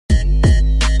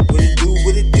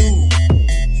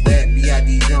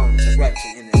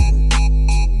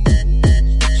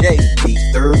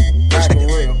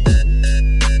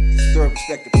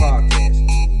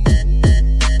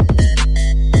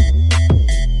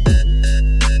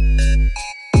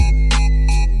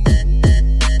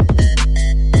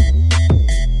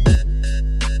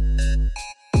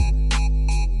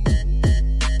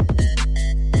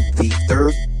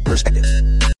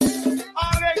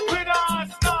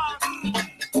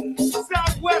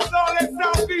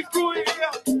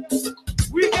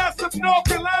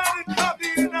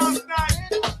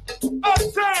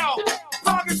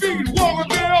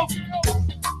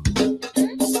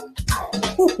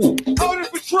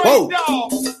Whoa,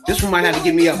 this one might have to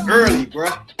get me up early, bro.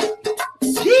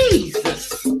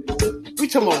 Jesus, we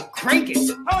talking about cranking.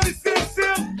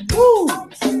 Woo.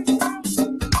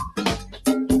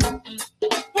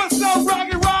 What's up,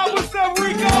 Rocky Rob? What's up,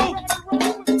 Rico?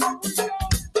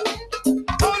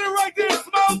 Hold it right there,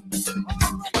 Smoke.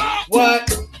 What?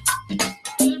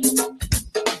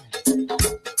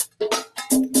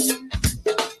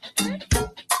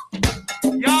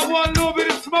 Y'all want a little bit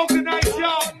of smoke tonight,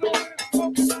 y'all?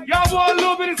 Y'all want a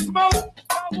little bit of smoke?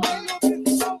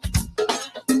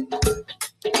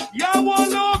 Y'all want a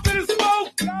little bit of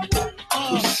smoke?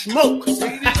 Smoke.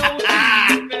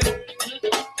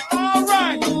 All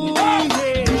right.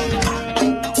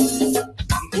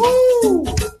 Woo.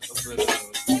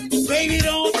 Baby,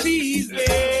 don't tease me.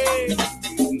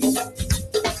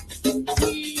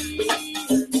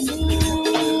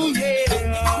 Ooh, yeah.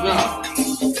 No.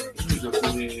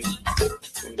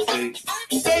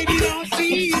 Baby, don't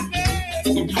tease me.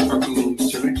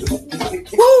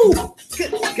 Woo.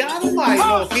 Good God Almighty,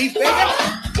 Northeast, baby.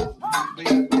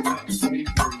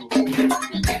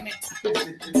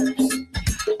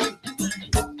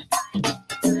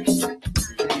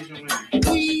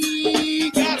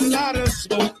 We got a lot of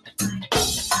smoke.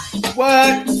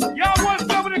 What? Y'all want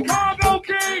some of the Congo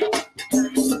King?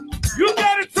 You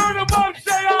gotta turn them up,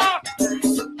 JR.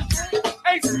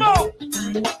 Hey, Smoke,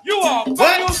 you are by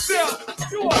What? yourself.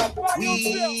 You are by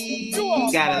yourself. We You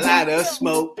are got a lot of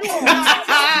smoke. You are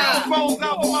by phones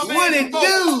out for my man. What it Smoke.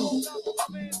 do?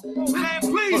 Man,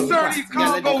 please turn these You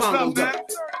gotta let the Congos up, Congos man. up.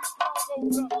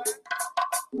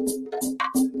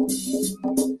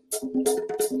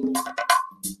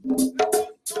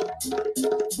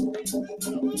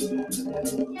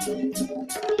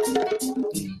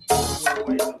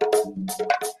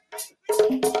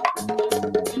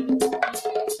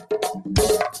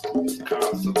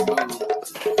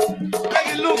 Make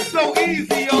it look so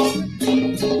easy, yo.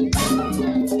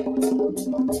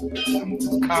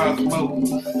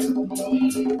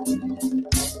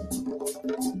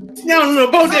 You don't know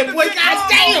about that boy. God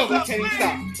damn. Can't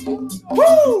stop. Woo.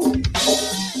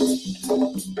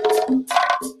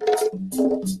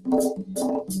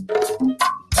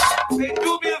 Hey,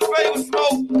 do me a favor,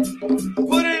 Smoke.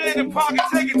 Put it in the pocket,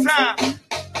 take your time.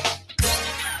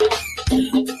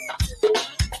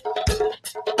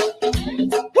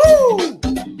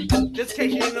 Woo. Just in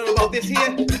case you didn't know about this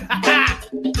here.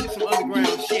 It's some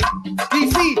underground shit.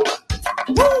 DC.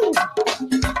 Woo.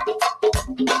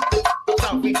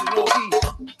 Southeast and Northeast.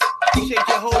 Appreciate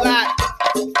you a whole lot.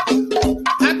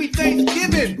 Happy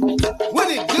Thanksgiving. What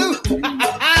it do?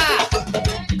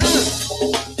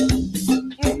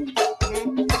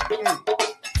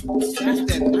 That's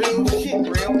that real shit,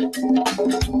 real.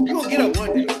 You gonna get up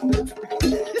one day.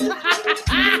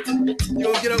 You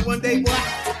gonna get up one day, boy?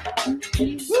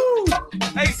 Woo.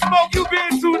 Hey, Smoke, you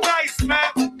being too nice,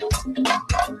 man.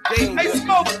 Hey,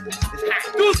 Smoke,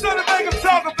 do something to make them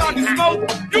talk about you, Smoke.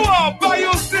 You all by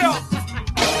yourself.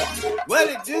 What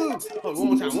it do? Hold on,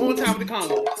 one more time with the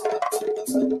Congo.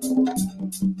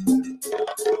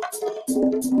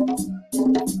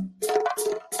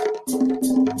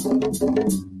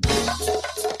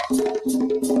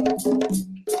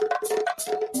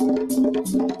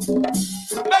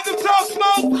 Make them talk,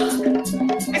 Smoke.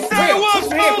 Hey, say it was,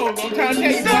 Smoke. I'm trying to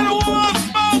tell you. Say it was,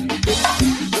 Smoke.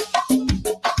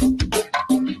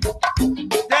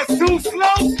 That's too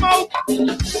slow, Smoke.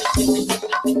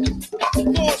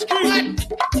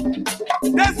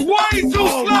 That's way too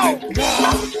slow.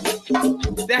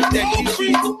 That's that DC,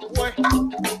 boy.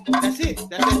 That's it.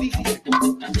 That's that DC.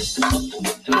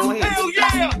 Come on ahead. Hell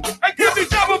yeah. Hey, give me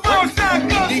double bird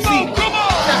shotgun, DC. Smoke. Come on.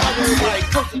 Shout out to everybody,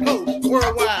 coast to coast,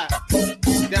 worldwide.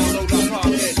 Download our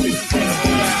podcast.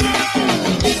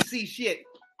 DC shit.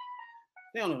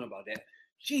 They don't know about that.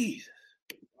 Jesus.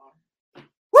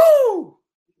 Woo!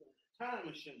 Time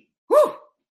machine. Woo!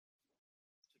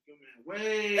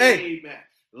 Way back.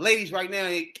 Ladies right now,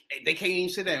 they can't even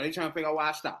sit down. They trying to figure out why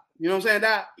I stopped. You know what I'm saying,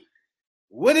 Doc?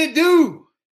 What it do?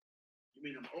 You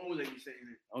mean them old ladies saying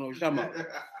it? I don't know what you're talking about.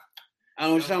 I don't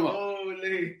know what you're talking about. Old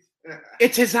ladies.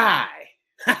 It is I.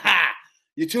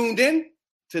 You tuned in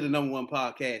to the #1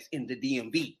 podcast in the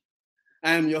DMV.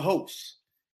 I am your host,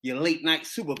 your late night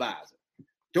supervisor,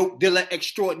 dope dealer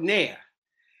extraordinaire,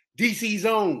 DC's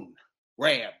own,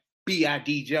 Rab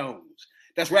B.I.D. Jones.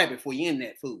 That's Rabbit for your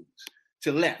internet foods.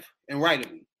 To left and right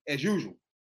of me, as usual,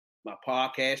 my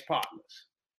podcast partners,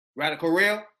 Radical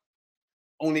Real,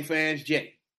 OnlyFans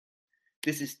J.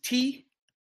 This is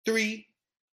T3P.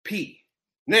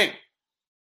 Now,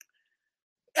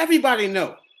 everybody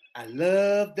know I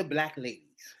love the black ladies.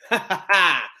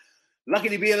 Lucky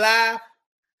to be alive.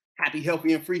 Happy,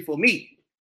 healthy, and free for me.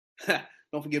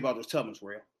 Don't forget about those Tubmans,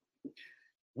 real.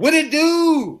 What it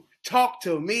do? Talk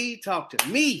to me. Talk to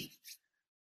me.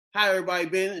 How everybody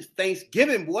been? It's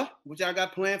Thanksgiving, boy. What y'all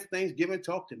got planned for Thanksgiving?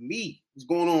 Talk to me. What's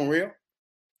going on, real? What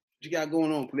you got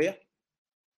going on, player?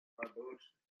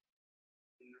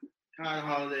 Tired of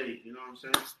holidays, you know what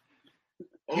I'm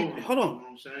saying? Hold on. You know what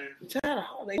I'm saying? Tired of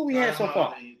holidays. What we had so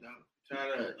far?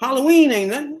 Tired of Halloween ain't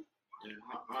nothing.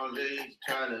 holidays,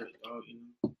 tired of, you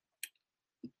know.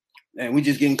 And we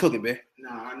just getting cooking, man.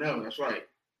 Nah, I know, that's right.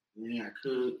 You gotta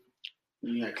cook,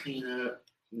 you gotta clean up,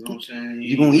 you know what I'm saying?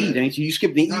 You gonna eat, ain't you? You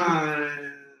skipping eating? Nah,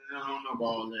 I don't know about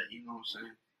all that, you know what I'm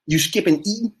saying? You skipping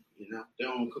eating? You know, they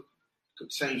don't cook the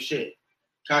same shit.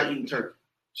 Try eating turkey.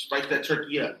 Spice that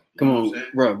turkey up. Come on,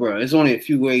 bro. There's only a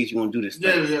few ways you want to do this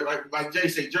thing. Yeah, like Jay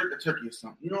say, jerk the turkey or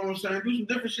something. You know what I'm saying? Do some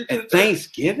different shit to the turkey.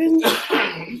 Thanksgiving? Do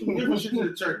some different shit to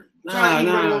the turkey. Nah.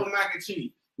 Regular mac and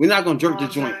cheese. We're not gonna jerk the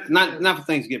You know what joint. I'm saying? Not for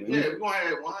Thanksgiving. Yeah, we're gonna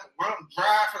have one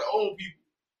dry for the old people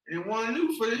and one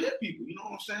new for the hip people. You know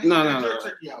what I'm saying? No. Jerk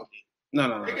turkey out there.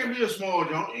 No. It can be a small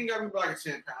joint. It ain't gotta be like a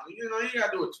 10 pound. You know, you ain't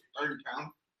gotta do a 30 pound.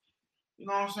 You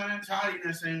know what I'm saying? Tired of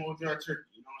eating that same old dry turkey.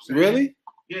 You know what I'm saying? Really?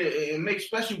 Yeah, and make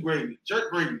special gravy, jerk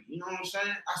gravy. You know what I'm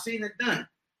saying? I seen it done.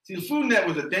 See, the Food Net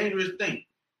was a dangerous thing.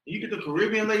 You get the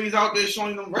Caribbean ladies out there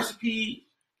showing them recipes,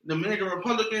 the Dominican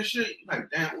Republic and shit. You're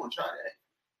like, damn, I want to try that.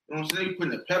 You know what I'm saying? You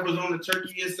putting the peppers on the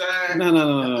turkey inside. No,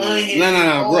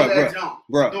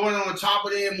 bro. Throwing it on top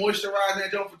of it, moisturizing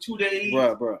that junk for 2 days.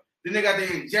 Bro. Then they got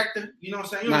the injector. You know what I'm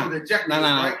saying? You know what the injector is,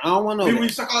 right? I don't want no. Then we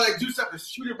suck all that juice up and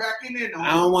shoot it back in there. No,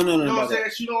 I don't want no. You know what I'm saying?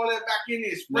 Shoot all that back in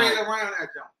there, spray it around that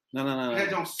junk. No. That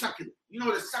don't suck it. You know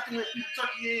what a succulent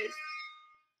turkey is?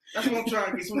 That's what I'm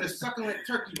trying to get. Some of that succulent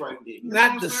turkey right there. You know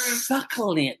Not the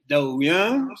succulent though, You know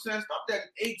young. what I'm saying? Stop that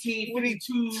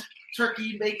 1852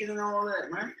 turkey bacon and all that,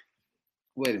 man.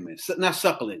 Wait a minute. Not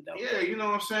succulent though. Yeah, you know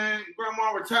what I'm saying?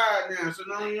 Grandma retired now, so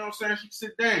now you know what I'm saying? She can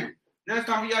sit down. Now it's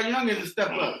time for y'all youngins to step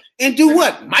up. And do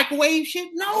what? Microwave shit?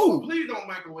 No. Please don't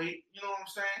microwave. You know what I'm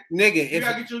saying? Nigga, You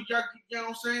gotta get your, you know what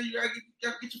I'm saying? You gotta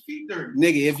get your feet dirty.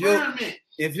 Nigga,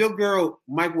 if your girl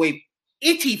microwave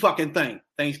itty fucking thing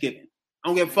Thanksgiving, I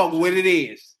don't give a fuck what it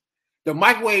is. The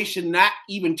microwave should not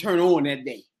even turn on that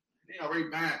day. They already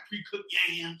buying pre-cooked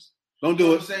yams. Don't do You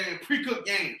know it. what I'm saying? Pre-cooked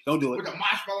yams. Don't do it. With the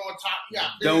marshmallow on top. You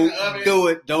got Don't do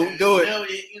it. Don't do it.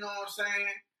 You know what I'm saying?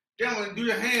 They don't do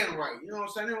the hand right. You know what I'm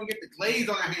saying? They don't get the glaze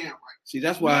on the hand right. See,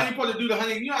 that's You know why. you supposed to do the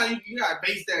honey. You know how you gotta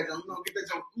base that junk. You know, get that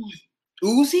junk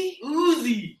Uzi?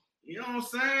 oozy. You know what I'm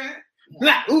saying?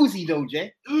 Not Uzi though,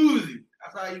 Jay. Oozy.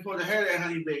 That's how you supposed to have that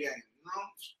honey baked game. You know?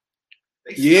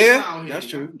 They Yeah, out here,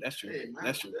 that's you know? true. That's true. Yeah, man.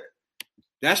 That's true.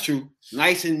 That's true.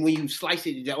 Nice, and when you slice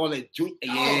it, all that juice.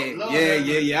 Lord,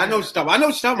 Yeah. I know that. what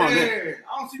you're talking about. Yeah, man.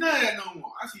 I don't see none of that no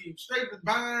more. I see straight the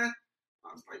vine.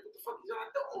 I was like, what the fuck is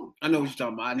y'all doing? I know what you're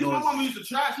talking about. My mama used to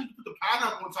try. She used to put the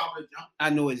pineapple on top of the junk. I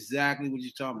know exactly what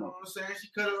you're talking You know about. what I'm saying? She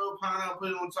cut a little pineapple, put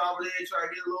it on top of it, try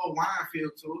to get a little wine feel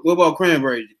to it. What about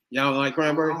cranberry? Y'all don't like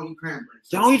cranberry? I don't eat cranberry.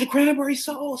 Y'all don't eat the cranberry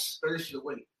sauce? Throw that shit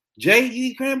away. Jay, you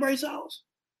eat cranberry sauce?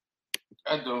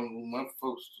 I don't. My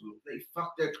folks do. They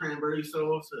fuck that cranberry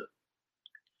sauce up.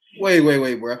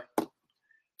 Wait, bro.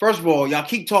 First of all, y'all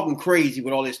keep talking crazy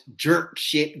with all this jerk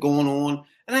shit going on.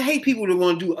 And I hate people that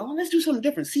want to do, let's do something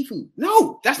different. Seafood.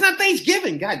 No, that's not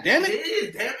Thanksgiving. God damn it. It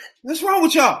is, damn it. What's wrong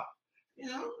with y'all? You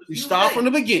know, You start from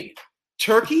the beginning.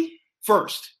 Turkey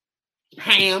first.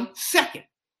 Ham second.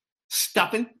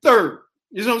 Stuffing third.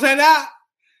 You know what I'm saying? Now,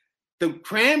 the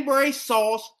cranberry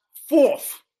sauce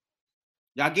fourth.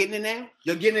 Y'all getting it now?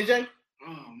 Y'all getting it, Jay?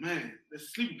 Oh man, that's a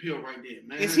sleeping pill right there,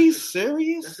 man. Is he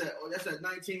serious? That's that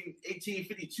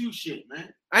 1852 shit,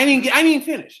 man. I didn't even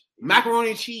finish. Macaroni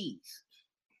and cheese,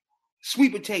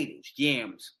 sweet potatoes,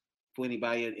 yams for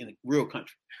anybody in the real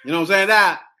country. You know what I'm saying?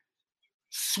 That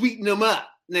sweeten them up.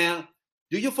 Now,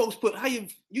 do your folks put how you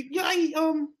eat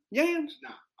yams? Nah,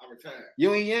 I retired.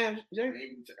 You ain't yams, Jay?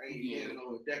 I ain't had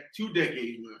no 2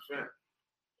 decades, my friend.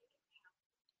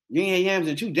 You ain't had yams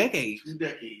in 2 decades. 2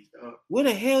 decades, dog. Where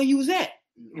the hell you was at?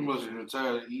 You must have been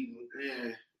tired of eating.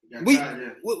 Yeah.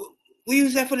 Where you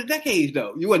was at for the decades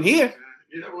though? You wasn't here.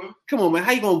 Yeah, well. Come on, man.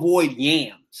 How you gonna avoid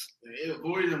yams? Yeah,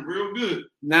 avoid them real good.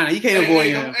 Nah, you can't avoid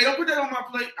yams. Hey, don't put that on my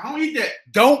plate. I don't eat that.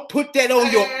 Don't put that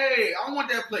on your. Hey, I don't want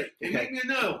that plate. They make me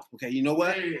another. Okay, you know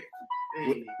what? Hey.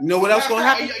 You know what else gonna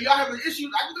happen? Y'all having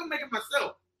issues? I can go make it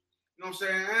myself. You know what I'm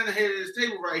saying? I ain't the head of this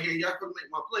table right here. Y'all couldn't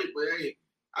make my plate, but hey,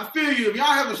 I feel you. If y'all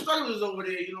having strugglers over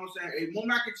there, you know what I'm saying? Hey, more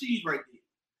mac and cheese right there.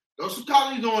 Throw some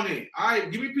collards on there. All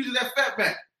right, give me a piece of that fat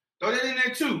back. Throw that in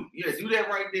there too. Yeah, do that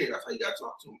right there. That's how you got to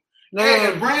talk to them.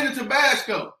 And Brandon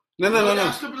Tabasco. No.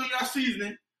 Y'all slipping on y'all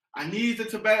seasoning. I need the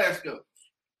Tabasco.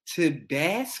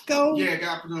 Tabasco? Yeah, I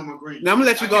gotta put it on my greens. Now I'm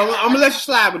gonna let you go. I'm gonna let you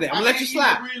slide with that. I'm gonna let you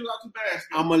slide. Greens without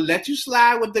Tabasco. I'm gonna let you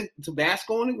slide with the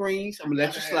Tabasco and the greens. I'm gonna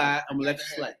let you slide. I'm gonna let you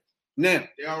slide. Now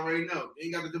they already know. They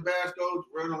ain't got the Tabasco.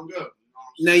 Right on go.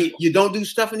 Now you don't do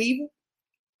stuffing either.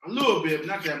 A little bit, but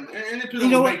not that much. And it you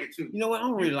know what? Make it too. You know what? I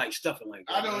don't really like stuffing like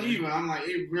that. I don't even. I'm like,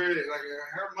 it really like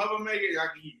her mother make it. I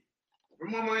can eat it. Her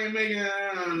mama ain't making it.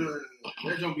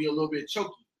 That's gonna be a little bit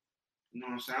choky. You know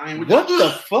what I'm saying? I ain't with what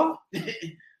the fuck? I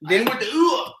ain't with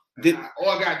the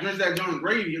I got drinks that joint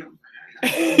gravy. You know? I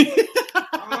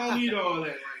don't need all that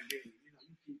right there.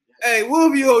 You know, hey,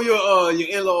 what if you your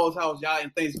in-laws' house, y'all in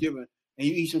Thanksgiving, and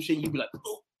you eat some shit, you be like,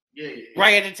 oh. Yeah.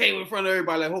 Right at the table in front of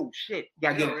everybody, like, oh shit. You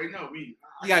gotta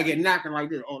you gotta get knocking like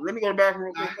this. Oh, let me go to the bathroom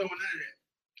real quick. I ain't doing none of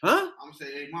that. Huh? I'm gonna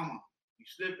say, hey, mama, you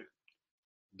slipping.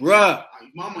 Bruh.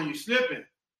 Mama, you slipping.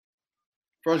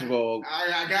 First of all,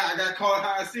 I got to call it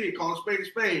how I see it. Call it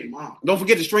spade, mom. Don't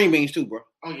forget the string beans too, bro.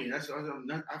 Oh yeah, I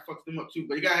fucked them up too.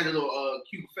 But you got a little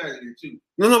cute fat in there too.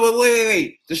 No, but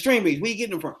wait. The string beans, where you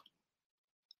getting them from?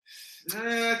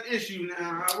 That's the issue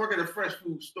now. I work at a fresh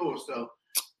food store, so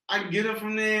I can get them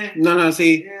from there. No,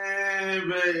 see. Yeah,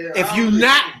 but if you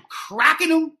not cracking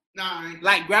them,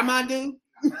 like grandma do,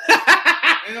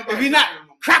 if you're not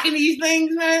cracking these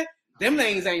things, man, them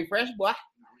things ain't fresh, boy.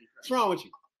 What's wrong with you?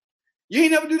 You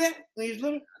ain't never do that when you was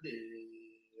little?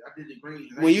 I did the green.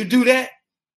 When you do that,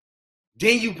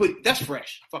 then you put, that's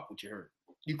fresh. Fuck what you heard.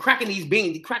 You cracking these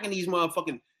beans, you cracking these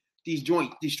motherfucking, these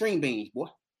string beans, boy.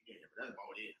 Yeah, but that's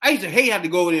about it. I used to hate having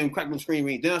to go over there and crack them string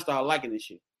beans. Then I started liking this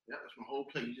shit. Yeah, that's my whole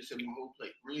plate. You just said my whole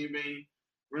plate.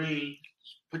 Green,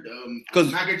 put the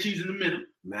mac and cheese in the middle.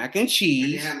 Mac and cheese.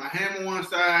 And you have my ham on one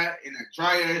side and a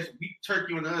dry ass beef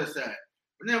turkey on the other side.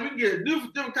 But now we can get a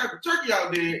different type of turkey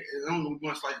out there. And only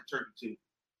one slice of turkey too.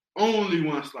 Only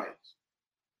one slice.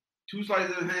 2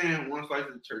 slices of ham, 1 slice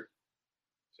of turkey.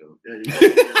 So there you go.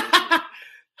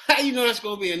 How you know that's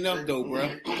gonna be enough though,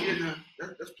 bro?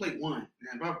 That's plate 1. Now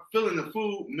if I'm filling the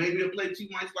food, maybe a plate 2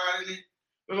 might slide in it.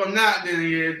 But if I'm not, then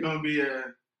it's gonna be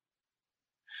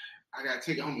I gotta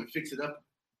take it home and fix it up.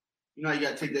 You know, you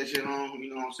gotta take that shit home. You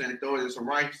know what I'm saying? Throw it in some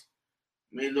rice,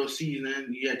 made a little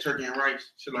seasoning. You got turkey and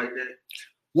rice, shit like that.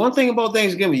 One thing about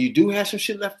Thanksgiving, you do have some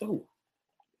shit left over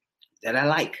that I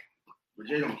like. But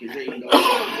Jay don't care. Jay eat all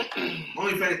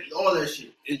all that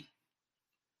shit.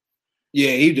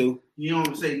 Yeah, he do. You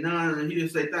don't say none, and he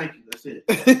just say thank you. That's it.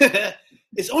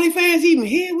 Is OnlyFans even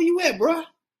here? Where you at, bro?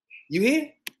 You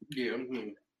here? Yeah, I'm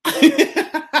here.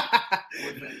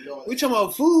 We talking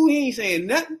about food. He ain't saying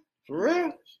nothing. For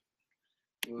real?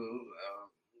 Well,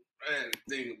 I had to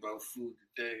think about food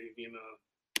today, you know.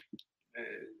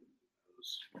 And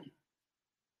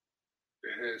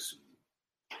it had some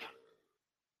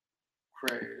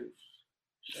crabs,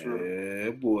 shrimp.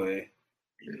 Yeah, boy.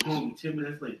 Home 10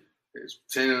 minutes later. There's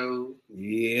potatoes.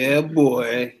 Yeah,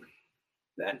 boy.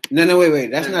 No,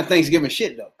 wait. That's not Thanksgiving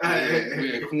shit, though. We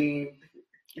had corn.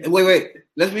 Wait.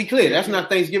 Let's be clear. That's not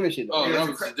Thanksgiving shit, though. Oh, that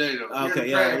was today, though.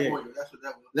 Okay, yeah. That's what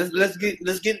that was. Let's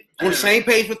get on the same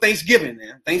page for Thanksgiving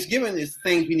now. Thanksgiving is the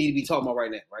things we need to be talking about right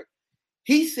now, right?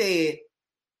 He said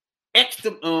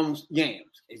extra yams.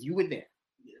 Is you with that?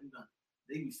 Yeah, I'm done.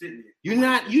 They be sitting there.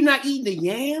 You're not eating the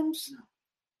yams? No.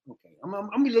 Okay. I'm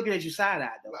gonna be looking at you side-eyed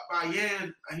though. By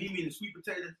yams, he mean the sweet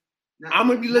potato. I'm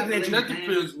gonna be looking at you. That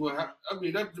depends what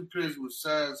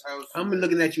size house. I'm gonna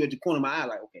looking at you at the corner of my eye,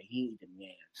 like, okay, he ain't the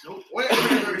yams. Nope. What that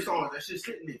cranberry sauce? That shit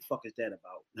sitting there. What the fuck is that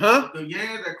about? Huh? The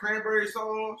yams, that cranberry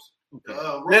sauce. Okay.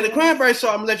 Now the cranberry sauce,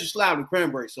 I'm gonna let you slide with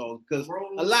cranberry sauce because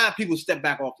a lot of people step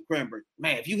back off the cranberry.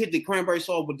 Man, if you hit the cranberry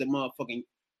sauce with the motherfucking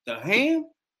the ham,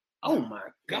 oh my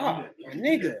god,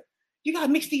 nigga, you gotta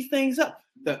mix these things up.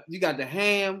 You got the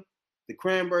ham, the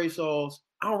cranberry sauce.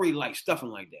 I don't really like stuffing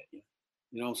like that.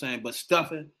 You know what I'm saying? But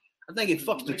stuffing, I think it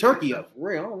fucks the turkey up. For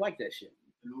real, I don't like that shit.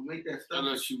 You don't make that stuff.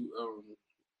 Unless you,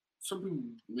 some people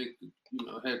make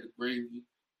have the gravy,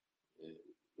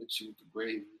 mix you with the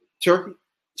gravy. Turkey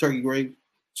gravy.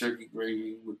 Turkey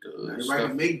gravy with the everybody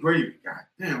can make gravy. God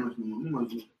damn,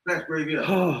 what's best gravy ever.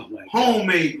 Oh my god.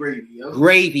 Homemade gravy, yo.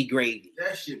 Gravy.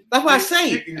 That shit. That's what I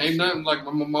say. Ain't nothing like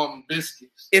my mama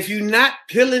biscuits. If you're not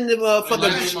peeling the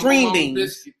motherfucking string beans,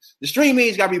 biscuits. The string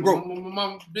beans gotta be broke. My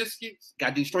mama biscuits.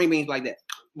 Gotta do string beans like that.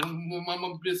 My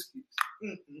mama biscuits.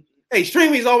 Hey,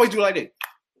 string beans always do like that.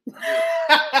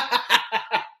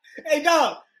 Hey,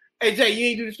 dog. Hey, Jay, you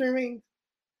ain't do the string beans?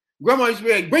 Grandma used to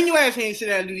be like, bring your ass here and sit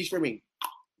down and do these string beans.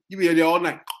 You be there all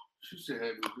night. She said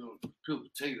have me doing peeled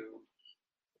potato.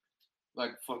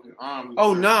 Like fucking army.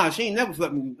 Oh nah, she ain't never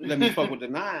let me fuck with the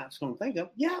knives. Don't think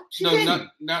of. Yeah, she did.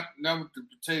 Not with the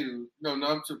potato. No,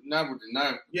 not with the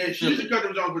knife. Yeah, she used to cut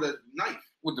them off with a knife.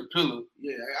 with the pillow.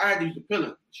 Yeah, I had to use the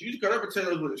pillow. She used to cut her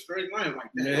potatoes with a straight line like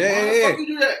that. Yeah, Why the yeah. fuck you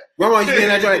do that? Grandma used to be in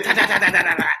that joint.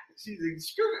 She's like,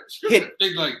 screw Hit. it.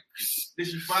 They like, Did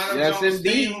she fry them? Yes, Jones,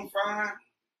 indeed. steam them, fry?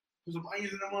 Put some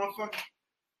onions in that motherfucker.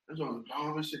 That's on the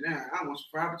bomb and shit now. I want some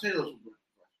fried potatoes for breakfast.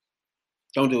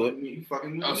 Don't do it. You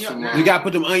fucking Oh, me up so now. You gotta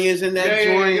put them onions in that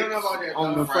joint. You don't know about that.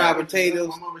 on the dog. fried potatoes.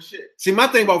 My mama shit. See, my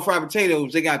thing about fried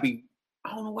potatoes, they gotta be.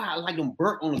 I don't know why I like them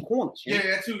burnt on the corners. Yeah,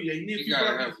 that too. Yeah, you need you to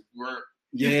gotta be have work.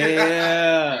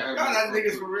 Yeah. Y'all not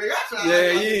niggas for real.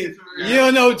 Yeah, you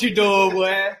don't know what you doing,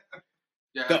 boy.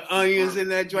 Yeah, The onions in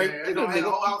that Yeah, joint. it's gonna have the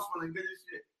whole house smelling good as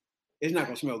shit. It's not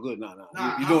gonna smell good. No.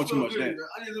 Nah, You're doing house too smell much good. there. The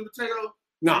onions and potatoes.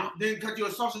 Nah. Then cut you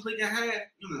a sausage link in half.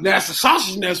 You know. That's the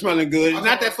sausage in there smelling good. It's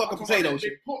not that I'm fucking talking about potato that shit.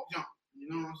 big pork jump. You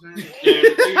know what I'm saying? Yeah,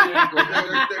 the thing ain't gonna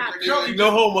have Curly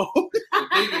No homo. the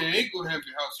thing ain't gonna have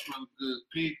your house smell good.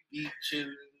 Pig, beef,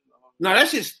 chili. No, that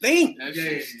shit stink. That Yeah,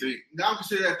 shit stink. I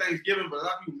consider that Thanksgiving, but a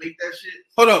lot of people make that shit.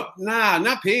 Hold up. Nah,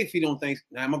 not pig feet on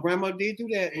Thanksgiving. Nah, my grandma did do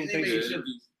that. And on they Thanksgiving. make chili.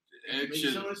 And Make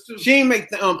chili. chillins too. She ain't make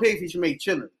pig feet. She made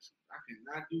chillins. I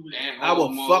cannot do that. And I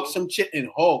will hog fuck maw. some shit in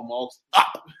hog maws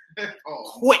up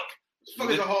Oh, quick. what the fuck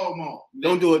is a hog maw?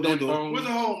 Don't do it. Don't do it. Bone. What's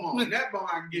a hog maw? Neck bone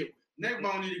I can get with. Neck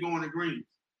bone need to go in the greens.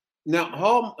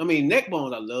 Now, neck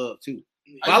bones I love too.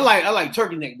 But I like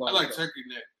turkey neck bones. I like turkey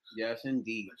neck Yes,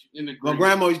 indeed. in the My green.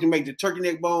 grandma used to make the turkey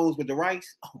neck bones with the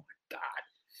rice. Oh my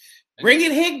god! Bring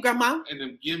it here, grandma. And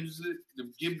them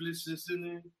giblets that's in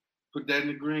there. Put that in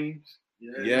the greens.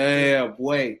 Yeah,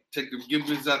 boy. Take the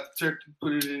giblets out the turkey.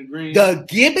 Put it in the greens. The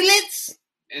giblets.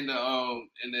 And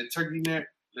that turkey neck.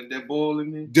 Let that boil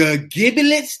in there. The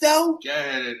giblets, though. Gotta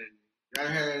have that in there. Gotta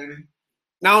have that in it.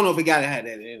 I don't know if it gotta have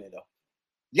that in it though.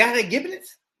 Y'all had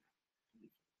giblets?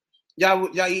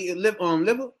 Y'all eat liver?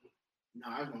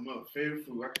 Nah, that's my mother's favorite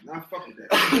food. I cannot fuck with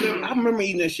that. I remember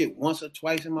eating that shit once or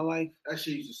twice in my life. That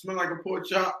shit used to smell like a pork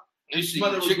chop. And she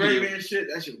Smothered with chicken. gravy and shit.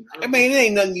 That shit. I mean, it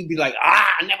ain't nothing you'd be like, I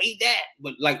never eat that.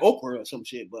 But like okra or some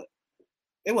shit. But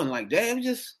it wasn't like that. It was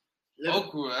just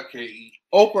Okra, I can't eat.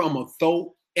 okra. I'm gonna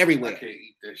throw I everywhere. can't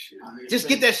eat that shit. Just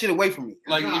get that shit away from me.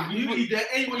 Like Nah, if you you eat that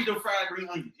anyway. You don't fried green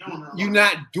onions. You don't know. You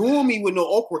not doing me with no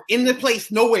okra in the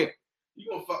place nowhere. You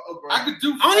gonna fuck okra? I could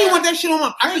do. I don't even want that shit on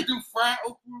my I plate. could do fried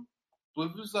okra, but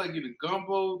if it's like in a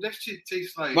gumbo, that shit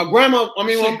tastes like. My grandma, I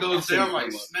mean, Shit my- goes I'm down sorry, like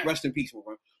grandma. snacks. Rest in peace, my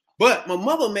grandma. But my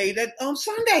mother made that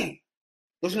Sunday.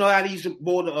 Don't you know how they used to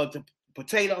boil the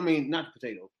potato? I mean, not the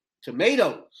potato,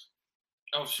 tomatoes.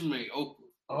 Oh, she made okra.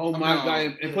 Oh I my mean,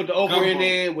 god! And put the okra in gumbo.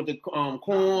 there with the corn.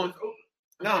 No.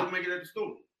 No. Make it at the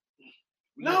store.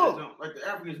 We No. got that junk, like the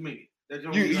Africans make it. That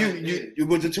junk we got, You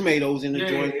with the tomatoes in the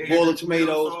joint, boil the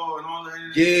tomatoes. And all that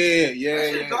in it. Yeah, That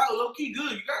yeah, shit yeah. got low key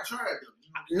good. You gotta try it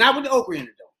though. Not with the okra in it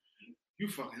though. You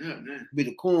fucking up, man. Be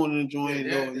the corn in the joint.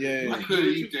 Yeah, though, I yeah. couldn't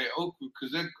eat that okra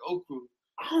because that okra.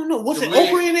 I don't know. What's The it? way-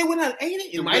 Okra in there when I ate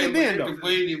it? It might have been though.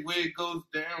 The way it goes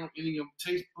down in your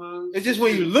taste buds. It's just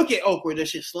when you look at okra, that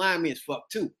shit slimy as fuck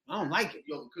too. I don't like it.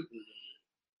 You overcook it.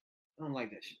 I don't like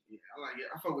that shit. Yeah, I like it.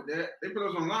 I fuck with that. They put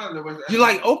us online though. You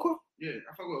like okra? Yeah,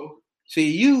 I fuck with okra.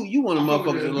 See, you one of the I fuck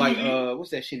with motherfuckers that that. like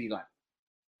what's that shit he like?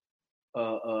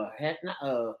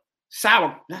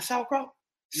 Sauerkraut.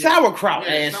 Yeah. Sauerkraut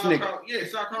Yeah, ass nigga. sauerkraut. Yeah,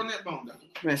 sauerkraut net bone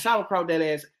though. Man, sauerkraut that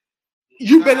ass.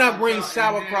 You better not bring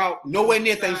sauerkraut nowhere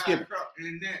near Thanksgiving. Sauerkraut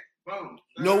and net bone.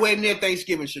 Nowhere near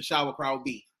Thanksgiving should sauerkraut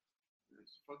be.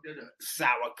 Fuck that up.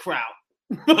 Sauerkraut.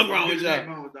 What's wrong with Net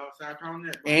y'all? bones, dog. Sauerkraut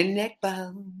net bone. And neck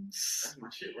bones. That's my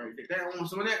shit right there. They want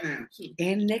some of that now too.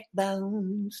 And neck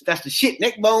bones. That's the shit.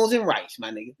 Neck bones and rice, my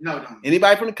nigga. No.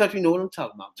 Anybody from the country know what I'm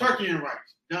talking about. Turkey and rice.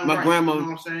 Done My right. grandma- You know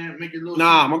what I'm saying? Make it a little.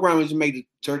 Nah, my grandma used to make the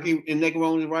turkey and neck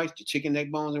bones and rice, the chicken neck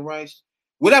bones and rice.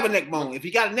 Whatever neck bone. If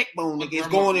you got a neck bone, nigga, it's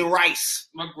going in rice.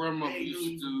 My grandmother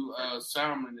used to do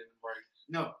salmon and rice.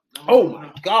 No. Oh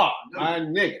my God, my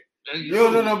nigga. You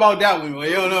don't know nothing about that one, boy.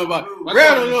 You don't know about My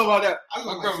Grandma don't know about that. I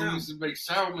My love grandma salmon. used to make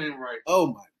salmon and rice.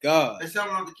 Oh my God. That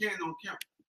salmon on the can don't count.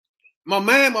 My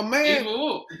man, Even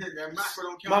look, That mackerel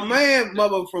don't count. my either. man,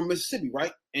 mother from Mississippi,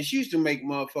 right? And she used to make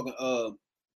motherfucking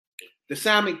the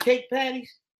salmon cake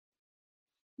patties.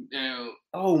 now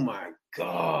Oh my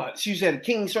God. She used to have a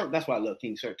king syrup. That's why I love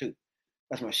king syrup too.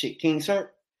 That's my shit. King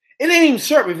syrup. It ain't even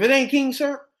syrup. If it ain't king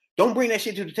syrup, don't bring that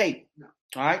shit to the table. No.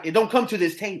 All right? It don't come to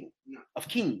this table No. of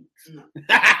kings. No.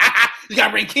 You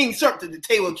gotta bring king syrup to the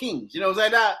table of kings. You know what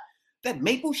I'm saying? That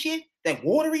maple shit, that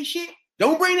watery shit.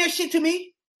 Don't bring that shit to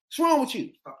me. What's wrong with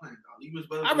you? Stop playing, dog. Leave Miss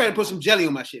Butterworth I'd rather put alone. some jelly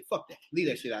on my shit. Fuck that. Leave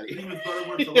that shit out of Leave here. Miss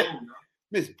Butterworth alone,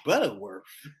 Miss Butterworth.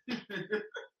 dog.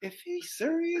 If he's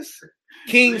serious.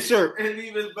 King syrup. And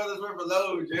leave Miss Butterworth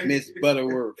alone, Jay. Miss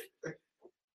Butterworth.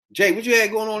 Jay, what you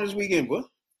had going on this weekend, boy?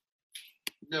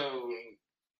 no,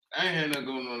 I ain't had nothing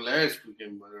going on last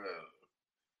weekend, but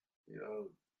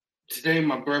today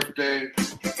my birthday, and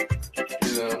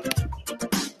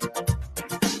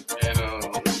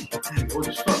What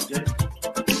the fuck, yeah?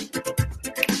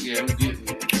 Yeah, I'm getting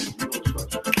it.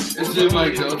 It seems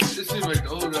like the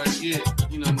older I get,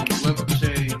 the weather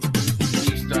change,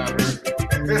 you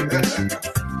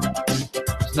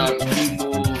start to eat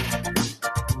more.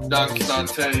 Doctor start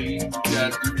telling you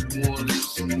gotta do more of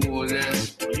this and more of that.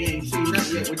 You ain't seen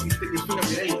nothing yet. What you stick your foot up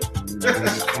your ass?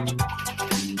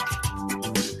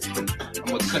 I'm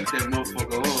gonna cut that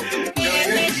motherfucker off.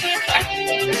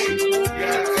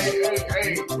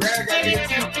 Hey, Brad got it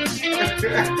too.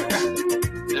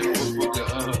 That motherfucker,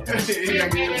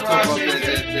 talk about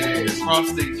that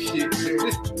prostate shit.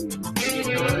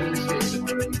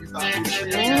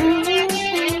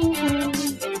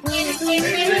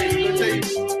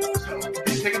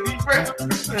 Take a deep breath. Gonna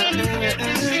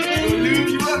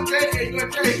lose you up, Jay. Gonna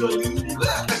lose you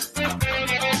up.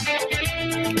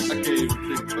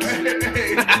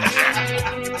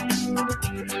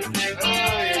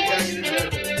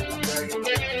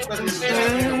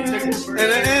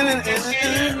 I can't even think about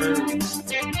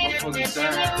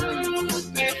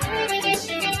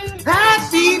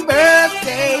Happy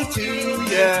birthday to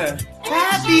ya.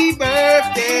 Happy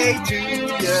birthday to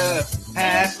ya.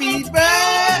 Happy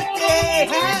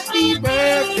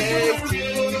birthday to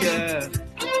ya.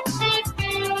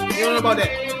 You don't know about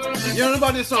that? You don't know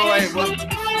about this song right here, bro?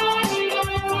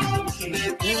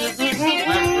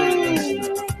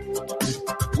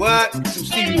 What? Some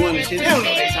Stevie Wonder shit. They don't know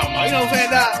what they talking about. You know what I'm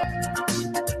saying, Doc?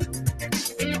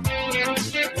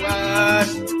 What?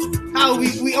 How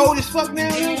we old as fuck now?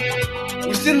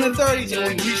 We're still in the 30s and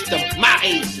we reached my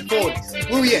age, the 40s.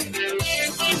 Where we at?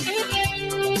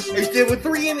 Are you still with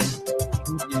 3 in it?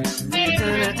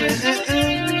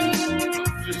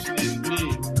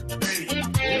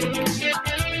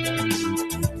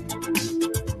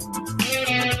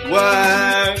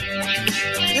 What?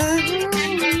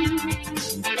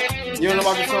 You don't know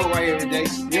about this song right here, Jay?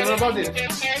 You don't know about this?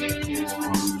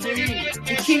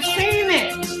 You keep saying it.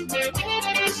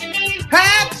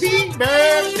 Happy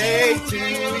birthday to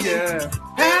ya.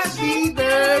 Happy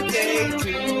birthday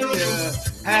to ya.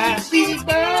 Happy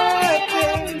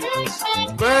birthday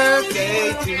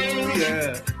to ya.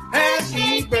 Happy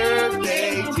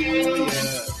birthday to ya.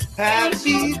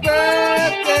 Happy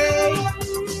birthday.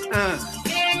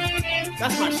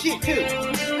 That's my shit too. I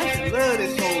used to love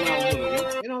this song when I was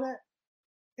little. You know that?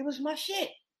 It was my shit.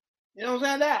 You know what I'm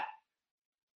saying? That.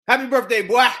 Happy birthday,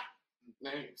 boy.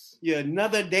 Thanks. You're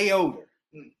another day older.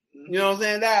 You know what I'm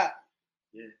saying? That.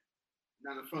 Yeah.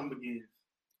 Now the fun begins.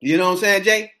 You know what I'm saying,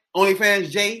 Jay? OnlyFans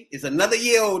Jay is another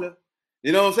year older.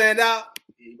 You know what I'm saying, Doc?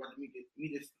 Yeah, you about to meet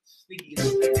this sneaky.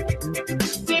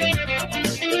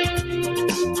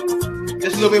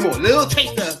 Just a little bit more. Little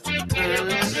taster. I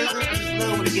just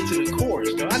love when it gets to the chorus,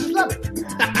 though. I just love it.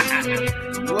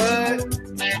 What?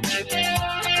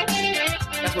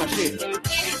 That's my shit.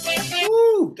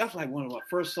 Woo! That's like one of my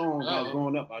first songs when I was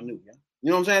growing up. I knew, yeah. You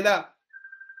know what I'm saying, Doc?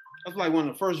 That's like one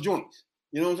of the first joints.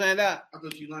 You know what I'm saying, Doc? I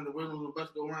thought you learned the wheel on the bus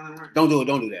go round and round. Don't do that.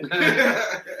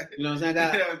 You know what I'm saying,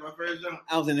 Doc? That was my first jump.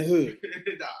 I was in the hood.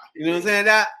 You know what I'm saying,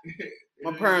 Doc?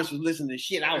 My parents was listening to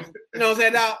shit. You know what I'm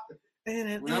saying, Doc?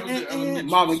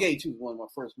 Marvin Gaye, too, was one of my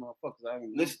first motherfuckers I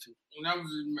even listened to. When I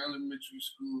was in elementary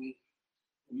school, we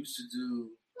used to do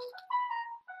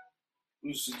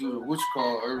the what's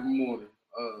called every morning,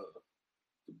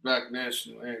 the Black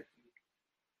National Anthem.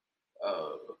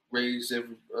 Lift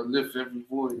every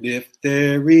voice. Lift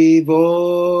every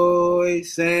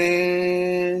voice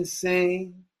and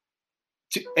sing.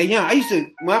 And yeah, I used to,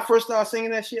 when I first started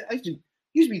singing that shit,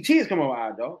 used to be tears come out my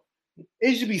eye, dog. It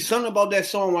used to be something about that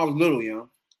song when I was little, young.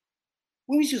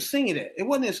 We used to sing it at. It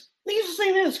wasn't we used to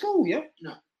sing that in school, yeah?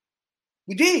 No.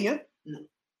 We did, yeah? No.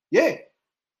 Yeah.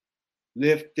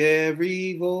 Lift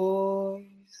every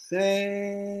voice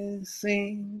and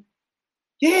sing.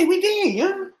 Yeah, we did,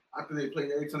 yeah. I think they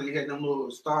played every time they had them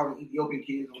little starving Ethiopian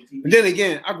kids on TV. But then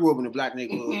again, I grew up in a black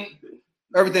neighborhood.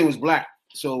 Everything was black.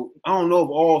 So I don't know if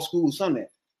all schools sung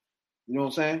that. You know what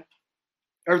I'm saying?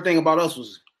 Everything about us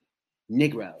was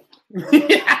Negro. You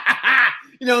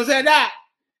know what I'm saying? That.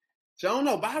 So I don't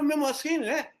know, but I remember us singing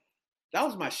that. That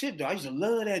was my shit, though. I used to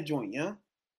love that joint, yeah.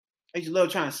 I used to love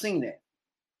trying to sing that.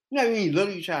 You know what I mean?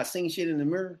 You try to sing shit in the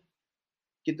mirror,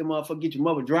 get your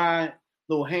mother dry,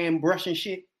 little hand brushing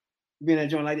shit. Be in that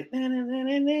joint like that. Na, na, na,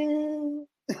 na, na.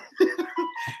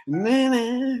 Na,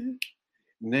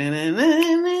 na, na, na,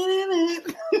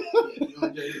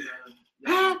 na.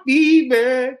 Happy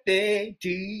birthday to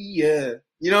you.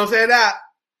 You know what I'm saying? That.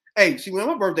 Hey, see, when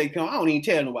my birthday comes, I don't even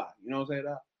tell nobody. You know what I'm saying?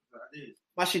 That.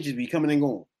 My shit just be coming and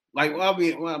going. Like I'll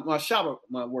be my shopper,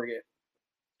 my work at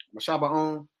my shopper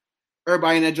on.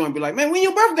 Everybody in that joint be like, man, when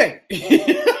your birthday?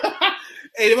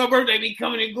 Hey, my birthday be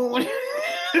coming and going.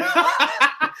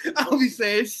 I'll be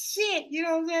saying shit, you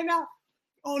know what I'm saying?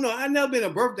 Oh no, I never been a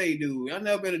birthday dude. I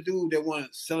never been a dude that want to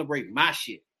celebrate my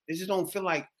shit. It just don't feel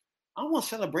like I don't want to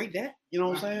celebrate that. You know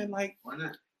what I'm saying? Like, why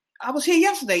not? I was here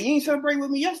yesterday. You ain't celebrate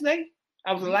with me yesterday.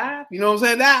 I was alive. You know what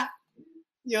I'm saying?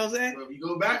 You know what I'm saying? Well, if you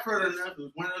go back further enough, it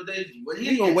was one of those days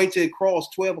you gonna wait till it cross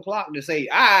 12 o'clock to say,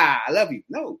 I love you.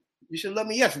 No, you should love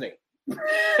me yesterday. You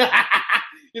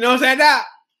know what I'm saying? Nah,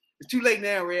 it's too late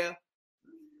now, Rail.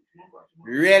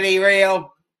 Ready,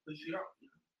 Rail?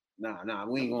 Nah,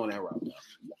 we ain't going that route.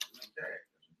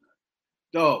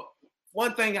 So,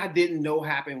 one thing I didn't know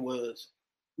happened was,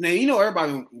 now you know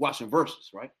everybody watching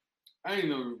Versus, right? I ain't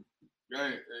know.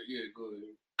 Yeah, go ahead.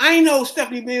 I ain't know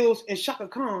Stephanie Mills and Shaka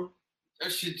Khan.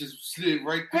 That shit just slid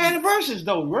right through. Had the Versus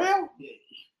though, Rail.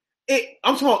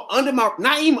 I'm talking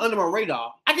not even under my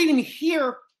radar. I didn't even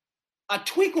hear a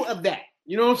twinkle of that.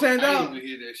 You know what I'm saying, dog? I didn't even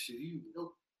hear that shit either.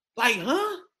 Like,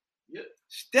 huh? Yep.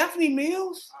 Stephanie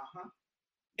Mills Uh-huh.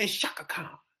 and Shaka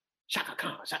Khan.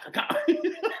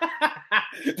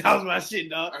 That was my shit,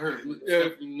 dog. I heard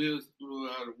Stephanie Mills blew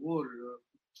out of water, though.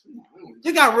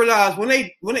 You gotta realize when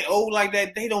they old like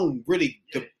that, they don't really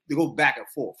they go back and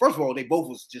forth. First of all, they both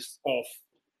was just off.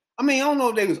 I mean, I don't know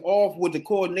if they was off with the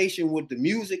coordination with the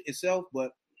music itself,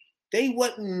 but they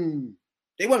wasn't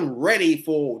ready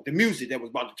for the music that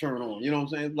was about to turn on. You know what I'm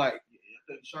saying? Like, I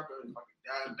think Shaka was like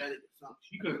a diabetic or something.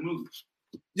 She couldn't move.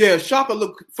 yeah, Shaka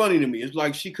looked funny to me. It's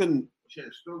like she couldn't. She had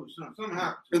a stroke or something. Something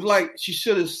happened. It's like she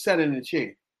should have sat in a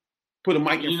chair, put a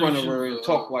mic in front of her, and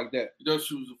talk like that. You know,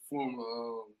 she was a former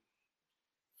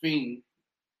fiend.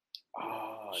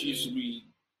 She used to be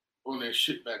on that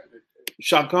shit back in the day.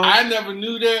 Shaka Khan? I never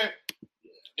knew that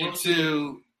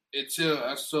until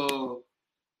I saw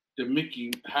the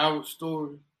Mickey Howard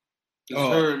story.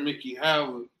 Because her and Mickey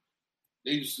Howard,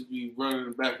 they used to be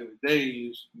running back in the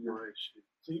days. You know that shit.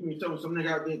 So you mean tell me some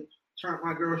nigga out there turned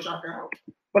my girl Shaka out?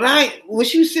 But when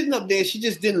she was sitting up there, she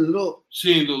just didn't look.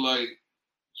 She didn't look like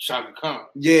Shaka Khan.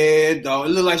 Yeah, dog.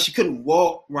 It looked like she couldn't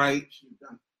walk right.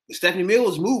 Stephanie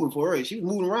Mills was moving for her. She was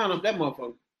moving around up that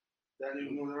motherfucker. That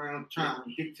nigga moving around trying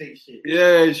to dictate shit.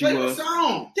 Yeah, she Play was. the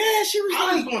song. Yeah, she was.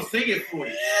 I was gonna sing it for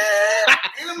you. Yeah.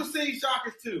 And I'm gonna sing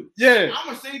Shaka's too. Yeah. I'm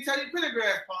gonna sing Teddy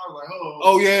Pendergrass part. Like,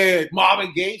 oh yeah,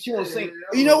 Marvin Gaye. She wanna sing.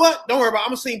 You know what? Don't worry about it. I'm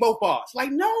gonna sing both parts.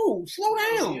 Like, no, slow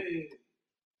down. Yeah.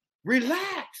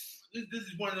 Relax. This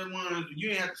is one of the ones you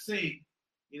ain't have to sing.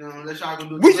 You know, that's y'all gonna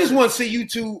do. We just want to see you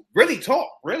two really talk.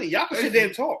 Really, y'all can sit there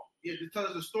and talk. Yeah, to tell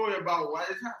us a story about why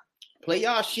this happened. Play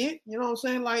y'all shit. You know what I'm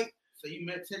saying? Like, so you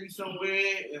met Teddy somewhere,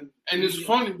 and it's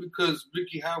funny because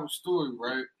Mickey Howard's story,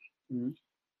 right? Mm-hmm.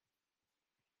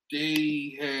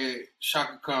 They had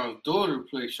Shaka Khan's daughter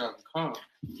play Shaka Khan.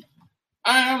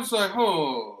 I was like,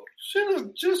 oh, she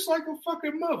looked just like a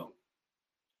fucking mother.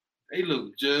 They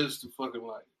look just fucking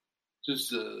like,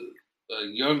 just a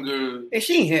younger. And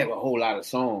she didn't have a whole lot of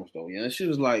songs though. You know, she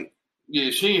was like, yeah,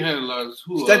 she ain't had a lot of.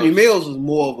 Stephanie Mills was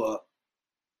more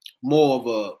of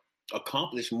a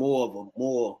accomplished,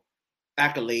 more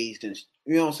accolades than,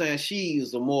 you know what I'm saying. She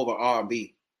is more of an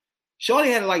R&B. Shorty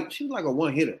had she was like a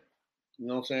one hitter. You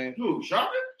know what I'm saying? Who,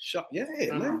 Shaka? Yeah,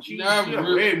 man.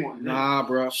 Nah,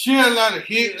 bro. She had a lot of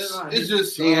hits. It's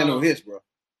just she ain't had no hits, bro.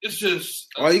 It's just.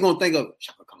 All you gonna think of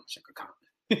Shaka Khan.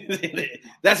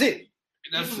 That's it.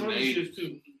 That's the age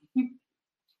too.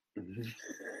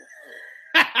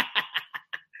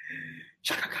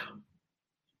 Shaka Khan.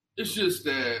 It's just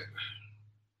that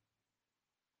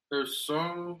her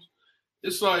songs.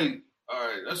 It's like, all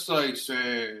right, that's like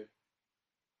saying,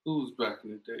 who was back in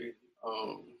the day?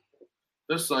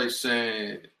 That's like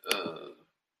saying,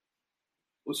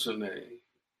 what's her name?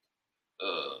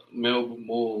 Melba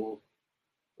Moore,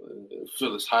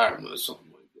 Phyllis Hyman or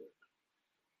something like that.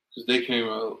 Because they came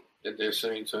out at that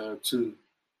same time too.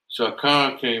 Shaka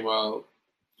Khan came out.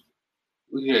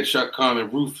 We had Shaka Khan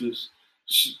and Rufus.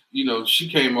 She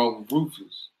came out with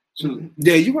Rufus too.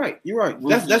 Yeah, you're right.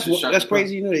 That's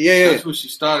crazy. You know that. Yeah. That's where she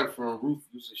started from.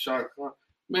 Rufus and Shaka Khan.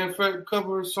 Man, in fact, a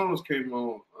couple of songs came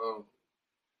on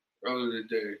earlier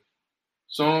today.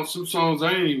 Some songs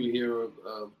I ain't even hear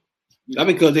of. That's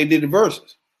because they did the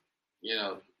verses. You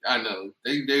know, I know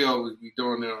they always be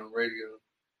doing that on the radio.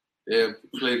 They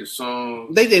play the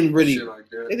songs. They didn't really. Like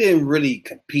that. They didn't really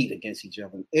compete against each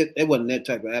other. It wasn't that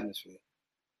type of atmosphere.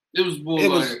 It was more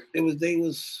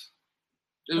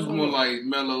more like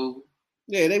mellow.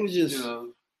 Yeah, they was just. You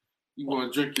know, you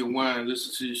want to drink your wine,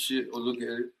 listen to your shit, or look at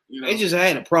it. You know, they just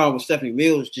had a problem with Stephanie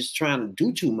Mills just trying to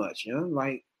do too much. You know,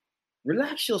 like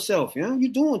Relax yourself, you know.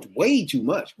 You're doing way too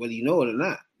much, whether you know it or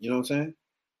not. You know what I'm saying?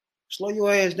 Slow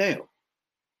your ass down.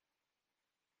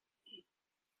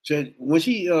 So when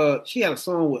she had a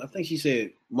song with, I think she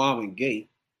said Marvin Gaye.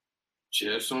 She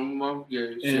had some Marvin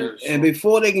Gaye. And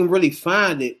before they can really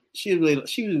find it, she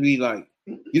would be like,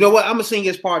 you know what? I'm gonna sing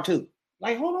this part too.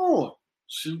 Like, hold on.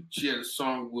 She had a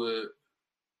song with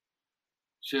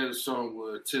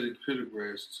Teddy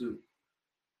Pendergrass too.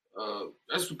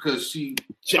 That's because she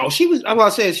was. I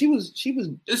was saying she was.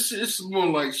 It's more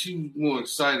like she was more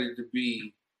excited to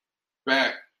be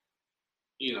back,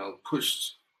 you know,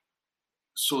 pushed,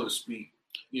 so to speak.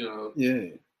 You know,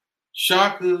 yeah.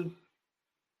 Shaka.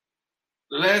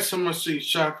 The last time I seen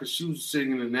Shaka, she was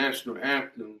singing the national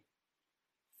anthem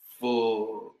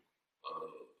for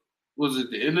was it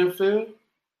the NFL?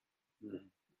 I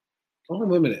don't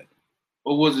remember that.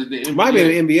 Or was it the NBA? Might be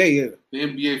the NBA, yeah. The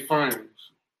NBA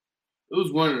Finals. It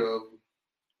was one of them.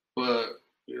 But,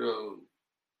 you know,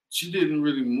 she didn't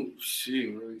really move. She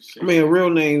didn't really sing. I mean, her real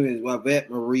name is Yvette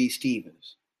Marie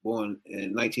Stevens, born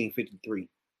in 1953.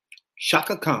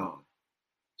 Shaka Khan,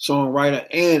 songwriter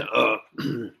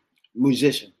and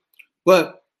musician.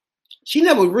 But she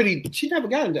never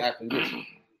got into acting, did she?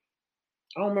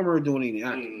 I don't remember her doing any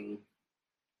acting.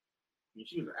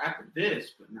 She was an activist,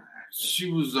 but not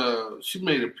acting. She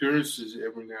made appearances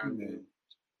every now and then.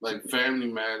 Like Family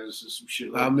Matters and some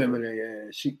shit like that. I remember that, yeah.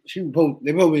 She supposed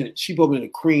to be the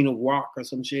Queen of Rock or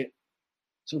some shit.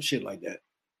 Some shit like that.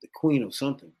 The Queen of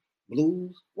something.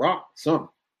 Blues, rock, something.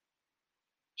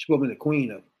 She supposed to be the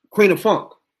Queen of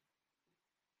Funk.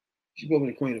 She supposed to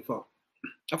be the Queen of Funk.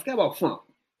 I forgot about funk.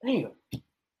 Damn.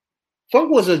 Funk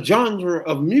was a genre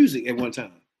of music at one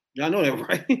time. Y'all know that,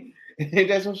 right? Ain't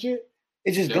that some shit?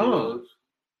 It's just gone.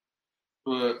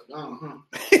 But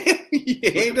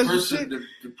yeah,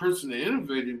 the person that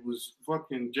innovated was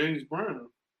fucking James Brown.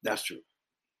 That's true.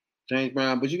 James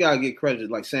Brown, but you gotta get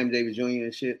credit like Sammy Davis Jr.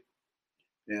 and shit.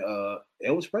 And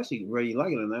Elvis Presley, whether you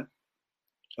like it or not.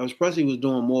 Elvis Presley was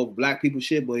doing more black people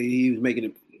shit, but he was making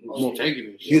it.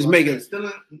 He was making it.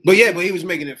 But he was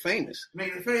making it famous.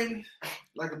 Making it famous,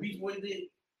 like a Beach Boy did.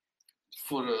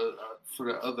 For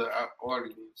the other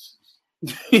audiences.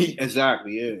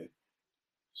 Exactly, yeah.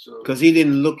 Because he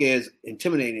didn't look as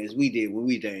intimidating as we did when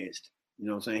we danced. You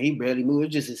know what I'm saying? He barely moved. It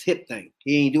was just his hip thing.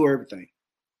 He ain't do everything.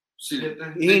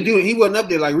 He wasn't up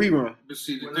there like Rerun. But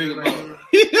see, the thing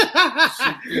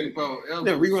about Elvis.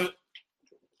 No, Rerun.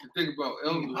 The thing about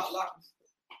Elvis.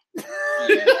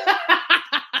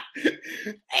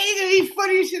 Ain't he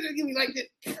funny as shit? Give me like this.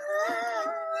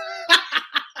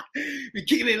 Be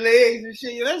kicking their legs and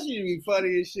shit. That shit be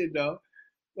funny as shit, though.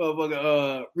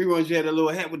 Motherfucker, Rerun, you had a little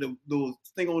hat with the little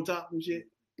thing on top and shit.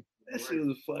 That shit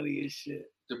was funny as shit.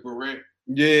 The beret.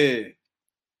 Yeah.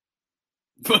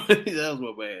 That was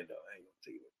my bad, though. I ain't gonna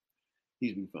take it.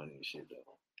 He's been funny as shit,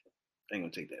 though. I ain't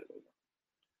gonna take that away.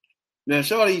 Now,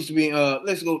 Shawty used to be.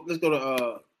 Let's go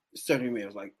to Stephanie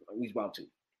Mills. Like we was about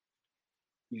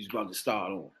to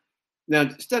start on. Now,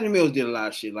 Stephanie Mills did a lot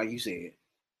of shit, like you said,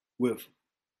 with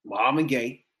Marvin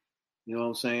Gaye. You know what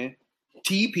I'm saying?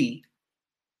 TP.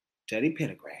 Teddy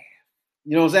Pendergrass.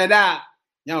 You know what I'm saying?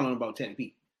 Y'all know about Teddy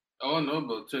P. Oh, I know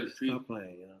about Teddy P. Stop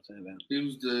playing, you know what I'm saying? He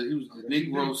was the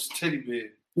Negro's teddy bear.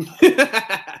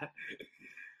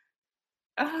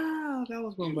 That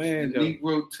was my man, though.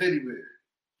 Negro teddy bear.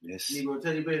 Yes. Negro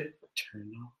teddy bear.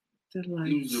 Turn off the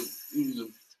lights.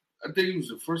 I think he was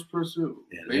the first person,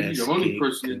 maybe the only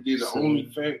person that did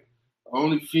the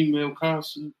only female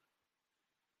concert.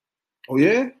 Oh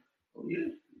yeah? Oh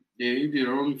yeah. Yeah, he did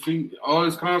only female. All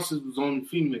his concerts was only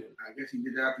female. I guess he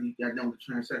did that after he got done with the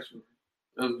transsexual.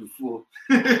 That was before.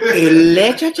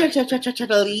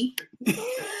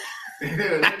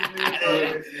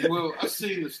 Well, I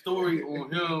seen the story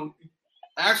on him.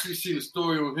 I actually seen the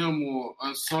story on him on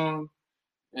Unsung,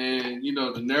 and you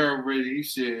know the narrator. He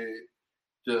said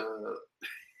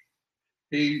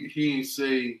he didn't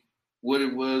say what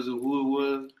it was or who it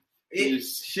was. He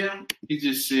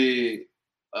just said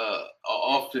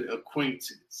often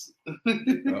acquaintance.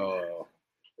 Oh.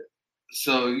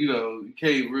 So you know you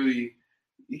can't really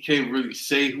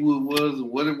say who it was or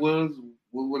what it was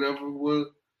or whatever it was.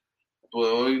 But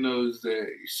all you know is that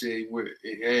he said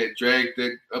it had dragged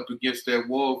that up against that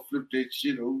wall, flipped that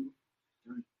shit over,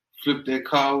 flipped that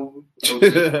car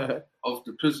over off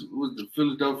the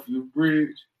Philadelphia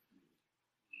Bridge.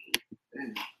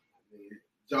 Damn.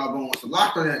 Jawbone wants to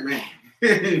lock on that man.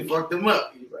 He fucked him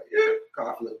up. He was like, yeah,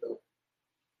 car flipped over.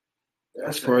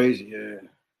 That's crazy, yeah.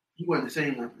 He wasn't the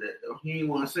same after that, though. He didn't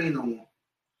want to say no more.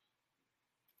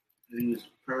 He was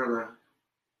paralyzed.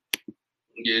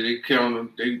 Yeah, they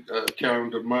counted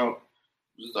him out.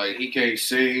 It's like he can't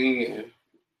sing. And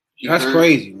that's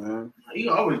crazy, man. He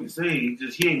always can sing.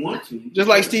 He ain't want to. Just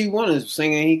like Stevie Wonder is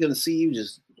singing, he gonna see you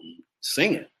just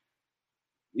singing.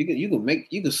 You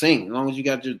can sing as long as you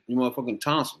got your motherfucking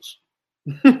tonsils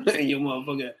and your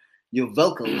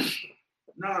vocals.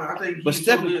 No, I think but he's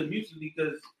so good musically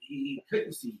because he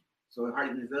couldn't see, so it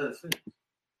heightened his other sense.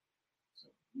 So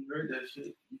you heard that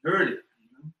shit. You heard it.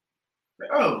 Like,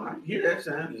 oh, I hear that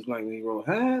sound. It's like when he wrote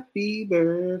 "Happy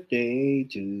Birthday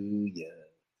to you."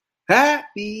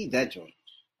 Happy that joint.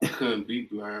 I couldn't be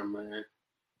blind, man.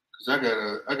 Cause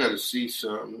I gotta see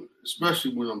something,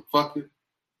 especially when I'm fucking.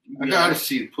 I gotta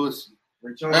see the pussy. I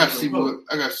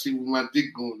gotta see what my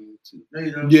dick going into. No,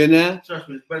 you know, yeah, now trust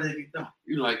me, it's better if you don't.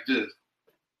 You like this?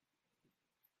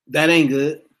 That ain't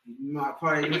good. You might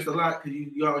probably miss a lot because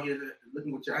you all here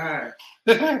looking with your eyes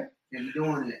and you're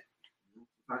doing that.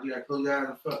 You gotta close your eyes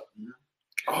and fuck. You know?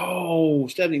 Oh,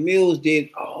 Stephanie Mills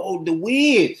did. Oh, the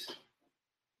Wiz.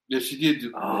 Yeah, she did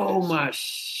do. Oh my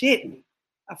shit!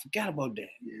 I forgot about that.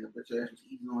 Yeah, but your ass was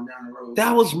easing on down the road.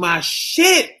 That was my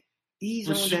shit.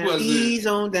 Ease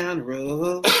on down the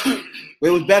road. Well, it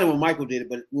was better when Michael did it,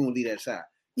 but we won't leave that aside.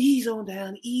 Ease on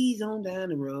down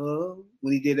the road.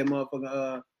 When he did that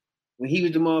motherfucker, when he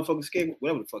was the motherfucking scarecrow,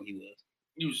 whatever the fuck he was.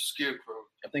 He was a scarecrow.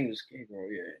 I think he was a scarecrow,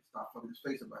 yeah. Stop fucking his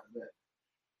face about that.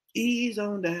 Ease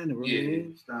on down the road. Yeah.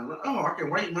 Oh, I can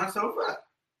write myself up.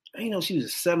 I didn't know she was a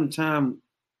 7-time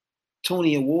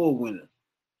Tony Award winner.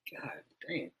 God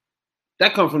damn.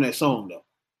 That comes from that song, though.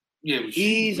 Yeah, but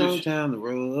Ease on down the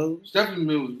road. Stephanie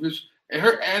Mills was rich. And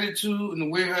her attitude and the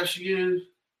way how she is,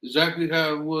 exactly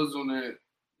how it was on that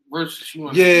verse. She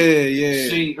wanted to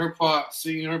sing her part,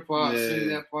 sing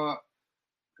that part.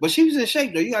 But she was in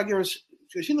shape, though. You got to give her,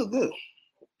 she looked good.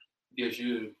 Yeah,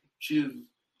 she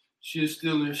is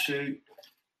still in shape.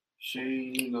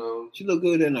 She looked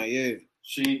good that night, yeah.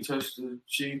 She ain't touched the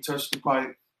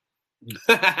pipe.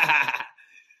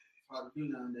 Hard to do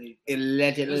nowadays.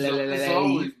 It's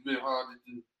always been hard to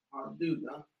do. Hard to do,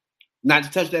 though. Not to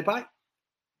touch that pipe?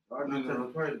 Hard not to touch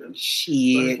the pipe, though.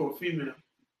 Shit. For a female.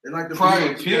 They like the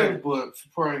probably appeal, but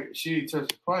she ain't touched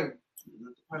the pipe.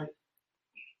 Not the pipe.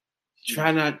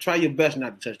 Try your best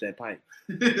not to touch that pipe.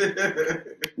 You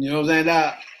know what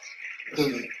I'm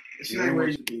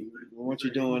saying? What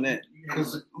you doing that?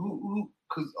 Because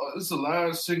there's a lot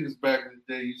of singers back in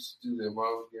the day used to do that.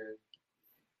 Marvin Gaye.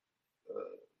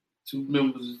 2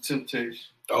 members of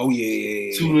Temptation. Oh,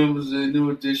 yeah. 2 members of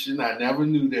New Edition. I never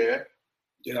knew that.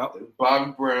 Yeah.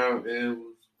 Bobby Brown and it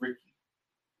was Ricky.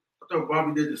 I thought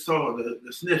Bobby did the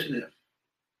sniff.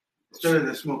 Instead of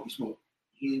the smoky smoke.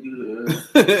 He didn't do the...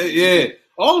 yeah.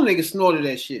 All the niggas snorted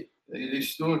that shit. They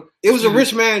snorted. It was a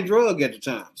rich man drug at the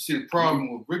time. See, the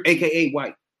problem with Ricky... A.K.A.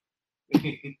 white.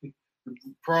 The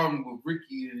problem with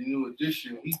Ricky in the New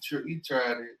Edition, he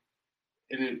tried it.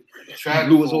 And it tried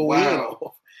blew it his for a whole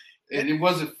while. And it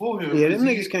wasn't for him. Yeah, them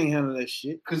niggas can't handle that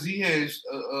shit. Because he had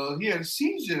a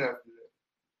seizure after that.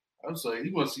 I was like, he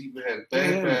must have even had a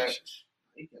bad back.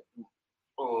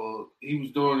 Or he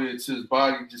was doing it to his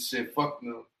body, just said, fuck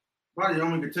no. Body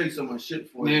only can take so much shit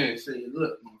for you and say,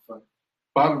 look, motherfucker.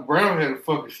 Bobby Brown had a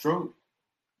fucking stroke.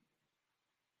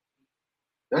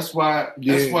 That's why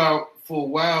for a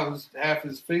while half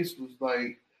his face was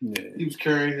like he was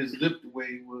carrying his lip the way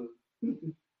he was.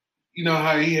 You know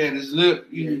how he had his lip?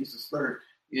 He used to slur.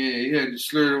 Yeah, he had to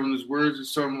slur on his words or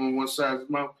something on one side of his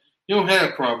mouth. You don't have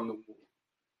a problem no more.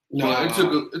 No.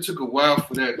 It took a while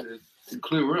for that to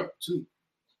clear up too.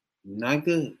 Not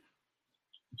good.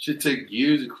 Should take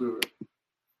years to clear up.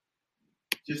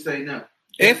 Just say no.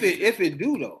 If it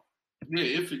do though. Yeah,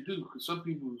 if it do, because some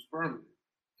people is permanent.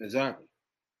 Exactly.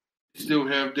 Still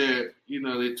have that,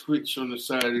 they twitch on the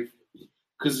side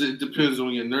because it depends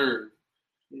on your nerve.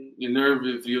 Your nerve,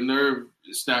 if your nerve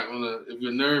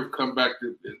come back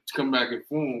in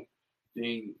form,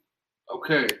 then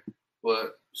okay.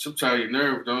 But sometimes your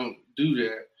nerve don't do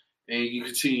that, and you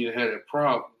continue to have that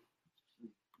problem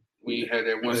when you had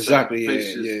that one side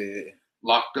face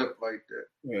locked up like that.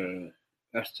 Yeah,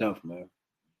 that's tough, man.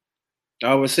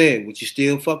 I always said, would you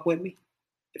still fuck with me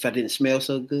if I didn't smell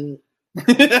so good?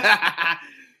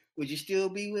 Would you still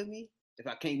be with me if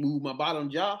I can't move my bottom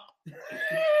jaw?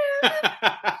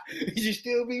 Would you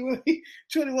still be with me?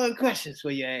 21 questions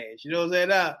for your ass. You know what I'm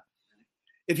saying?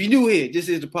 If you're new here, this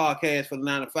is the podcast for the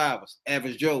 9-to-5ers,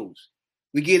 Average Joes.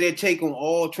 We get their take on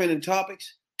all trending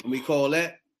topics, and we call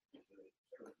that,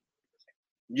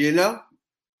 Now,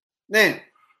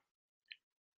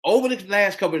 over the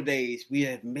last couple of days, we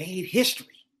have made history.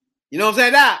 You know what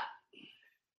I'm saying?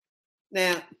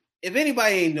 Now, if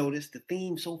anybody ain't noticed, the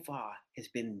theme so far has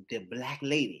been the black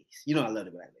ladies. You know I love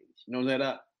the black ladies. You know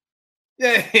that?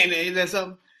 Yeah, and that's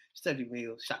something. Stephanie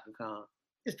Mills, Shaka Khan.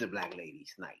 It's the black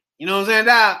ladies' night. You know what I'm saying?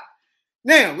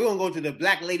 Now we're gonna go to the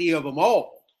black lady of them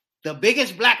all. The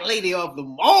biggest black lady of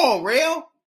them all, real.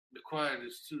 The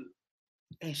quietest too.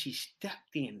 And she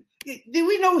stepped in. Did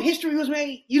we know history was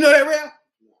made? You know that, real?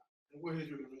 What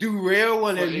history? Do real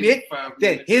want to For admit 85 that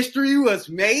minutes. history was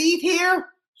made here?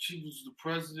 She was the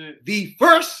president. The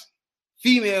first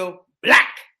female black,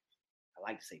 I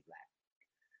like to say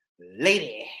black,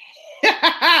 lady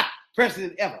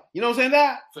president ever. You know what I'm saying,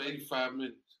 Doc? For 85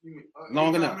 minutes.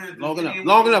 Long enough,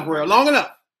 real, long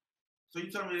enough. So you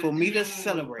tell me For me to anyone was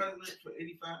celebrate. president for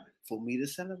 85 minutes? For me to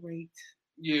celebrate.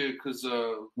 Yeah, because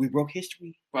We broke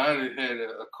history. Biden had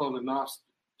a colonoscopy.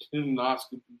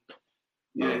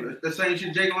 Yeah, The same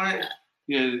shit Jay gonna have.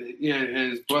 yeah, had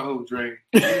his butthole drained.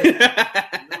 You know,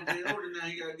 Jay older now,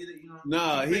 you gotta get it, you know.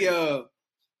 Nah,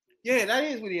 yeah, that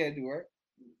is what he had to do, right?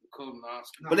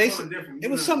 Colonoscopy. But they something different. It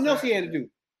was something else he had to do.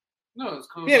 No, it's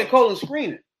He had a colon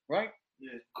screening, right?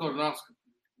 Yeah, colonoscopy.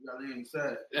 you gotta lay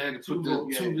inside. They had to put Two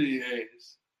the two big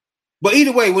ass. But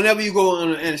either way, whenever you go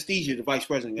on anesthesia, the vice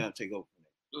president got to take over.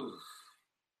 Ugh.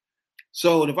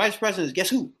 So the vice president is, guess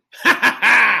who?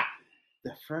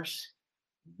 The first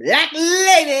black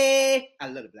lady. I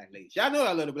love the black ladies. Y'all know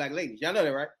I love the black ladies. Y'all know that,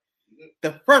 right?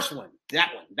 The first one,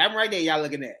 that right there, y'all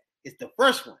looking at. It's the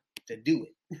first one to do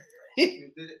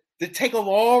it. To take over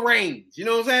all reigns. You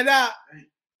know what I'm saying, Doc?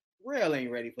 Real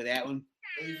ain't ready for that one.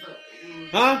 85.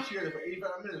 Huh? She had it for 85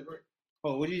 minutes, right?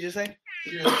 Oh, what did you just say?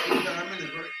 She had it for 85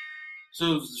 minutes, right? So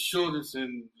it was the shortest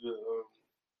and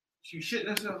She was shitting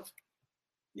herself.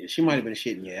 Yeah, she might have been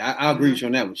shitting. Yeah, I agree with you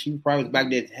on that one. She probably was back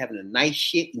there having a nice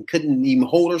shit and couldn't even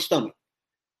hold her stomach.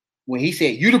 When he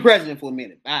said, "You the president for a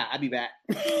minute. Bye, I'll be back."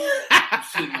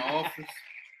 sit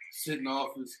in the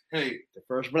office. Hey, The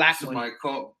first black one. somebody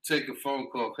call, take a phone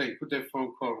call. Hey, put that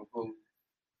phone call on hold.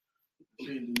 She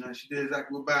didn't do nothing. She did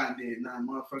exactly what Biden did. Nah,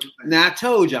 motherfucking thing. Now, I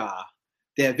told y'all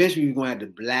that eventually we're going to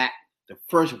have the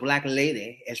first black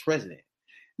lady as president.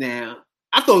 Now,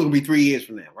 I thought it was going to be 3 years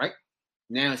from now, right?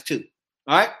 Now it's 2.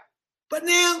 All right? But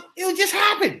now it just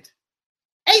happened.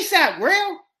 ASAP,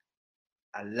 real.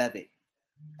 I love it.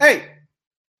 Hey,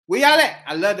 where y'all at?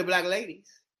 I love the black ladies.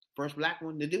 First black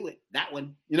one to do it. That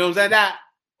one. You know what I'm saying? That.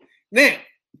 Now,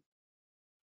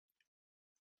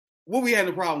 what we have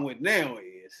the problem with now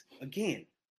is, again,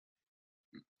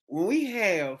 when we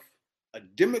have a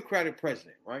Democratic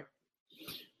president, right?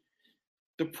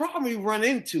 The problem we run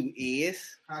into is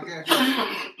High gas.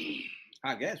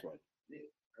 high gas prices.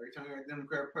 Every time you got a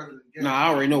Democratic president. No, I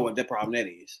already know what that problem that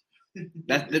is.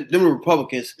 That's them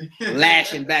Republicans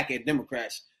lashing back at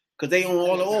Democrats because they own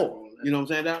all the oil. You know what I'm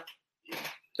saying, Doc?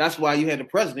 That's why you had the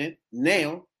president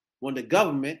now want the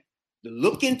government to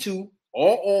look into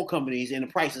all oil companies and the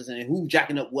prices and who's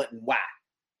jacking up what and why.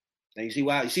 Now you see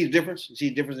why? You see the difference? You see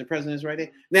the difference in presidents right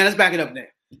there? Now let's back it up now.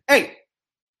 Hey,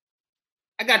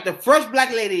 I got the first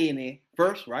black lady in there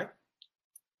first, right?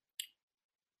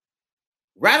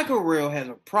 Radical Real has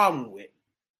a problem with.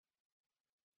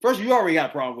 First, you already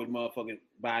got a problem with motherfucking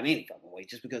buying any fucking way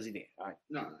just because he did. All right.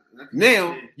 No.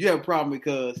 Now you have a problem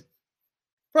because,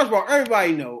 first of all,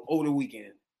 everybody know over the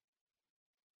weekend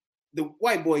the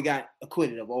white boy got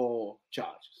acquitted of all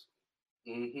charges,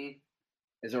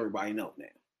 as everybody know now,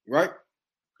 right?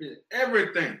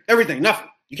 Everything. Nothing.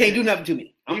 You can't do nothing to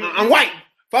me. I'm white.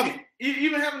 Fuck it.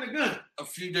 Even having a gun. A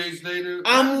few days later,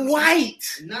 I'm white.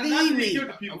 Not Leave me. kill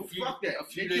the people. Fuck that. A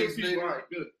few They kill days people. later. All right,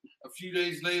 good. a few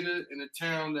days later, in a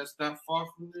town that's not far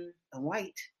from there, I'm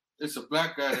white. it's a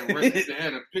black guy that they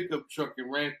had a pickup truck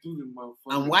and ran through the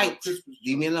motherfucker. I'm white. Christmas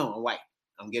Leave me truck. alone. I'm white.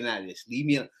 I'm getting out of this. Leave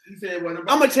me alone. He said, "What I'm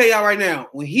gonna tell y'all right now.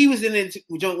 When he was in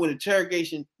the joint with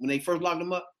interrogation, when they first locked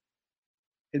him up,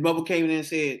 his mother came in and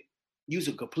said, "You was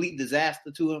a complete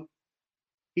disaster to him."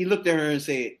 He looked at her and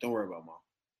said, "Don't worry about Mom.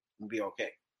 I'm gonna be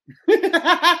okay."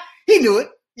 He knew it.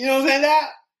 You know what I'm saying? That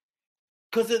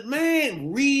because the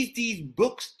man reads these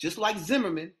books just like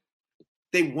Zimmerman.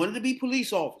 They wanted to be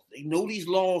police officers. They know these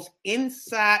laws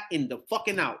inside and the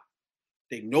fucking out.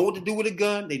 They know what to do with a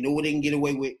gun. They know what they can get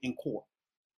away with in court.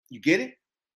 You get it?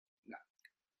 No.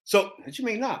 So, what you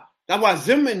mean not? That's why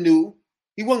Zimmerman knew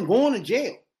he wasn't going to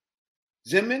jail.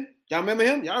 Zimmerman, y'all remember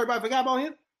him? Y'all everybody forgot about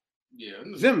him? Yeah.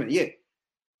 Zimmerman, yeah.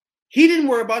 He didn't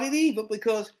worry about it either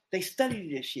because they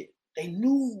studied this shit. They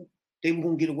knew they were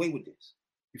going to get away with this.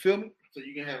 You feel me? So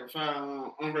you can have a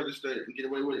firearm unregistered and get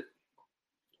away with it.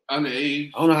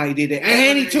 Underage. I don't know how he did that.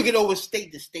 And he took it over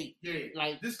state to state. Yeah,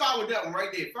 Like, just start with that one right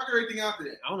there. Fuck everything after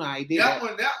that. I don't know how he did That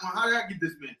that. one. How did I get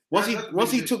this man? Once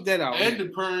That's he the took that out. And the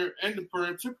parent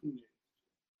took him there.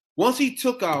 Once he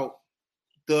took out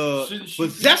the Shouldn't she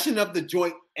possession of the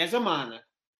joint as a minor,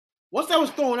 once that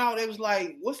was thrown out, it was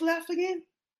like, what's left again?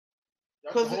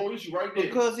 That's the whole issue right there.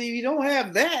 Because if you don't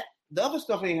have that, the other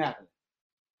stuff ain't happening.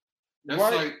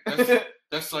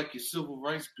 That's like your civil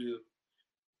rights bill.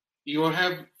 You gonna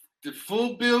have the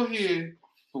full bill here,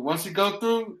 but once it go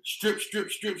through, strip.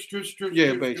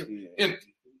 Yeah, basically. Yeah.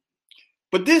 Empty.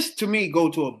 But this, to me, go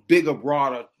to a bigger,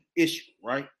 broader issue,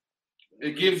 right?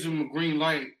 It gives them a green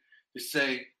light to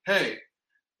say, hey,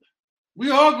 we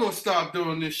all gonna stop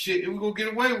doing this shit and we're gonna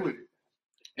get away with it.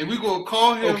 And we're gonna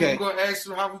call him and we're gonna ask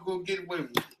him how we're gonna get away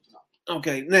with it.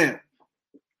 Okay, now.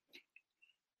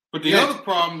 But the other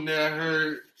problem that I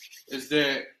heard is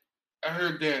that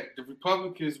the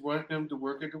Republicans want him to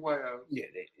work at the White House. Yeah,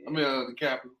 the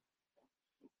Capitol.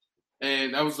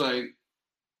 And I was like,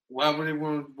 why would they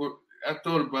want to work? I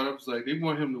thought about it. I was like, they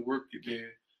want him to work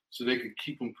there so they can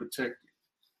keep him protected.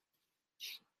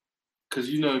 Because,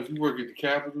 if you work at the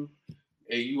Capitol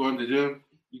and you under them,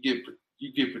 you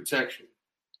get protection.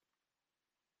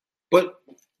 But,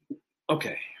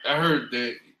 okay. I heard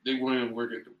that they want him to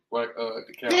work at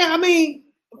the Capitol. Yeah, I mean,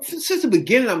 since the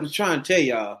beginning, I'm just trying to tell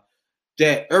y'all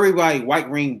that everybody, white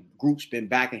ring groups, been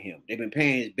backing him. They've been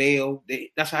paying his bail.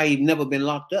 That's how he's never been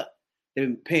locked up. They've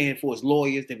been paying for his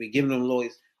lawyers. They've been giving him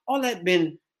lawyers. All that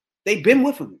they've been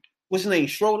with him. What's his name?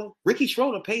 Schroeder? Ricky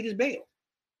Schroeder paid his bail.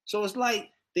 So it's like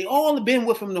they all have been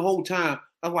with him the whole time.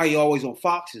 That's why he always on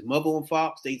Fox. His mother on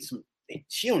Fox.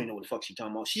 She don't even know what the fuck she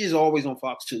talking about. She is always on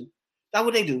Fox too. That's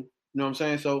what they do. You know what I'm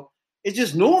saying? So it's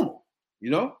just normal,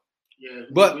 Yeah,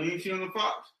 but we ain't see on the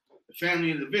Fox. The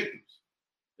family of the victims.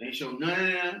 They ain't show none of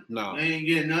them. No. They ain't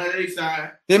getting none of their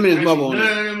side. Him and his mother on there.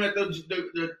 None of them at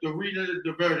the reading of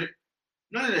the verdict.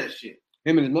 None of that shit.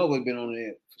 Him and his mother have been on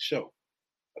there for sure.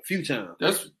 A few times.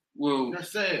 That's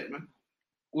sad, man.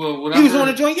 Well, he was on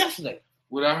the joint yesterday.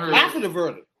 What I heard after the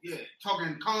verdict. Yeah,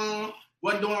 talking calm,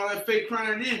 wasn't doing all that fake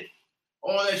crying then.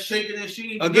 All that shaking and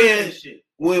shit. Again, that shit.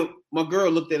 When my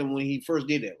girl looked at him when he first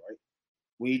did that, right?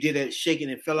 When he did that shaking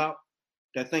and fell out,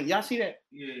 that thing. Y'all see that?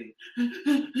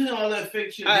 Yeah. All that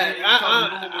fake shit.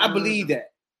 I believe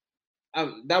that.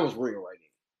 That was real right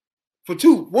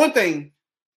there. One thing,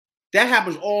 that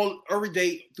happens every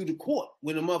day through the court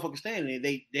when the motherfuckers standing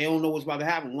there. They don't know what's about to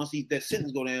happen. Once that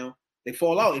sentence go down, they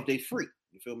fall out if they free.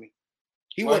 You feel me?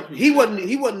 He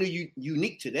wasn't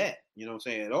unique to that. You know what I'm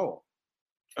saying? At all.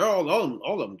 All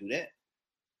of them do that.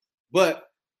 But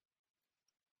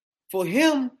for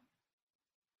him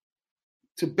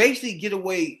to basically get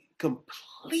away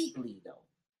completely though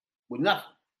with nothing,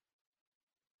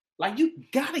 like you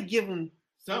gotta give him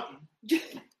something.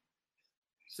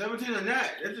 17 or not,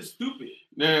 that's just stupid.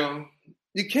 Now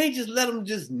you can't just let him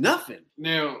just nothing.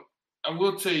 Now I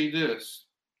will tell you this: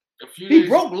 he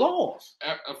broke laws.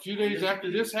 A few days after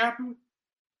this happened,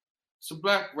 it's a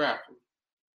black rapper.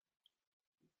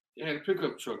 They had a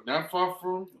pickup truck not far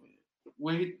from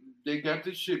where they got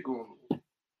this shit going on.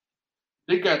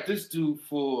 They got this dude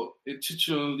for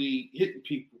intentionally hitting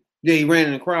people. Yeah, he ran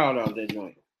in the crowd out of that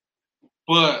joint.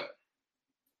 But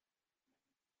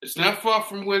it's not far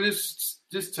from where this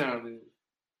town is.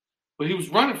 But he was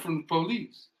running from the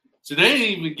police. So they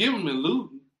didn't even give him a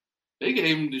looting. They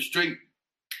gave him the straight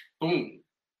boom.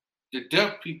 The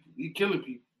deaf people. He killing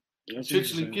people.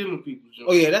 Intentionally killing people.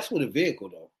 Oh yeah, that's with a vehicle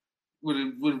though. With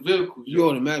a vehicle. You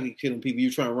automatically killing people.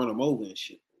 You trying to run them over and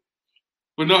shit.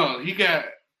 But no, he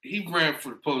ran for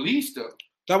the police though.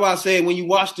 That's why I said when you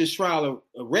watch this trial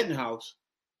of Rittenhouse,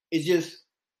 it's just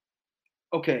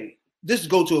okay. This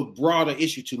go to a broader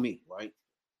issue to me, right?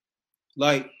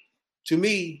 Like to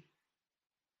me,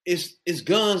 it's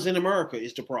guns in America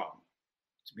is the problem.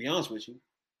 To be honest with you,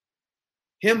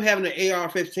 him having an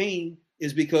AR-15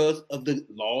 is because of the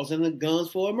laws and the guns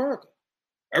for America.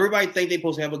 Everybody think they're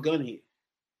supposed to have a gun here.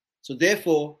 So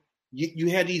therefore, you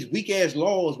have these weak-ass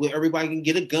laws where everybody can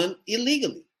get a gun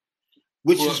illegally,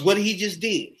 which is what he just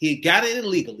did. He got it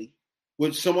illegally,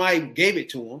 which somebody gave it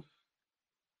to him.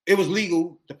 It was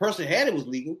legal. The person had it was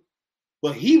legal,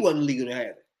 but he wasn't legal to have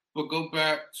it. But go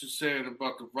back to saying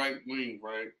about the right wing,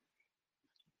 right?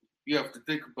 You have to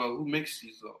think about who makes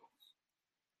these laws.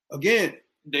 Again,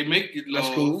 they make the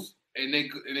laws, cool. and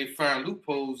they find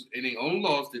loopholes in their own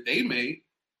laws that they made.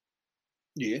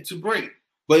 Yeah, to break,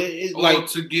 but it's like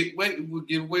to get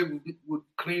away with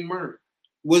clean murder.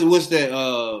 What's that?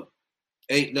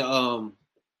 The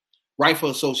Rifle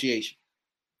Association.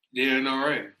 The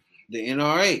NRA. The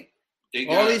NRA.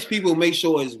 All these people make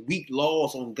sure it's weak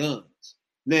laws on guns.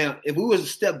 Now, if we was to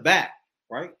step back,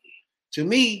 right? To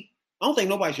me, I don't think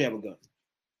nobody should have a gun.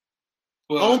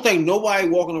 But I don't think nobody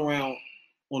walking around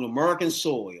on American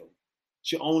soil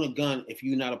should own a gun if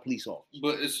you're not a police officer.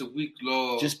 But it's a weak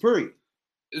law. Just period.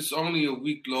 It's only a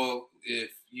weak law if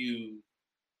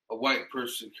a white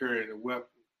person carrying a weapon.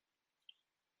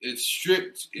 It's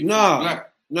strict. If No. you're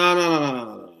black.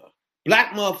 No.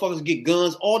 Black motherfuckers get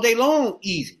guns all day long,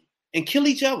 easy, and kill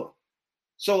each other.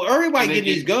 So everybody getting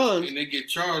these guns, and they get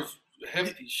charged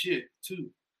hefty shit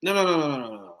too.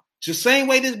 No. It's the same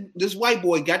way this white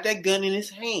boy got that gun in his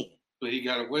hand. But he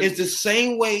got away. It's the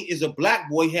same way as a black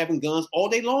boy having guns all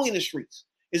day long in the streets.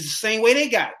 It's the same way they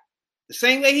got it. The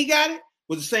same way he got it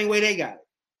was the same way they got it.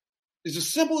 It's as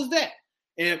simple as that.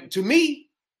 And to me,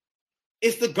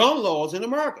 it's the gun laws in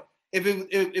America. If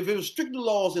it was strict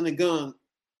laws in the gun,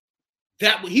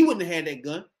 he wouldn't have had that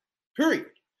gun, period.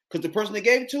 Because the person that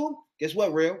gave it to him, guess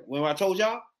what, real? When I told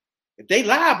y'all, if they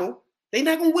liable, they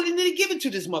not gonna willingly give it to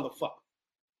this motherfucker.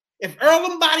 If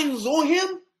Earl body was on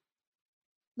him,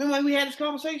 remember when we had this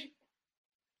conversation?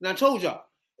 And I told y'all,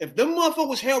 if them motherfuckers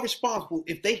was held responsible,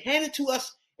 if they handed it to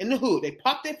us in the hood, they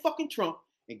pop their fucking trunk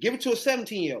and give it to a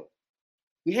 17-year-old.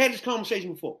 We had this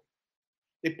conversation before.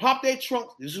 They popped their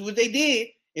trunks. This is what they did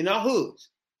in our hoods.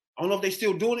 I don't know if they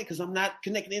still doing it because I'm not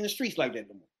connected in the streets like that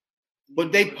no more.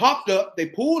 But they popped up, they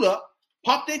pulled up,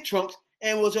 popped their trunks,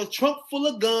 and it was a trunk full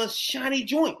of guns, shiny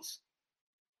joints.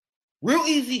 Real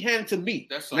easy handed to me.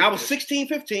 Like now I was 16,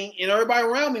 15, and everybody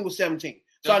around me was 17.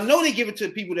 So I know they give it to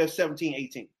people that are 17,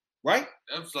 18, right?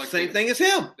 That's like same thing as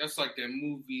him. That's like that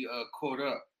movie Caught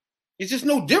Up. It's just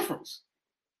no difference.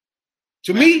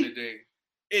 To me,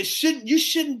 you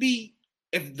shouldn't be,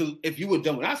 if you would have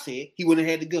done what I said, he wouldn't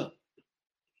have had the gun.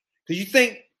 Because you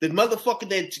think the motherfucker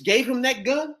that gave him that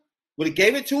gun would have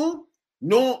gave it to him,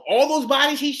 knowing all those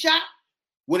bodies he shot,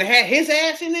 would have had his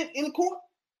ass in the court?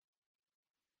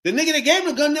 The nigga that gave him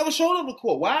the gun never showed up in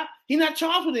court. Why? He not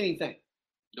charged with anything.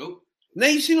 Nope. Now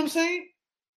you see what I'm saying?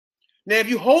 Now if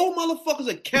you hold motherfuckers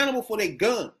accountable for their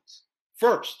guns,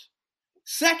 first.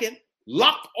 Second,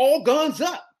 lock all guns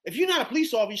up. If you're not a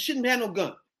police officer, you shouldn't have no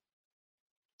gun.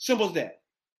 Simple as that.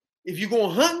 If you're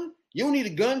going hunting, you don't need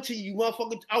a gun till you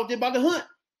motherfuckers out there by the hunt.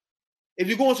 If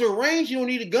you're going to a range, you don't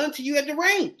need a gun till you at the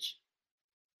range.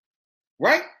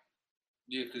 Right?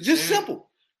 Yeah, just simple.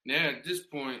 Now at this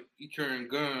point, you carrying a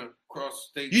gun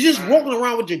across the state. You just walking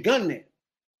around with your gun there.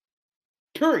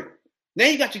 Period. Now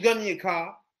you got your gun in your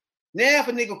car. Now if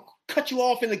a nigga cut you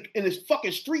off in this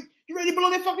fucking street, you ready to blow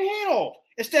their fucking head off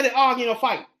instead of arguing or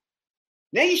fighting.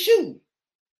 Now you shooting.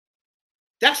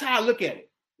 That's how I look at it.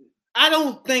 I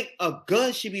don't think a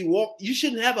gun should be walked. You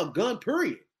shouldn't have a gun,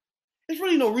 period. There's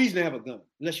really no reason to have a gun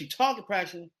unless you target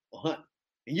practicing or hunting.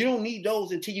 And you don't need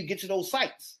those until you get to those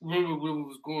sites. Remember what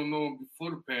was going on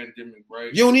before the pandemic,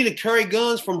 right? You don't need to carry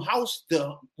guns from house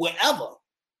to wherever.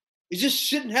 You just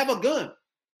shouldn't have a gun.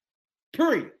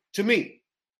 Period. To me.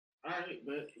 All right,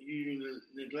 but you're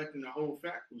neglecting the whole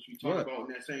fact, which we talked about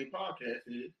in that same podcast,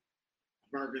 is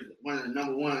America's one of the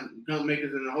number one gun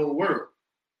makers in the whole world.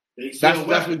 That's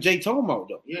what Jay talking about,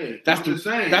 though. Yeah, that's the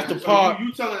saying. That's the part.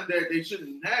 You telling them that they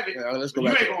shouldn't have it. Let's go you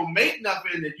back ain't gonna make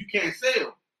nothing that you can't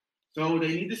sell. So they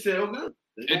need to sell guns.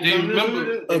 And then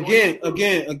remember,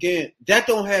 again, that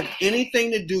don't have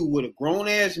anything to do with a grown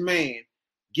ass man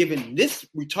giving this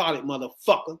retarded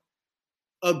motherfucker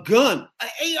a gun,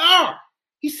 an AR.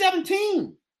 He's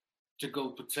 17. To go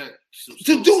protect.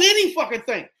 To do any fucking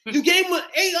thing. You gave him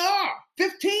an AR,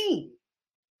 15.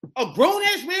 A grown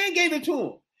ass man gave it to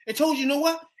him and told you know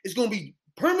what? It's gonna be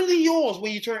permanently yours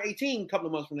when you turn 18 a couple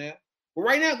of months from now. But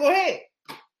right now, go ahead.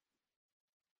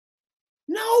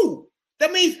 No,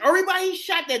 that means everybody he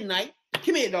shot that night.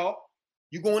 Come here, dog.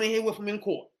 You going in here with him in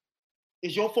court?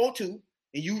 It's your fault too,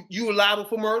 and you are liable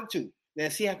for murder too. Now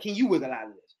see how can you wiggle out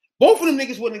of this? Both of them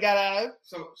niggas wouldn't have got out of it.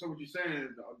 So what you're saying is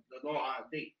the law out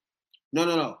of date?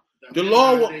 No. The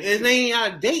law it ain't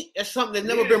out of date. That's something that's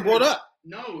never been brought up.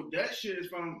 No, that shit is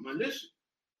from militia.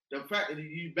 The fact that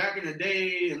you back in the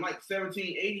day in like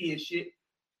 1780 and shit,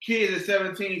 kids at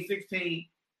 17, 16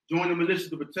 joined the militia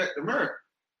to protect America.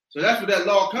 So that's what that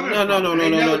law coming from. No.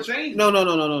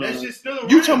 That shit's still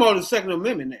around. You talking about the Second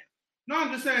Amendment now? No,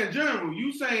 I'm just saying in general.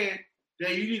 You saying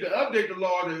that you need to update the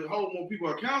law to hold more people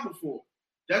accountable for it.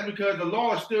 That's because the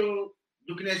law is still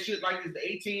looking at shit like it's the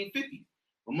 1850s.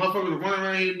 When motherfuckers are running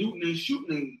around here looting and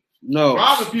shooting and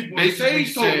robbing people and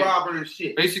sage-toe robbing and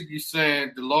shit. Basically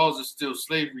saying the laws are still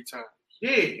slavery times.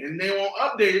 Yeah, and they won't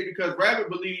update it because Rabbit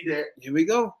believe that here we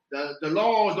go. The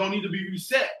laws don't need to be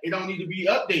reset. It don't need to be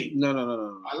updated. No.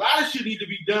 A lot of shit need to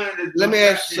be done. Let me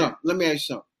ask you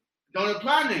something. Don't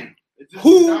apply now. It's just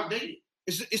outdated.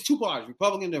 It's two parties,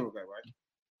 Republican and Democrat, right?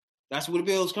 That's where the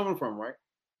bill is coming from, right?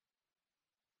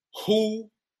 Who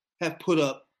have put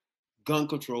up gun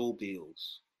control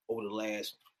bills over the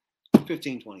last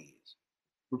 15, 20 years?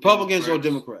 Republicans or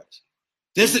Democrats?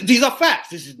 These are facts.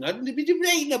 This is nothing to be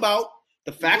debating about.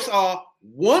 The facts are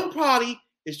one party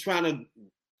is trying to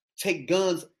take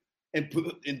guns and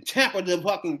tamper the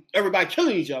fucking everybody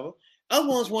killing each other. Other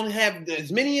ones want to have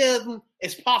as many of them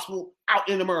as possible out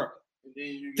in America.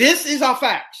 This is our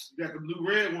facts. You got the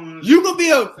blue-red ones. You could be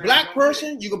a black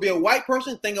person, you could be a white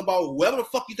person, think about whatever the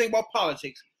fuck you think about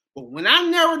politics. But when I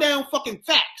narrow down fucking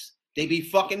facts, they be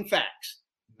fucking facts.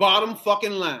 Bottom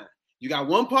fucking line. You got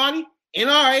one party,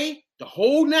 NRA, the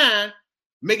whole nine,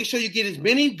 making sure you get as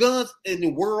many guns in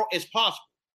the world as possible.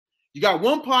 You got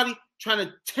one party trying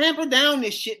to tamper down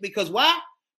this shit because why?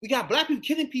 We got black people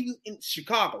killing people in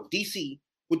Chicago, D.C.,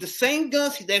 with the same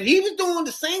guns that he was doing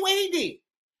the same way he did.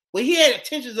 But he had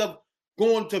intentions of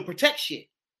going to protect shit.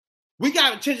 We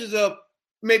got intentions of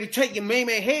maybe taking main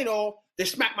man head off that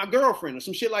smack my girlfriend or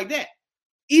some shit like that.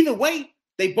 Either way,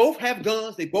 they both have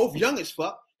guns. They both young as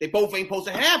fuck. They both ain't supposed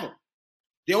to have them.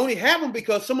 They only have them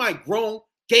because somebody grown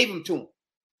gave them to them.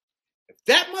 If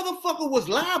that motherfucker was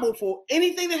liable for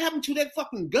anything that happened to that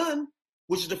fucking gun,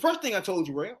 which is the first thing I told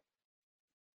you, Rail.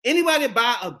 Anybody that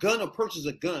buy a gun or purchase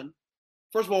a gun,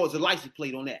 first of all, it's a license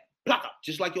plate on that. Block up,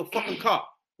 just like your fucking car,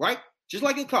 right? Just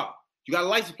like your car. You got a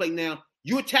license plate now.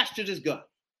 You attached to this gun.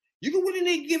 You can really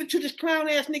need to give it to this clown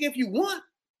ass nigga if you want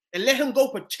and let him go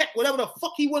protect whatever the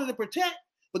fuck he wanted to protect.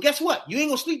 But guess what? You ain't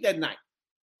gonna sleep that night.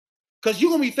 Because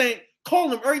you're gonna be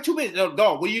calling him every 2 minutes.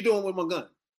 Dog, what are you doing with my gun?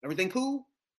 Everything cool?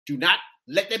 Do not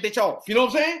let that bitch off. You know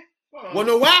what I'm saying? Wanna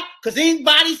know why? Because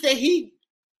anybody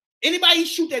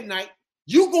shoot that night,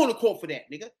 you going to court for that,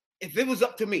 nigga. If it was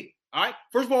up to me. All right.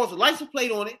 First of all, it's a license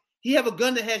plate on it. He have a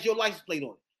gun that has your license plate on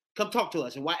it. Come talk to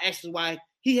us and ask us why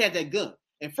he had that gun.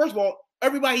 And first of all,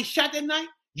 everybody he shot that night,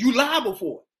 you liable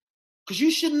for it. Because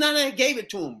you should not have gave it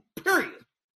to him. Period.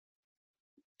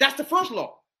 That's the first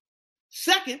law.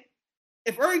 Second,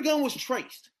 if every gun was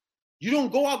traced, you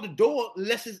don't go out the door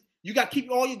unless you got to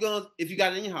keep all your guns, if you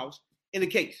got it in your house, in a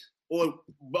case or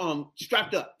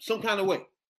strapped up some kind of way.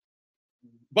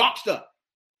 Boxed up.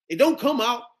 It don't come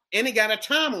out and it got a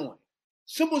timer on it.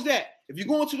 Simple as that. If you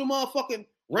go into the motherfucking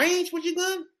range with your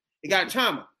gun, it got a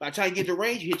timer. By the time you get to the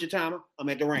range, you hit your timer. I'm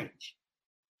at the range.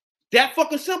 That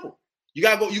fucking simple. You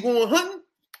gotta go. You going hunting?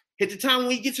 Hit the timer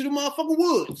when you get to the motherfucking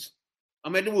woods.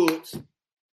 I'm at the woods.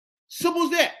 Simple as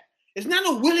that. It's not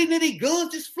no willy-nilly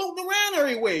guns just floating around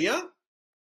everywhere, young.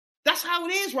 That's how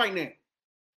it is right now.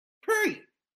 Period.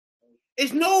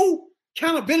 It's no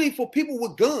accountability for people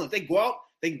with guns. They go out.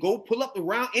 They go pull up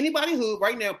around anybody's hood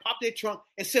right now, pop their trunk,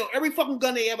 and sell every fucking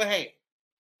gun they ever had.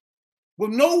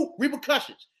 With no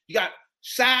repercussions. You got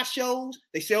side shows,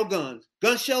 they sell guns.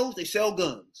 Gun shows, they sell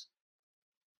guns.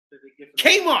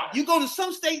 Kmart, you go to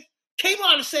some states,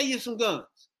 Kmart will sell you some guns.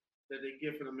 That they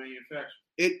get for the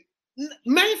manufacturer.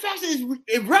 Manufacturing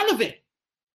is irrelevant.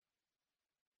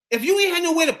 If you ain't had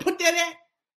nowhere to put that at,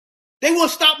 they won't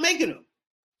stop making them.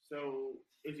 So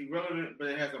it's irrelevant, but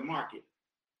it has a market.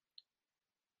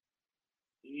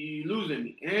 You losing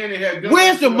me. And it has guns.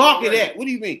 Where's the market at? What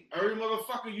do you mean? Every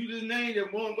motherfucker you just named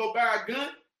that won't go buy a gun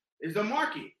is a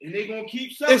market. And they're going to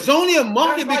keep selling. It's only a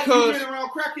market because because... you've been around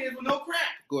crackheads with no crack.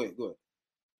 Go ahead.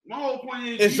 My whole point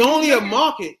is... It's only a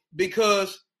market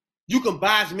because you can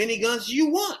buy as many guns as you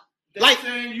want. Like,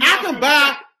 I can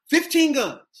buy 15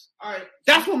 guns. All right.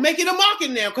 That's what make it a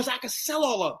market now because I can sell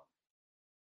all of them.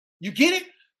 You get it?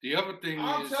 The other thing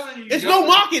I'm is, telling you, it's no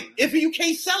market if you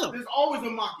can't sell them. There's always a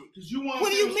market because you want to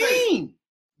What do feel you safe. mean?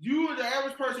 You, the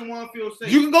average person, want to feel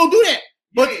safe. You can go do that,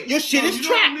 but Yeah. your shit So is you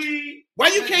trapped. don't need- Why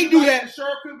you like, can't do like that? The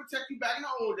sheriff couldn't protect you back in the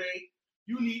old days.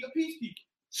 You need a peacekeeper.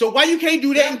 So why you can't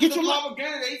do that and get That's your the life,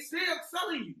 propaganda they still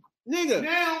selling you. nigga?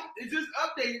 Now it's just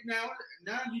updated. Now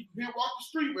you can't walk the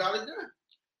street without a gun.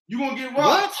 You gonna get robbed.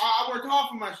 What? I worked hard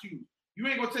for my shoes. You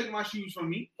ain't gonna take my shoes from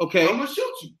me. Okay. I'm gonna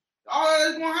shoot you. All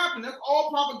that's gonna happen. That's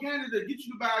all propaganda to get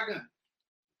you to buy a gun.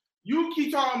 You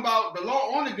keep talking about the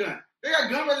law on the gun. They got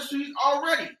gun registries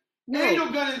already. And your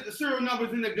gun is the serial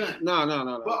numbers in the gun. No.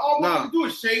 But all we have to do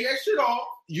is shade that shit off.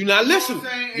 You're not You know listening. what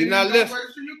I'm saying? You're not And then listening.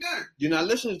 register your gun. You're not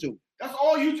listening to me. That's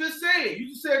all you just said. You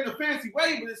just said it in a fancy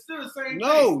way, but it's still the same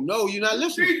thing. No, you're not You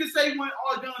listening. just say when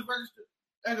all guns registered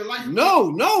as a license.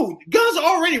 No. Guns are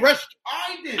already registered. All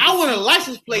right then. I want a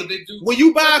license what plate. they do, When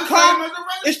you buy That's a the car, same as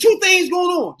a there's two things going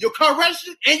on. Your car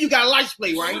registered and you got a license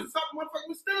plate, right? What the fuck motherfucker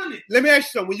was stealing it? Let me ask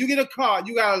you something. When you get a car,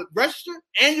 you got to register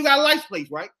and you got a license plate,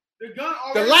 right? The gun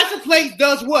The already license plate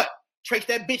does what? Trace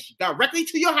that bitch directly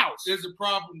to your house. there's a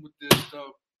problem with this,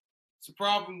 though. It's a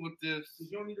problem with this.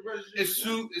 You don't need to register.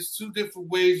 It's two different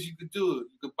ways you could do it.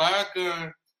 You could buy a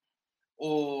gun,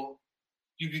 or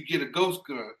you could get a ghost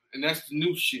gun, and that's the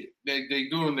new shit they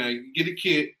doing now. You get a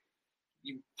kit,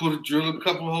 you drill a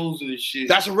couple of holes in this shit.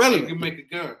 That's irrelevant. You can make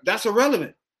a gun. That's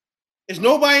irrelevant. There's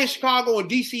nobody in Chicago or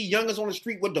DC youngers on the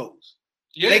street with those.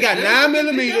 Yeah, they got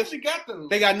 9mm. They definitely got those.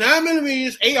 They got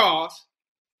 9mm ARs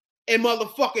and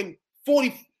motherfucking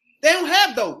 40. They don't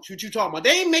have those. What you talking about?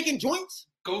 They ain't making joints.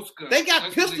 Ghost guns. They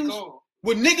got pistols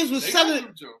where niggas was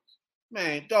selling.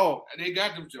 Man, dog. They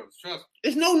got them jokes. Trust me.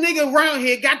 There's no nigga around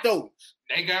here got those.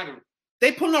 They got them.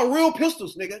 They putting out real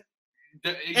pistols, nigga.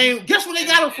 And guess where they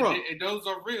got them from? And those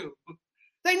are real.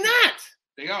 They not.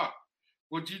 They are.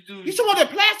 What you do? You talking about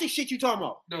that plastic shit you talking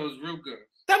about? No, it's real guns.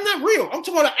 That's not real. I'm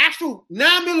talking about the actual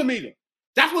 9mm.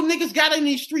 That's what niggas got in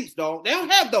these streets, dog. They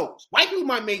don't have those. White people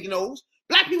might make those.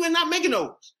 Black people are not making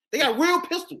those. They got real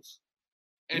pistols.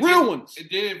 And real then, ones. And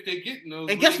then if they getting those.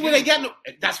 And guess where they got them?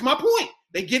 That's my point.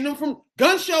 They getting them from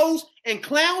gun shows and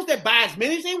clowns that buy as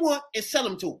many as they want and sell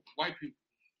them to them. White people.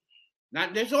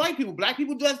 Not there's white people. Black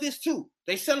people does this too.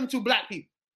 They sell them to black people.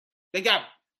 They got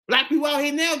black people out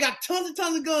here now got tons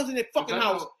of guns in their fucking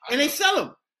house, and they sell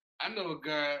them. I know a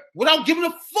guy without giving a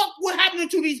fuck what happening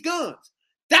to these guns.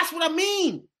 That's what I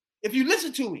mean. If you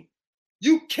listen to me,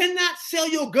 you cannot sell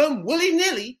your gun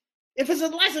willy-nilly if it's a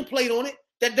license plate on it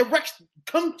that directs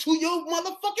come to your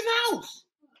motherfucking house.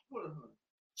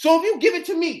 So if you give it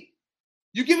to me,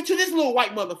 you give it to this little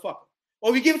white motherfucker,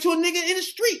 or you give it to a nigga in the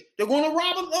street, they're going to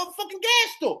rob a fucking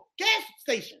gas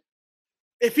station.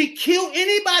 If he kill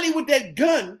anybody with that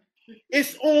gun,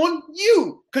 it's on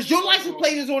you because your license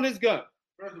plate is on his gun.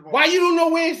 All, why you don't know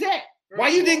where it's at? Why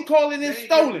you didn't call it in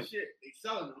stolen? Shit. They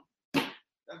selling them.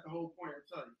 That's the whole point I'm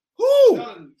telling you.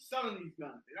 Who? Selling these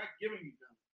guns. They're not giving you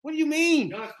guns. What do you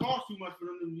mean? Guns cost too much for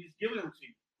them to be giving them to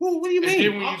you. Who? What do you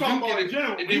mean? I'm talking about in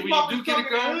general. And then when you do get a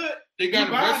gun, they got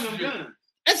to arrest you.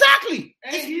 Exactly.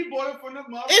 And he bought it from the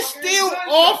motherfucker. It's still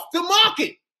off the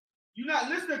market. You're not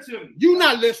listening to me. You're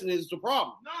not listening is the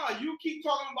problem. No, you keep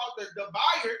talking about the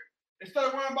buyer instead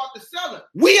of worrying about the seller.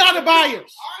 We are the buyers. All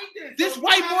right, then. This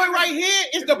white boy right here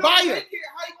is the buyer. How you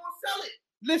gonna sell it?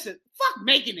 Listen, fuck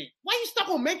making it. Why you stuck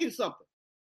on making something?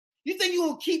 You think you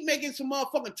gonna keep making some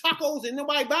motherfucking tacos and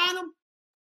nobody buying them?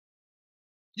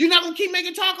 You're not gonna keep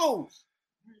making tacos.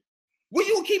 What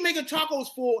you gonna keep making tacos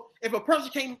for if a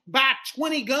person can't buy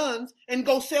 20 guns and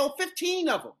go sell 15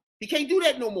 of them? He can't do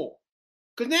that no more.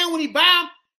 Because now when he buy them,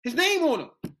 his name on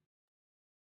them.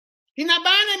 He's not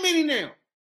buying that many now.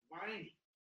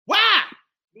 Why?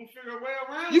 You gonna figure a way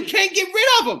around you it. Can't get rid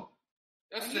of them.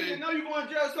 That's it. Now you going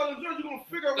to jail selling drugs, you're gonna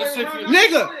figure a way around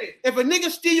it. Nigga, if a nigga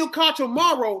steal your car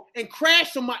tomorrow and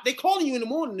crash somebody, they calling you in the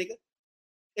morning, nigga.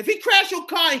 If he crash your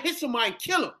car and hit somebody and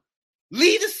kill him,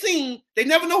 leave the scene, they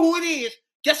never know who it is.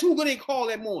 Guess who gonna call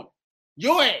that morning?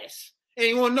 Your ass. And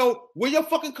you wanna know where your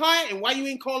fucking car at and why you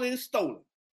ain't calling it stolen.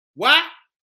 Why?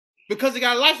 Because it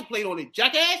got a license plate on it,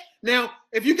 jackass. Now,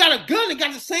 if you got a gun that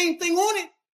got the same thing on it,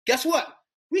 guess what?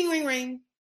 Ring, ring, ring.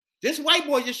 This white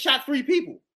boy just shot 3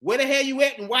 people. Where the hell you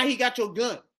at and why he got your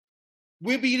gun?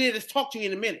 We'll be there to talk to you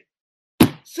in a minute.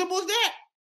 Simple as that.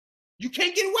 You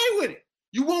can't get away with it.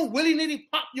 You won't willy-nilly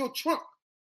pop your trunk.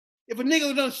 If a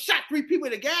nigga done shot 3 people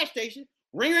at a gas station,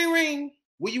 ring, ring, ring.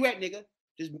 Where you at, nigga?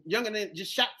 This younger than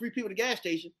just shot 3 people at a gas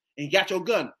station and you got your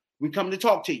gun. We come to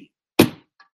talk to you.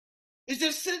 It's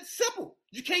just simple.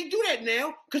 You can't do that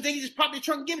now because they can just pop your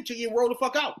trunk and give it to you and roll the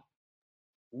fuck out.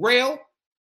 Rail.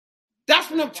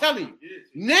 That's what I'm telling you.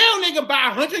 Now they can buy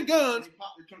 100 guns.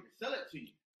 Pop your trunk and sell it to you.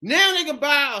 Now they can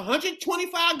buy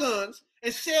 125 guns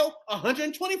and sell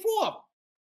 124 of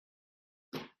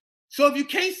them. So if you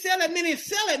can't sell that many and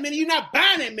sell that many, you're not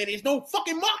buying that many. There's no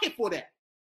fucking market for that.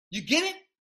 You get it?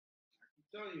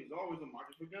 I'm telling you, there's always a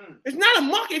market for guns. It's not a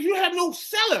market if you have no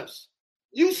sellers.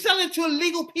 You sell it to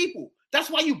illegal people. That's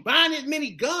why you buying as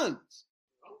many guns.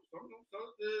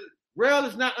 Rail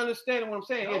is not understanding what I'm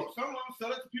saying. No, some of them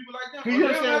sell it to people like that. Can you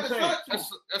understand what I'm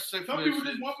saying? That's some people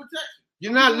just want protection.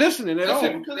 You're not listening at all.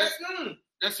 Because that's gun.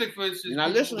 That's it for instance. You're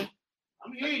not listening. I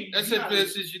mean, that's it for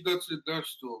instance. You go to the gun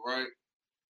store, right?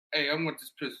 Hey, I want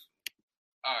this pistol.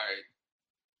 All right,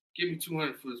 give me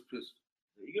 $200 for this pistol.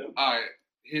 There you go. All right,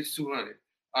 here's $200.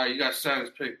 All right, you got to sign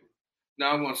this paper.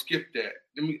 Now I want to skip that.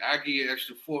 I give you an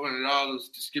extra $400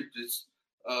 to skip this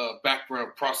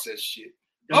background process shit.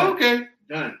 Done. Okay.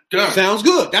 Done. Sounds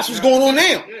good. That's what's going on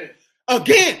now. Yeah.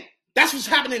 Again, that's what's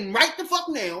happening right the fuck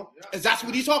now. Yeah. Is that's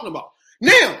what he's talking about.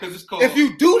 Now, it's called if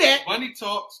you do that, money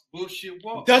talks, bullshit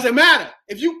walks. Doesn't matter.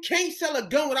 If you can't sell a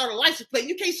gun without a license plate,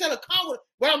 you can't sell a car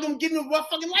without them getting a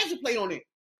fucking license plate on it.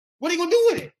 What are you gonna do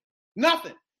with it?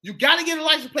 Nothing. You got to get a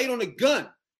license plate on the gun,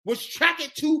 which track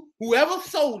it to whoever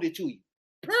sold it to you.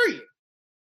 Period.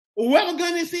 Whoever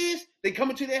gun this is, they come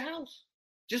into their house.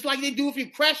 Just like they do if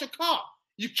you crash a car.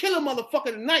 You kill a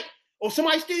motherfucker tonight, or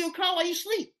somebody steal your car while you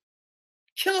sleep.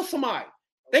 Kill somebody.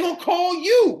 They gonna call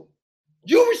you.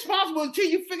 You're responsible until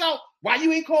you figure out why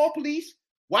you ain't call police.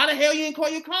 Why the hell you ain't call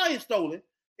your car and stolen?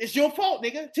 It's your fault,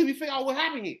 nigga, until we figure out what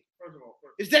happened here. First of all,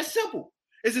 It's that simple.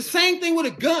 It's the same thing with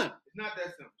a gun. it's not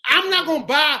that simple. I'm not going to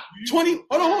buy 20.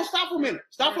 Hold on, stop for a minute.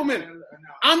 Stop for a minute.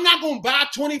 I'm not going to buy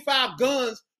 25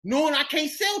 guns knowing I can't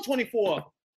sell 24 of them.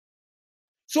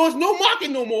 So it's no market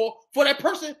no more for that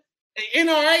person, an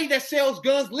NRA that sells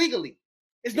guns legally.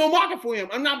 It's no market for him.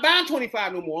 I'm not buying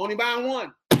 25 no more. Only buying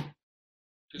one.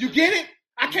 You get it?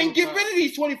 I can't get rid of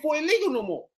these 24 illegal no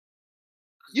more.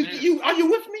 You are you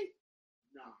with me?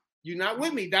 No. You're not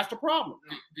with me. That's the problem.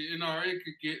 The NRA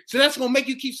could get. So that's gonna make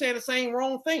you keep saying the same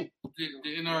wrong thing.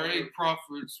 The NRA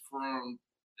profits from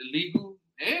illegal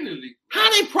and illegal. How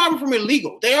they profit from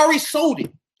illegal? They already sold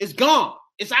it. It's gone.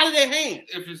 It's out of their hands.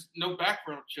 If it's no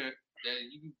background check, that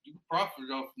you profit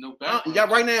off no background. Yeah,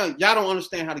 right now, y'all don't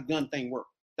understand how the gun thing works.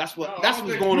 That's what's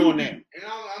going on now. And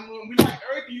we like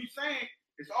everything you saying.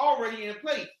 It's already in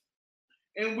place.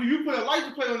 And when you put a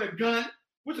license plate on a gun,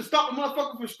 which will stop the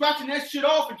motherfucker from scratching that shit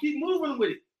off and keep moving with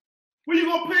it. Where you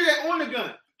gonna put that on the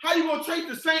gun? How you gonna trace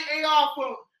the same AR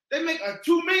for? They make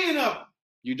 2 million of them.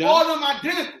 You done? All of them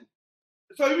identical.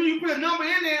 So when you put a number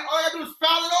in there, all you do is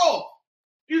file it off.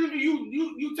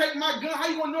 You take my gun. How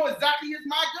you gonna know exactly it's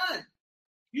my gun?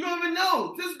 You don't even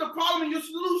know. This is the problem in your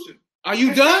solution. Are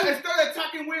you done? Instead of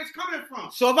attacking where it's coming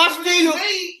from. So if I steal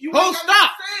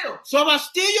stop. So if I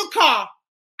steal your car,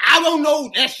 I don't know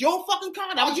that's your fucking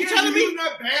car. That's what you telling me?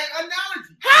 That's a bad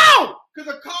analogy. How?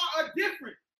 Because a car are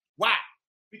different. Why?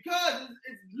 Because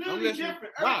it's literally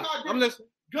different. Every Why? car different. I'm listening.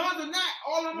 Guns are not.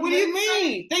 All of them. What do you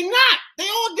mean? They not. They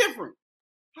all different.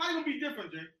 How you gonna be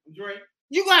different, Dre?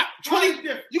 You got 20.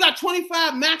 You got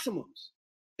 25 Maximums.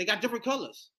 They got different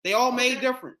colors. They all made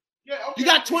different. Yeah. Okay. You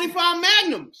got 25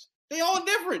 Magnums. They all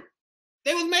different.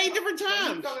 They was made different So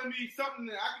times. you telling me something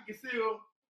that I can conceal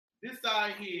this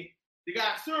side here? They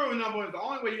got serial number is the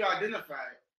only way you identify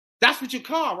it. That's what your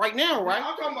car right now, right?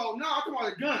 I'm talking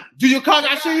about a gun. Do your car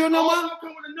got serial number? All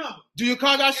come with a number. Do your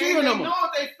car got serial number? No,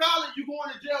 if they file it, you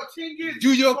going to jail 10 years.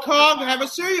 Do your car have a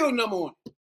serial number on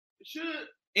it? It should.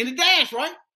 In the dash,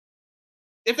 right?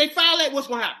 If they file that, what's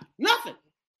gonna happen? Nothing.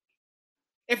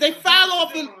 If they file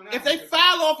off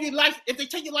your license, if they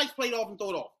take your license plate off and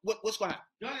throw it off, what's gonna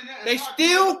happen? They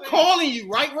still calling you,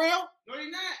 right, Rail? No, they're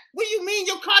not. What do you mean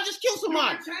your car just killed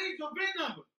somebody? You can change your VIN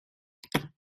number.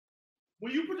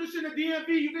 When you put this in the DMV,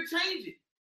 you can change it.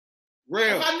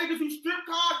 Rail. Got niggas who strip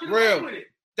cars get away with it.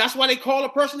 That's why they call a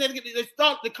person that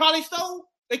the car they stole.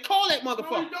 They call that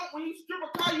motherfucker. No, you don't. When you strip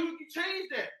a car, you can change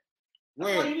that.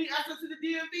 That's why you need access to the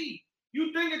DMV.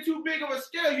 You thinking too big of a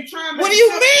scale. You trying to make what do you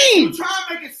mean? You trying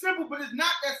to make it simple, but it's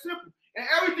not that simple. And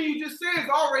everything you just said is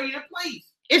already in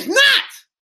place. It's not.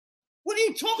 What are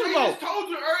you talking about? I just told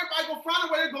you everybody gonna find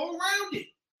a way to go around it.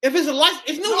 If it's a license,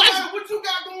 it's no license. What you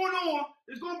got going on?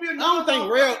 There's gonna be another. I don't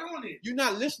think real. On it. You're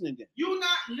not listening then. You're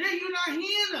not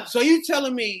hearing us. So you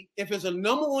telling me if it's a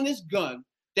number on this gun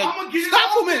that I'm gonna get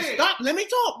stop it a minute. there. Stop. Let me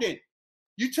talk then.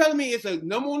 You telling me it's a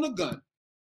number on the gun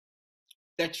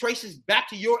that traces back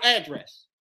to your address.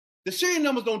 The serial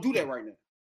numbers don't do that right now.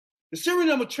 The serial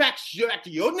number tracks back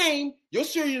to your name, your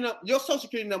serial number, your social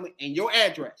security number, and your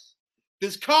address.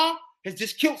 This car has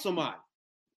just killed somebody.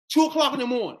 2:00 in the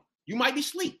morning. You might be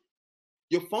asleep.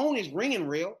 Your phone is ringing,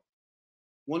 real.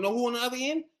 Want to know who on the other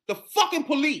end? The fucking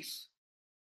police.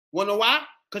 Want to know why?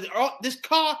 Because this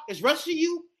car is registered to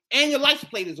you and your license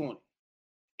plate is on it.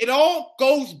 It all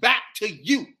goes back to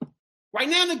you. Right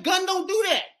now, the gun don't do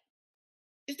that.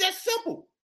 It's that simple.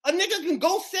 A nigga can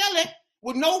go sell it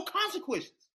with no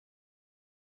consequences.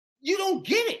 You don't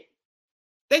get it.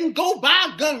 They can go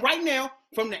buy a gun right now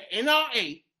from the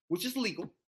NRA, which is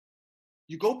legal.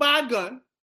 You go buy a gun,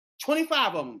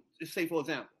 25 of them, let's say for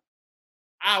example.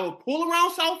 I will pull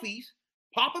around Southeast,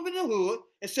 pop up in the hood,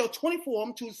 and sell 24 of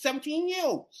them to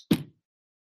 17-year-olds.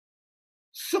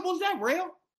 Simple as that,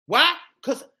 real. Why?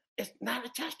 Because it's not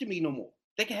attached to me no more.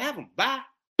 They can have them. Bye.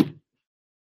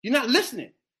 You're not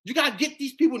listening. You got to get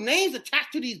these people's names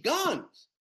attached to these guns.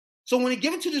 So when they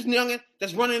give it to this youngin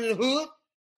that's running in the hood,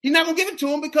 he's not going to give it to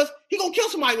him because he's going to kill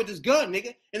somebody with this gun,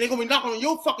 nigga. And they're going to be knocking on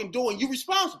your fucking door and you're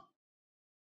responsible.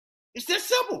 It's that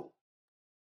simple.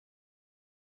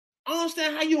 I don't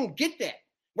understand how you don't get that.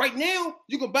 Right now,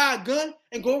 you can buy a gun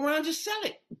and go around and just sell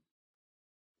it.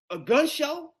 A gun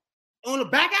show on a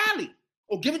back alley.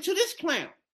 Or give it to this clown.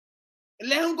 And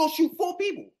let him go shoot 4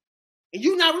 people. And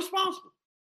you're not responsible.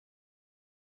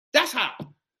 That's how.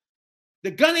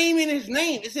 The gun ain't in his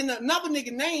name. It's in another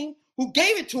nigga name who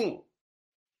gave it to him.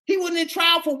 He wasn't in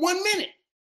trial for 1 minute.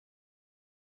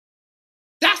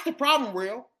 That's the problem,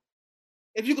 real.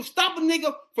 If you can stop a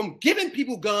nigga from giving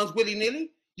people guns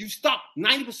willy-nilly, you stop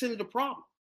 90% of the problem.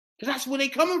 Because that's where they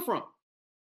coming from.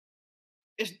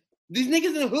 These niggas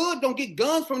in the hood don't get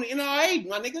guns from the NRA,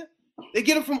 my nigga. They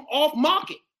get them from off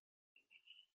market.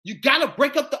 You gotta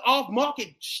break up the off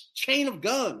market chain of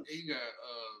guns. You got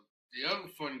the other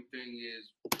funny thing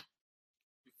is,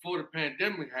 before the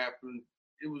pandemic happened,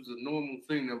 it was a normal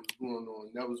thing that was going on.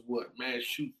 That was what? Mass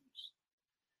shootings.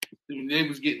 They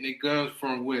was getting their guns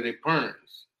from where their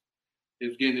parents. They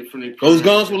was getting it from their parents. Those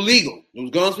guns were legal.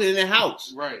 Those guns were in their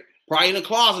house. Right. Probably in the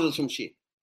closet or some shit.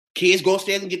 Kids go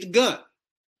upstairs and get the gun.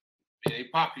 And they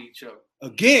pop each other.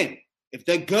 Again,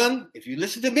 if you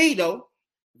listen to me though,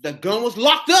 if the gun was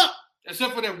locked up.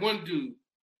 Except for that one dude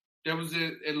that was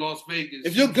in Las Vegas.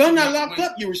 If your gun not locked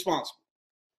up, you're responsible.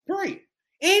 Period.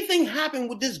 Anything happened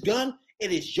with this gun,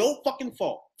 it is your fucking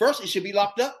fault. First, it should be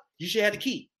locked up. You should have the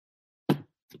key.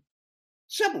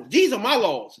 Simple. These are my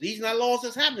laws. These are not laws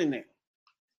that's happening now.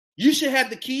 You should have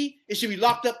the key. It should be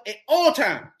locked up at all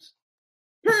times.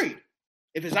 Period.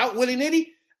 If it's out willy-nilly,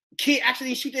 kid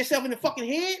actually shoot themselves in the fucking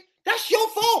head, that's your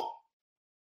fault.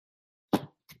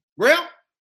 Real?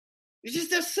 It's just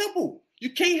that simple.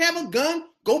 You can't have a gun,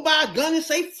 go buy a gun and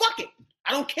say, fuck it.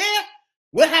 I don't care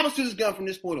what happens to this gun from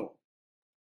this point on.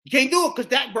 You can't do it because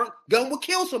that gun will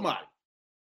kill somebody.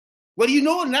 Whether you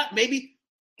know or not, maybe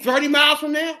 30 miles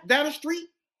from there, down the street,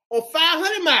 or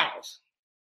 500 miles.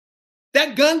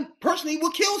 That gun personally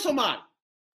will kill somebody.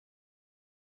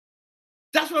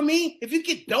 That's what I mean. If you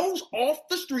get those off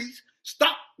the streets,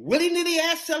 stop willy-nilly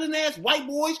ass selling ass white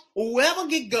boys or whoever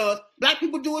get guns. Black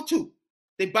people do it too.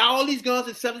 They buy all these guns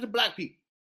and sell it to black people.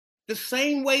 The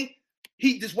same way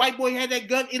this white boy had that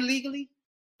gun illegally,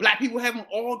 black people have them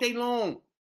all day long.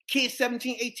 Kids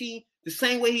 17, 18, the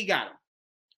same way he got them.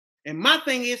 And my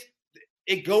thing is,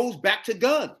 it goes back to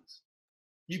guns.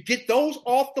 You get those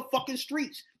off the fucking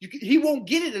streets. He won't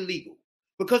get it illegal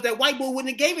because that white boy wouldn't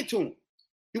have gave it to him.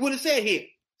 He would have said, here,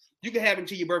 you can have it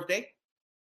until your birthday.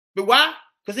 But why?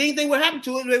 Because anything would happen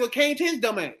to it, they would came to his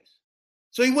dumb ass.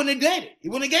 So he wouldn't have did it. He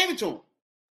wouldn't have gave it to him.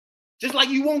 Just like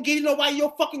you won't give nobody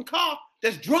your fucking car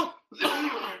that's drunk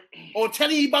or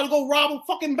telling you about to go rob a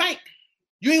fucking bank.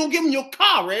 You ain't gonna give him your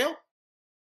car, real.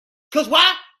 Because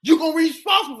why? You're gonna be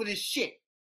responsible for this shit.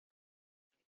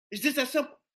 It's just that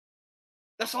simple.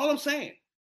 That's all I'm saying.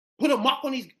 Put a mark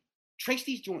on these, trace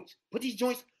these joints. Put these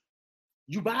joints,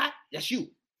 you buy it, that's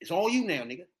you. It's all you now,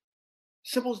 nigga.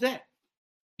 Simple as that.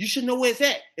 You should know where it's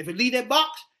at. If it leave that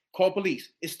box, call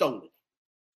police. It's stolen.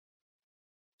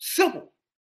 Simple.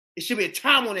 It should be a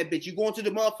time on that bitch. You going to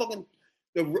the motherfucking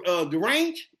the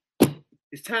range.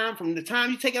 It's time from the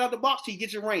time you take it out the box till you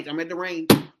get your range. I'm at the range.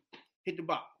 Hit the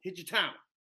box. Hit your timer.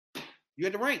 You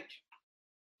at the range.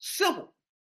 Simple.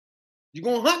 You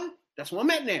going hunting? That's where I'm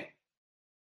at now.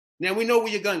 Now we know where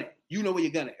your gun at. You know where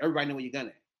your gun at. Everybody know where your gun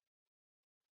at.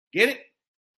 Get it?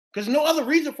 Because no other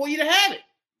reason for you to have it.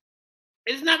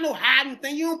 It's not no hiding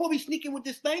thing. You don't supposed to be sneaking with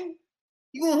this thing.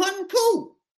 You going hunting?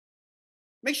 Cool.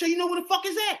 Make sure you know where the fuck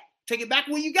is at. Take it back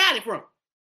where you got it from.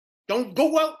 Don't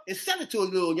go out and sell it to a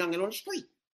little youngin on the street.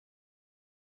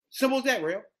 Simple as that,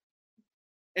 real.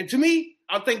 And to me,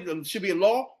 I think there should be a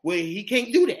law where he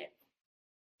can't do that.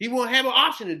 He won't have an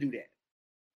option to do that.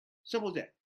 Simple as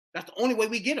that. That's the only way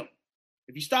we get him.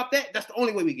 If you stop that, that's the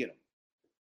only way we get him.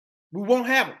 We won't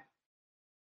have him.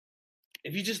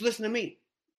 If you just listen to me.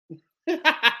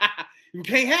 You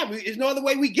can't have them. There's no other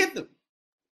way we get them.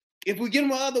 If we get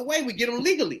them another way, we get them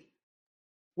legally.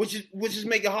 Which is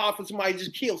make it hard for somebody to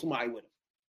just kill somebody with them.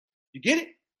 You get it?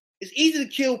 It's easy to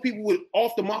kill people with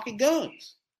off-the-market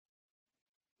guns.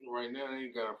 Right now, they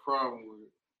ain't got a problem with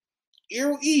it.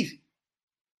 Real easy.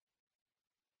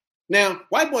 Now,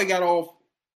 white boy got off.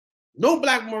 No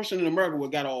black person in America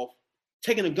would got off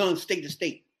taking a gun state to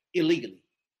state illegally.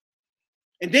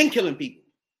 And then killing people.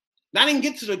 Not even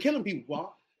get to the killing people,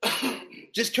 Paul.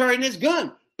 Just carrying this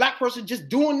gun. Black person just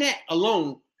doing that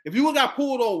alone. If you got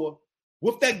pulled over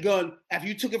with that gun after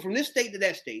you took it from this state to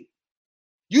that state,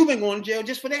 you've been going to jail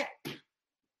just for that.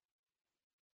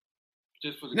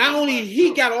 Just for the Not only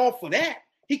he got off for that,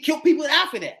 he killed people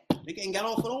after that. They ain't got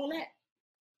off for all that.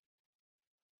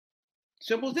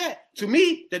 Simple as that. To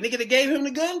me, the nigga that gave him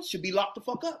the gun should be locked the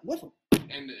fuck up with him.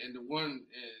 And the one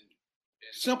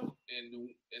simple. And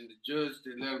the judge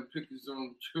that let him pick his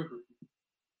own jury.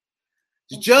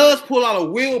 The judge pull out a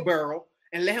wheelbarrow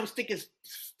and let him stick his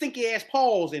stinky ass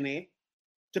paws in there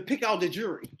to pick out the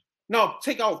jury. No,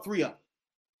 take out 3 of them.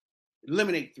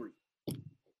 Eliminate 3.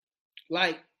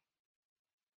 Like.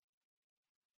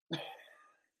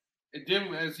 And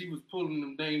then as he was pulling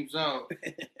them names out,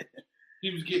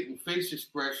 he was getting face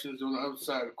expressions on the other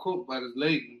side of the court by this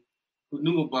lady who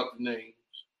knew about the names.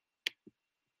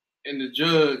 and the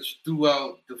judge threw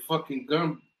out the fucking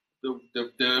gun, the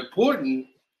important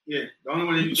the only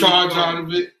one that charge out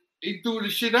of it. He threw the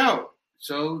shit out.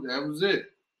 So that was it.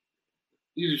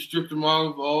 He just stripped him out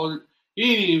of all.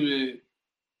 He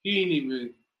didn't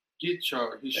even get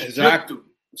charged. He stripped him.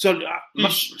 So he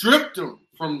stripped him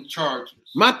from the charges.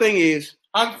 My thing is,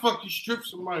 how the fuck you strip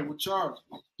somebody with charges?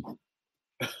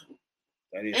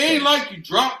 It ain't like you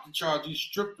dropped the charge. You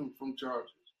stripped them from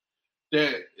charges.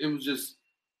 That it was just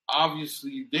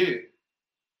obviously dead.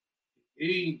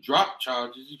 He dropped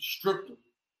charges. He stripped them.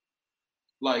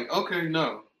 Like, okay,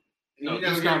 no,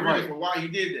 that's not right. For why he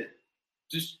did that?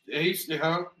 Just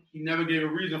he never gave a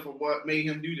reason for what made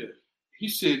him do this. He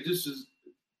said this is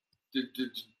the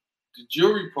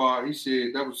jury part. He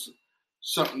said that was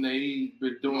something that he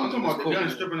been doing. I'm talking about the gun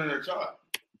stripping in their charge.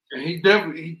 And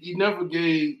he never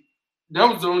gave.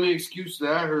 That was the only excuse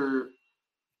that I heard.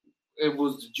 It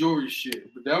was the jury shit,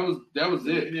 but that was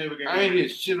it. I ain't hear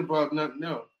shit about nothing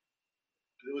else.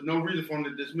 There was no reason for him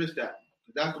to dismiss that.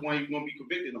 That's the one he was gonna be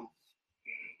convicted on.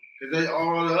 Because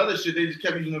all the other shit, they just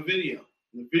kept using the video.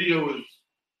 The video was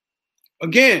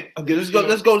again.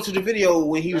 Let's go to the video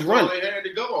when he was running. All they had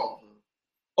to go off.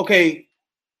 Okay.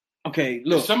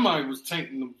 Look, somebody was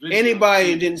taking the video.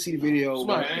 Anybody didn't see the video?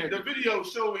 The video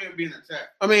showed him being attacked.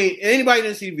 I mean, anybody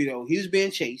didn't see the video. He was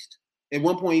being chased. At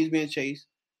one point, he was being chased,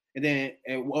 and then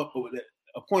at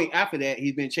a point after that,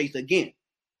 he's been chased again.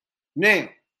 Now,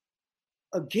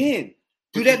 again,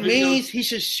 that means he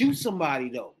should shoot somebody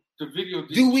though? The video.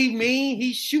 Do we mean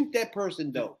he shoot that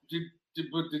person though? Did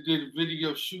the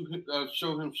video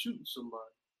show him shooting somebody?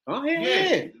 Oh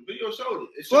yeah. The video showed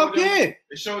it.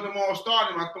 It showed them all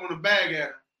starting by throwing a bag at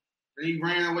him. And he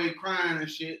ran away crying and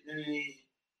shit. And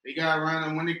they got around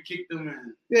him when they kicked him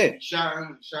and shot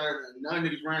him. And another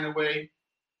niggas ran away.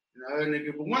 And the other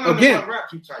nigga, but one of them rap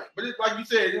too tight. But it's like you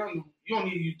said, you don't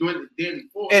need to use deadly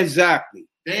force. Exactly.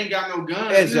 They ain't got no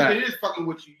guns. Exactly. It is fucking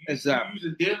with you. Exactly.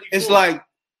 Using deadly it's force.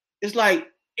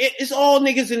 It's all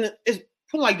niggas in the. It's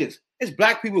put it like this. It's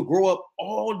black people grow up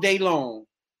all day long.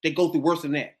 They go through worse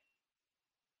than that.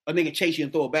 A nigga chase you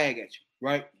and throw a bag at you,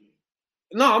 right?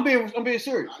 No, I'm being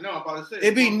serious. I know. I'm about to say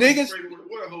it be niggas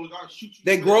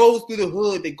that grows through the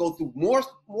hood. They go through more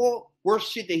worse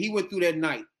shit that he went through that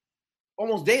night,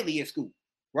 almost daily at school,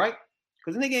 right?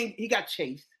 Because nigga he got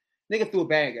chased. Nigga threw a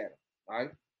bag at him,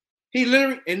 right? He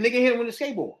literally and nigga hit him with a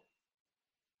skateboard.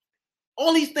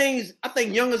 All these things, I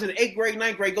think youngers in the 8th grade,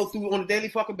 9th grade go through on a daily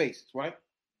fucking basis, right?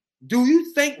 Do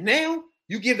you think now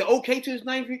you give the okay to his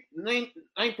ninth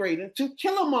grader to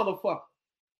kill a motherfucker?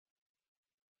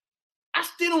 I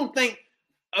still don't think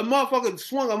a motherfucker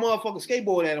swung a motherfucking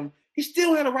skateboard at him. He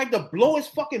still had a right to blow his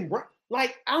fucking breath.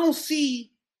 Like, I still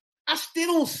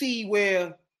don't see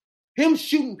where him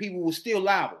shooting people was still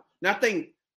liable. Now, I think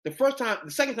the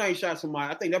second time he shot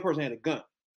somebody, I think that person had a gun.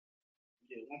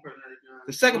 Yeah, one person had a gun.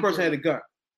 The second person had a gun.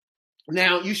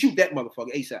 Now, you shoot that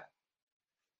motherfucker ASAP.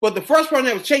 But the first person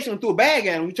that was chasing him threw a bag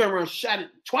at him, he turned around and shot it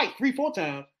twice, 3-4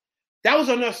 times. That was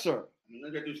unnecessary. I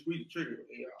got to squeeze the trigger.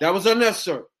 That was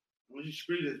unnecessary. When you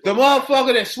squeeze it, the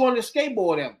motherfucker that swung the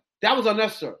skateboard at him, that was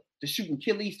unnecessary to shoot and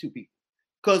kill these two people.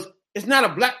 Because it's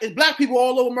black people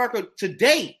all over America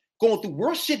today going through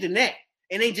worse shit than that.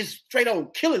 And they just straight on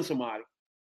killing somebody.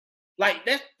 Like,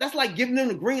 that's like giving them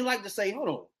the green light to say, hold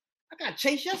on, I got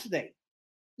chased yesterday.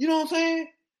 You know what I'm saying?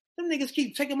 Them niggas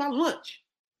keep taking my lunch.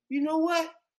 You know what?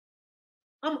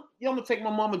 I'm gonna take my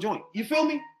mama joint. You feel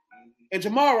me? And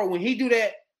tomorrow when he do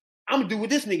that, I'm gonna do what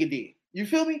this nigga did. You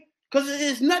feel me? Because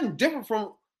it's nothing different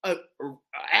from a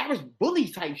average bully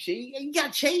type shit. He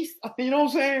got chased. You know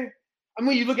what I'm saying? I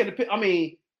mean, you look at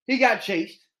he got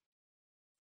chased.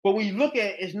 But when you look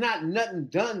at it, it's not nothing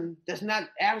done that's not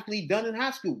averagely done in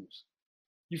high schools.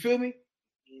 You feel me?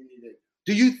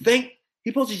 Do you think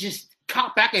he's supposed to just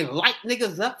cop back and light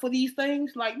niggas up for these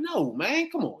things? Like, no,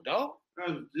 man. Come on, dog.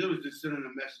 It was just sending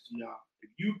a message to y'all. If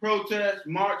you protest,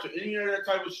 march, or any of that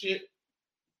type of shit,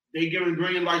 they giving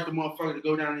green light to motherfuckers to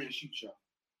go down there and shoot y'all.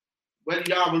 Whether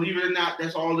y'all believe it or not,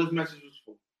 that's all this message was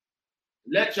for.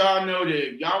 Let y'all know that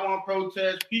if y'all want to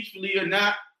protest peacefully or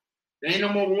not, there ain't no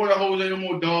more water holes, ain't no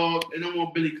more dogs, ain't no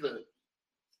more billy clubs.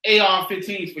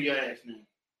 AR-15s for your ass now.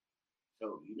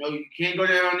 So, you can't go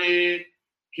down there,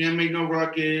 can't make no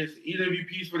ruckus. Even if you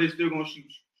peaceful, they still gonna shoot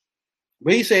you.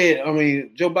 But he said,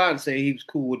 Joe Biden said he was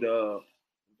cool with the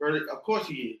verdict. Of course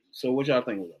he is. So what y'all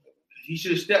think about that? He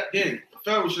should have stepped in. The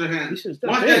federal should have handled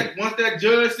it. Once that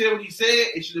judge said what he said,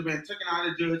 it should have been taken out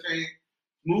of the judge's hand,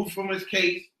 moved from his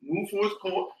case, moved from his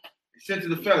court, and sent to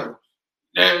the federal.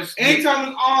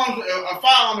 Anytime there's a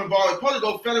firearm involved, it's supposed to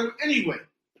go federal anyway.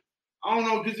 I don't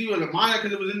know because he was a minor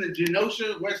because it was in the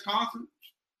Genosha, Wisconsin.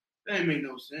 That ain't make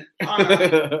no sense.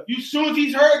 Right. You soon as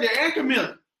he's heard that, and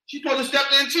Camilla, she's supposed to step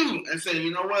in too and say,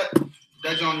 you know what?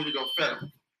 That don't need to go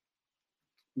federal.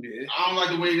 Yeah. I don't like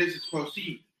the way this is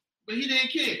proceeding. But he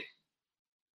didn't care.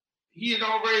 He had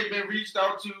already been reached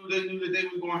out to. They knew that they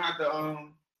was going to have to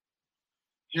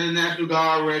get the National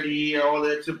Guard ready, all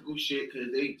that typical shit,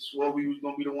 because they swore we was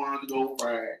going to be the ones to go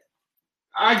right.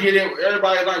 I get it.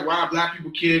 Everybody's like, why black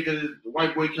people kill because the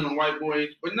white boy killing white boys.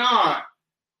 But nah,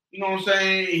 you know what I'm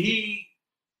saying? He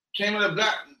came at a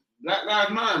Black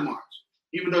Lives Matter march.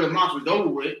 Even though the march was over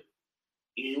with,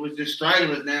 it was just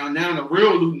stragglers now. Now the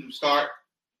real looting start.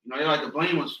 You know, they like to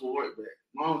blame us for it, but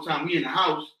long time we in the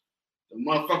house, the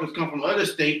motherfuckers come from other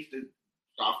states to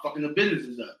start fucking the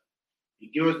businesses up. You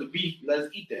give us the beef, let's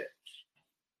eat that.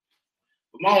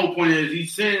 But my whole point is,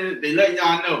 he's saying they let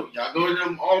y'all know. Y'all go to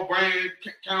them all brand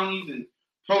counties and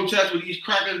protest what these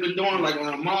crackers been doing, like on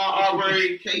the Ahmaud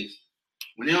Arbery case.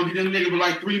 When they don't get them niggas for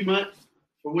like 3 months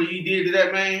for what he did to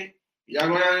that man, y'all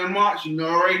go down there and march. You know,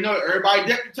 already know it. Everybody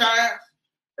deputized.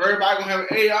 Everybody gonna have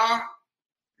an AR.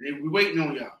 They be waiting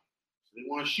on y'all. So they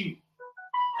want to shoot.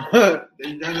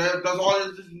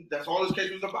 That's all this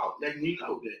case was about. Letting you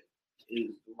know that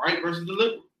it's the right versus the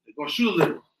liberal. They're gonna shoot a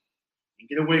liberal and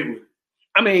get away with it.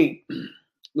 I mean,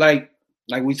 like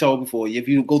we told before, if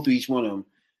you go through each one of them,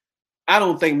 I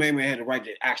don't think Mayman had the right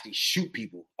to actually shoot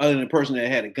people other than the person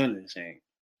that had a gun in his hand.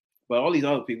 But all these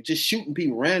other people, just shooting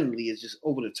people randomly is just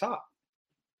over the top.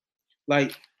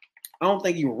 Like, I don't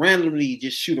think you randomly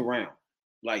just shoot around.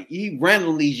 Like, he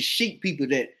randomly just shoot people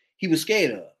that he was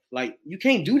scared of. Like, you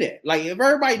can't do that. Like, if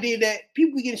everybody did that,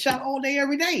 people be getting shot all day,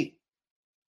 every day.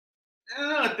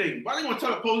 And another thing, why they gonna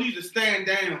tell the police to stand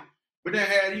down, but then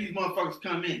have these motherfuckers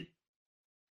come in?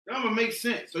 That don't make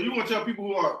sense. So you want to tell people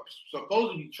who are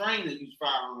supposed to be trained to use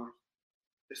firearms,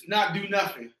 it's not do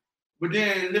nothing, but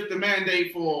then lift the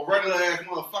mandate for a regular ass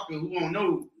motherfucker who won't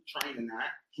know trained or not.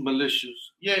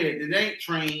 Malicious. Yeah, they ain't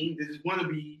trained. They just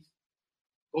wannabes.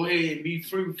 Go ahead and be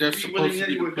free. That's supposed to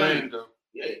be the plan, though.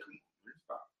 Yeah, come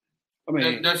on. I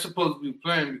mean, that's supposed to be the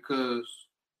plan because,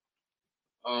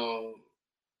 and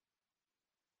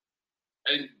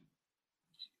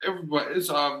everybody, it's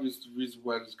obvious the reason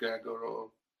why this guy got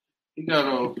off. He got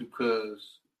off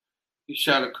because he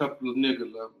shot a couple of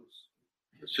nigger lovers.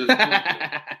 It's just the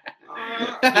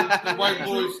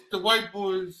white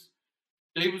boys,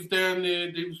 they was down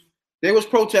there. They was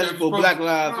protesting for Black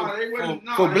Lives. What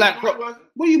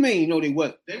do you mean? No, they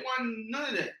wasn't. They wasn't none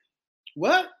of that.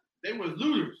 What? They was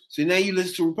looters. See, now you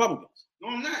listen to Republicans. No,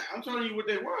 I'm not. I'm telling you what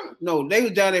they were. No, they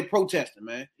was down there protesting,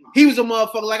 man. No. He was a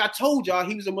motherfucker. Like I told y'all,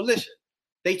 he was a militia.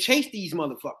 They chased these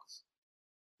motherfuckers.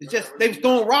 It's just they was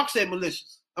throwing rocks at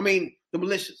militias. I mean, the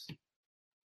militias.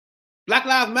 Black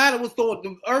Lives Matter was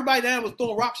everybody down was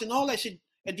throwing rocks and all that shit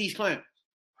at these clowns.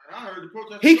 I heard the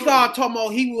protesters. He started talking about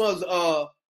he was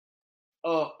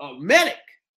a medic.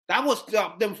 That would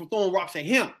stop them from throwing rocks at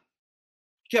him.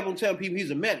 He kept on telling people he's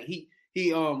a medic. He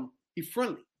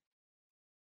friendly.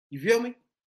 You feel me?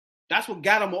 That's what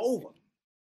got him over.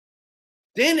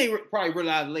 Then they probably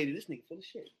realized later, this nigga full of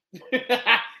shit.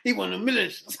 He won the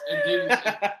militias. And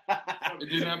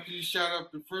then after you shot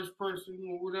up the first person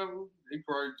or whatever, they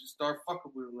probably just start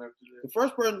fucking with him after that. The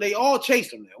first person, they all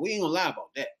chased him now. We ain't gonna lie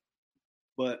about that.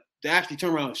 But to actually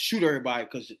turn around and shoot everybody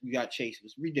because you got chased,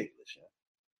 it's ridiculous. Yo.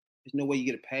 There's no way you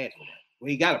get a pass for that. Well,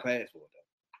 he got a pass for it, though.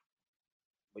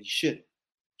 But you shouldn't.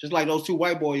 Just like those two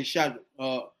white boys shot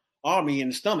Army in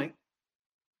the stomach.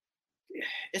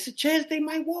 It's a chance they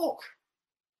might walk.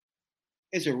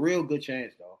 It's a real good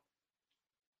chance, though.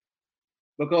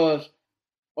 Because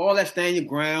all that stand your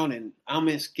ground and I'm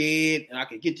scared and I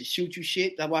can get to shoot you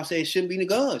shit. That's why I say it shouldn't be the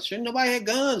guns. Shouldn't nobody have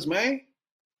guns, man.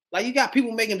 Like you got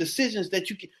people making decisions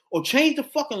that you can, or change the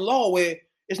fucking law where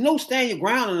there's no stand your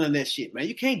ground on that shit, man.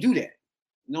 You can't do that.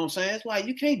 You know what I'm saying? It's like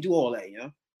you can't do all that, you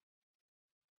know.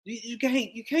 You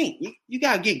can't. You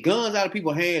gotta get guns out of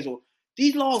people's hands, or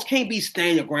these laws can't be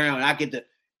stand your ground.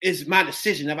 It's my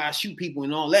decision if I shoot people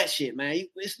and all that shit, man.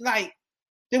 It's like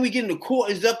then we get into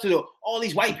court. It's up to all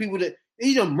these white people that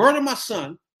either murder my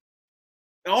son,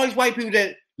 and all these white people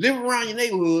that live around your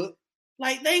neighborhood.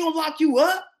 Like they ain't gonna lock you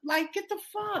up. Like get the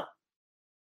fuck.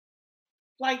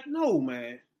 Like no,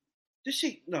 man. This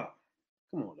shit no.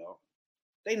 Come on, dog.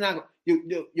 They not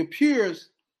your peers.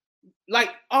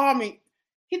 Like Army.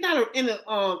 He's not in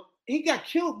the he got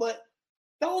killed, but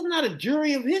that was not a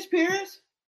jury of his peers.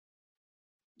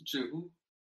 Who?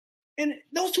 And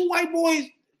those two white boys,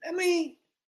 I mean,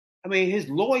 his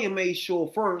lawyer made sure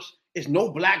first it's no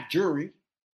black jury.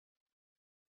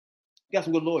 Got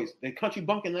some good lawyers. They country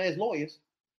bunking ass lawyers.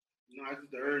 No, it's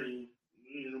just the early.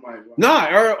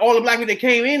 Nah, all the black people that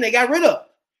came in, they got rid of.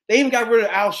 They even got rid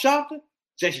of Al Sharpton,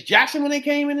 Jesse Jackson when they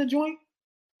came in the joint.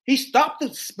 He stopped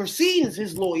the proceedings,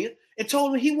 his lawyer, and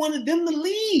told him he wanted them to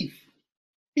leave.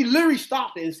 He literally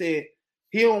stopped it and said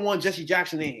he don't want Jesse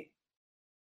Jackson in here.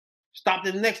 Stopped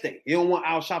it the next day. He don't want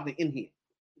Al Sharpton in here.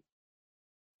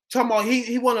 Talking about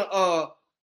he want to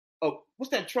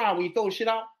what's that trial when you throw the shit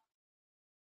out?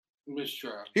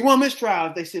 Mistrial. He want mistrial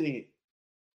if they sit in here.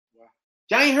 Wow.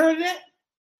 Y'all ain't heard of that?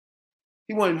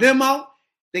 He wanted them out.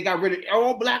 They got rid of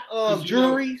all black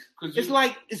juries. It's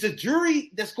like it's a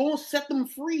jury that's going to set them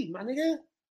free, my nigga.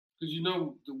 Because you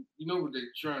know what they're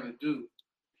trying to do.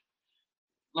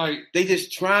 Like they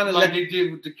just trying to like they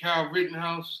did with the Kyle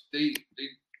Rittenhouse. They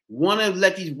want to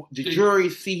let the jury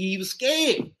see he was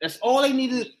scared. That's all they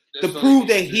needed to prove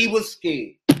that he was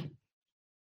scared.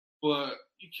 But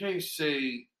you can't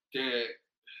say that.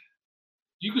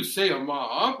 You could say Ahmaud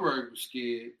Arbery was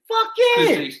scared. Fuck yeah.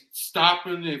 Because they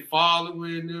stopping and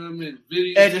following them and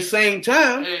videos. At the same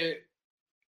time,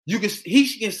 he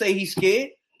can say he's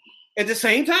scared at the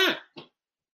same time.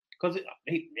 Because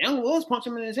Young was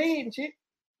punching him in his head and shit.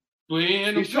 But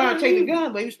he was trying to take the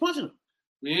gun, but he was punching him.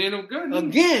 He ain't no gun.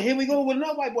 Again, here we go with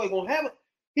another white boy gonna have it.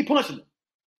 He punching him.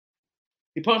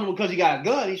 He punched him because he got a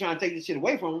gun. He's trying to take this shit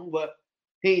away from him, but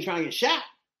he ain't trying to get shot.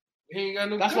 He ain't got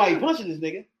no That's gun. why he punching this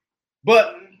nigga.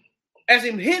 But as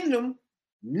him hitting him,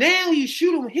 now you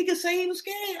shoot him, he can say he was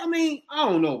scared. I mean, I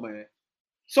don't know, man.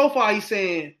 So far, he's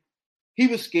saying he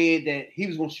was scared that he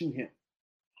was gonna shoot him.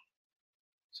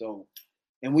 So,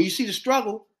 and when you see the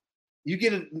struggle, you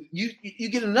get you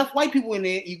get enough white people in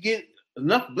there, you get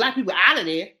enough black people out of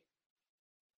there.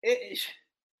 It's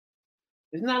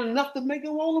not enough to make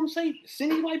them all them say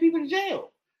send these white people to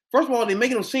jail. First of all, they're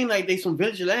making them seem like they some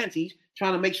vigilantes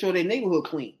trying to make sure their neighborhood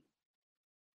clean.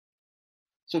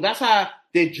 So that's how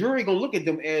their jury gonna look at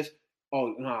them as,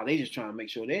 oh no, they just trying to make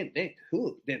sure their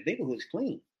neighborhood's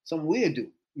clean. Something we'll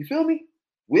do. You feel me?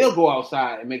 We'll go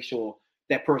outside and make sure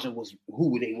that person was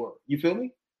who they were. You feel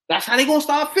me? That's how they gonna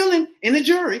start feeling in the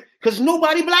jury because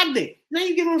nobody black there. Now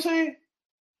you get what I'm saying?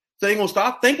 So they gonna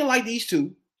start thinking like these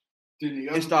two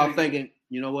and start thinking,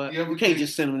 you know what? We can't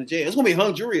just send them to jail. It's gonna be a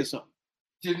hung jury or something.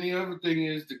 Then the other thing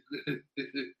is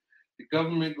the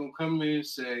government gonna come in and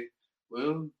say,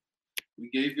 well, we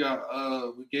gave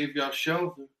y'all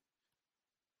shelter.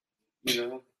 You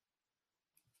know,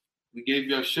 we gave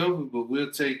y'all shelter, but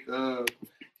we'll take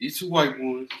these two white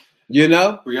boys. You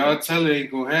know, Breonna Taylor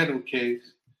ain't gonna have no case,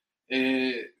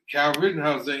 and Kyle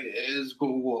Rittenhouse is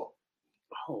gonna walk.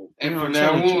 Oh, and from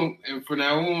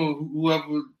now on,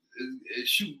 whoever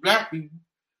shoot black people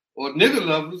or nigger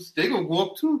lovers, they gonna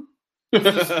walk too.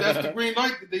 That's the green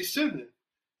light that they sending.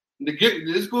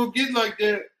 It's gonna get like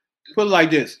that. Put it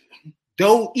like this.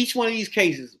 Though each one of these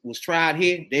cases was tried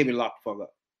here, they been locked the fuck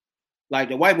up. Like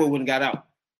the white boy wouldn't have got out.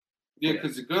 Yeah,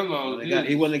 because the gun law.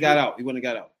 He wouldn't have got out. He wouldn't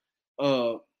have got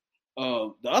out.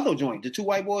 The other joint, the two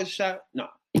white boys shot. No,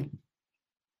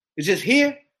 it's just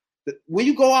here. When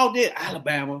you go out there,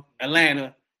 Alabama,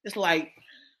 Atlanta, it's like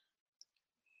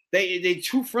they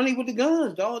too friendly with the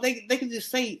guns, dog. They can just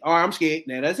say, "All right, I'm scared."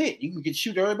 Now that's it. You can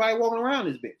shoot everybody walking around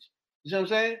this bitch. You know what I'm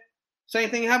saying? Same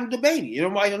thing happened to Baby.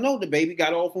 Everybody don't know the Baby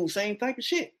got off on the same type of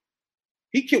shit.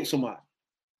 He killed somebody.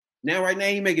 Now, right now,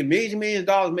 he making millions of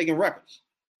dollars making records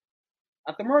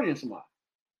after murdering somebody.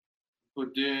 But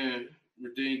then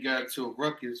he got into a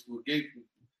ruckus with gay people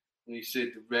when he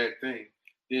said the bad thing.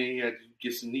 Then he had to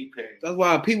get some knee pads. That's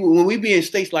why people, when we be in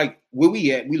states like where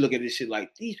we at, we look at this shit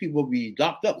like these people be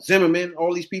locked up. Zimmerman,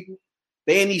 all these people,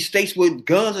 they in these states where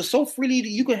guns are so freely that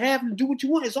you can have and do what you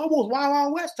want. It's almost Wild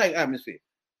Wild West type atmosphere.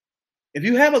 If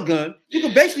you have a gun, you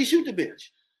can basically shoot the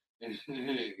bitch.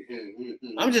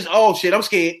 I'm just, oh shit, I'm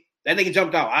scared. That nigga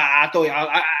jumped out. I thought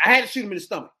I had to shoot him in the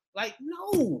stomach. Like,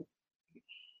 no.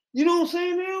 You know what I'm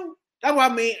saying now?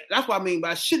 That's what I mean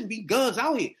by shouldn't be guns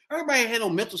out here. Everybody ain't had no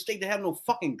mental state to have no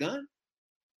fucking gun.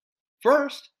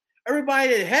 First, everybody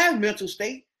that have mental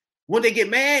state, when they get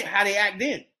mad, how they act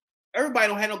then. Everybody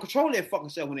don't have no control of their fucking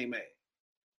self when they mad.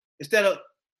 Instead of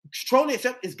controlling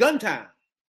themselves, it's gun time.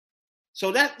 So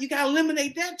that you gotta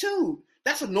eliminate that too.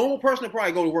 That's a normal person that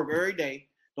probably go to work every day,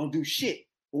 don't do shit.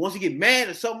 But once you get mad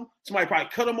at something, somebody probably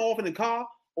cut them off in the car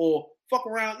or fuck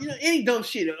around, any dumb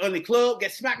shit in the club,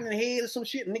 get smacked in the head or some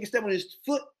shit, and nigga step on his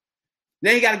foot.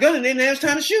 Now he got a gun in there, now it's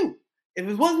time to shoot. If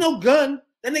it wasn't no gun,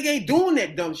 that nigga ain't doing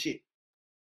that dumb shit.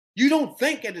 You don't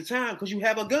think at the time because you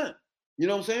have a gun. You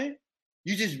know what I'm saying?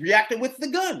 You just reacted with the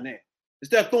gun now.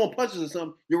 Instead of throwing punches or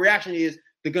something, your reaction is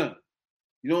the gun.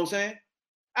 You know what I'm saying?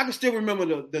 I can still remember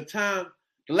the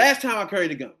last time I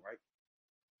carried a gun, right?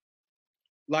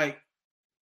 Like,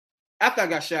 after I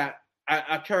got shot,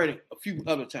 I carried it a few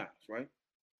other times, right?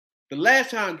 The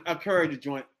last time I carried the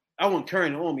joint, I wasn't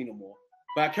carrying it on me no more,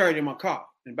 but I carried it in my car,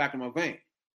 in the back of my van.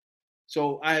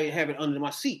 So I have it under my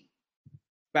seat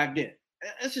back then.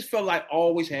 I just felt like I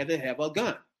always had to have a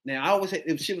gun. Now, I always had,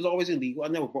 if shit was always illegal, I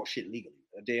never brought shit legally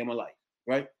a day in my life,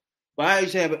 right? But I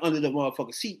used to have it under the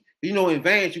motherfucking seat. You know, in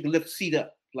vans, you can lift the seat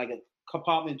up like a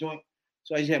compartment joint.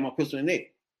 So I used to have my pistol in there.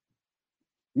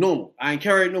 Normal. I ain't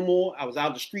carrying no more. I was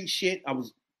out of the street shit. I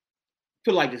was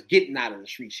feel like just getting out of the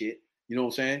street shit. You know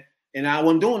what I'm saying? And I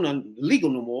wasn't doing nothing illegal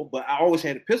no more, but I always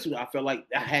had a pistol. I felt like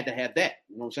I had to have that.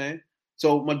 You know what I'm saying?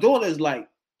 So my daughter is like,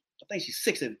 I think she's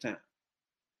 6 at the time.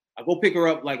 I go pick her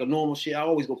up like a normal shit. I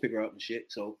always go pick her up and shit.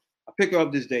 So I pick her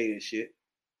up this day and shit.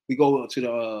 We go to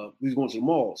the, we was going to the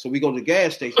mall. So we go to the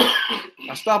gas station.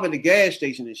 I stop at the gas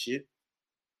station and shit.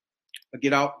 I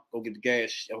get out, go get the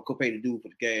gas. I'll go pay the dude for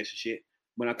the gas and shit.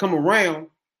 When I come around,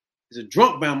 there's a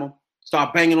drunk bammer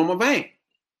start banging on my van,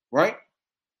 right?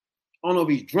 I don't know if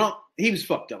he's drunk. He was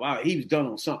fucked up. He was done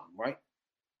on something, right?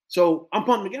 So I'm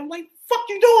pumping again. I'm like, fuck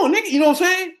you doing, nigga? You know what I'm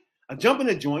saying? I jump in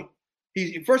the joint.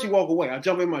 First he walk away. I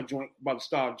jump in my joint, about to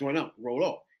start joint up, roll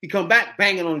off. He come back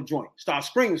banging on the joint, start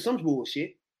screaming some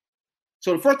bullshit.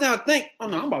 So the first thing I think, oh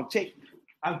no, I'm about to take.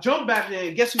 I jump back there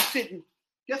and guess who's sitting?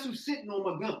 Guess who's sitting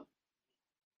on my gun?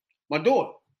 My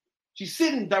daughter. She's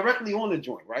sitting directly on the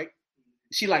joint, right?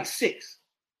 She like 6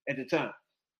 at the time.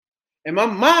 And my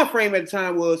mind frame at the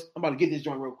time was, I'm about to get this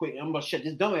joint real quick. And I'm about to shut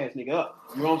this dumbass nigga up.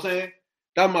 You know what I'm saying?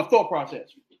 That was my thought process.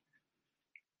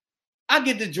 I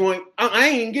get the joint. I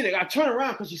ain't even get it. I turn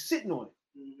around because she's sitting on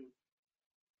it.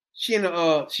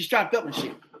 Mm-hmm. She strapped up and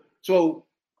shit. So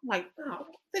I'm like, oh,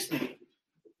 this nigga.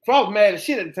 So I was mad as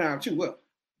shit at the time too. Well,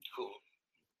 cool.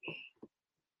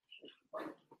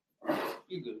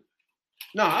 You good?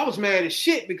 No, I was mad as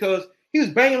shit because he was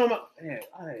banging on my.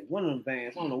 I had one of them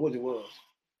vans. I don't know what it was.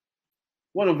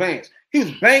 One of them vans. He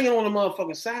was banging on the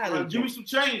motherfucking side. Give me some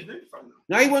change, nigga.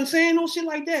 Now he wasn't saying no shit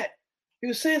like that. He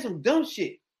was saying some dumb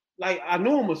shit. Like I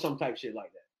knew him or some type shit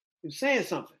like that. He was saying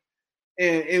something.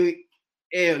 And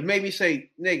it made me say,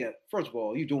 nigga, first of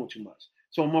all, you doing too much.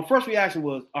 So my first reaction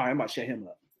was, all right, I'm about to shut him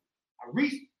up. I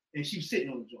reached and she was sitting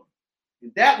on the joint.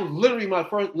 And that was literally my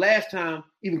last time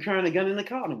even carrying a gun in the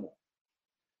car no more.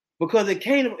 Because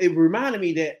it reminded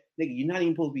me that, nigga, you're not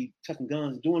even supposed to be touching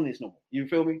guns doing this no more. You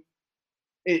feel me?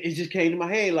 It just came to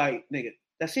my head like, nigga,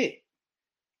 that's it.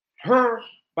 Her,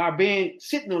 by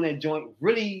sitting on that joint,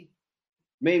 really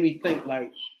made me think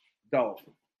like, dog,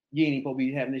 you ain't even supposed to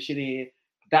be having this shit in here.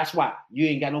 That's why. You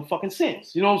ain't got no fucking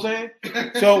sense. You know what I'm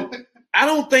saying? So I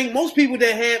don't think most people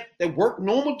that work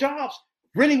normal jobs,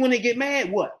 really when they get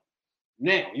mad, what?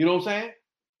 Now. You know what I'm saying?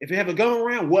 If you have a gun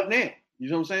around, what now? You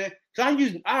know what I'm saying?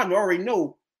 Because I already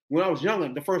know when I was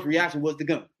younger, the first reaction was the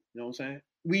gun. You know what I'm saying?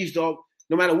 We used to,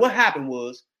 no matter what happened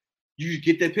was, you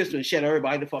get that pistol and shut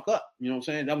everybody the fuck up. You know what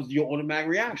I'm saying? That was your automatic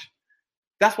reaction.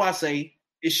 That's why I say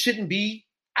it shouldn't be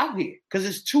out here. Because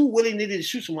it's too willy-nilly to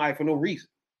shoot somebody for no reason.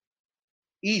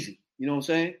 Easy. You know what I'm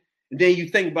saying? And then you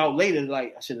think about later,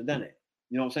 like, I should have done it.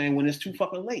 You know what I'm saying? When it's too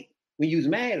fucking late. When you was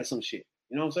mad or some shit.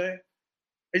 You know what I'm saying?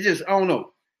 It's just, I don't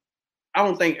know. I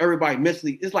don't think everybody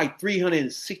mentally, it's like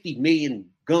 360 million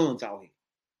guns out here.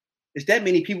 It's that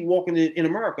many people walking in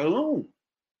America alone.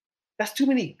 That's too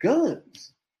many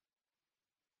guns.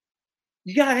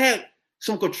 You gotta have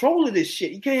some control of this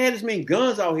shit. You can't have this many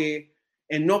guns out here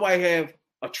and nobody have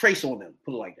a trace on them.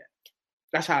 Put it like that.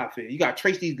 That's how I feel. You gotta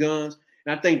trace these guns.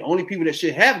 And I think the only people that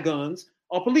should have guns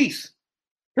are police.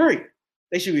 Period.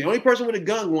 They should be the only person with a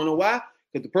gun. You wanna know why?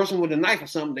 Because the person with a knife or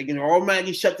something, they can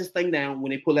automatically shut this thing down when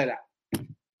they pull that out.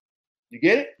 You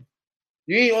get it?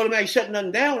 You ain't automatically shutting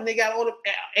nothing down and they got all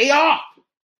the AR.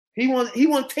 He want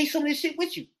to take some of this shit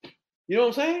with you. You know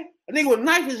what I'm saying? A nigga with a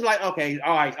knife is like, okay,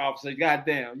 all right, officer,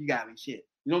 goddamn, you got me, shit.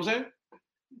 You know what I'm saying?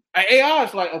 An AR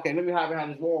is like, okay, let me hide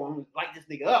behind this wall. I'm gonna light this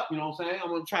nigga up. You know what I'm saying? I'm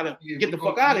gonna try to get the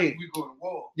fuck out of here. We go to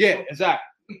war. Yeah,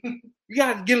 exactly. You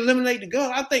gotta eliminate the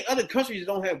gun. I think other countries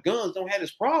that don't have guns don't have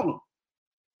this problem.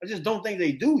 I just don't think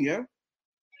they do, yeah.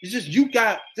 It's just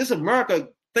this America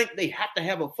think they have to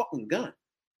have a fucking gun.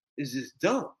 It's just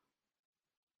dumb.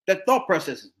 That thought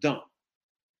process is dumb.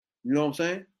 You know what I'm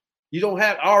saying?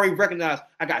 I already recognize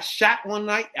I got shot one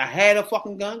night. I had a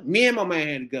fucking gun. Me and my man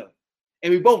had a gun.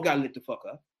 And we both got lit the fuck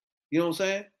up. You know what I'm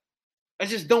saying? I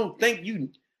just don't think and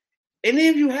then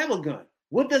if you have a gun,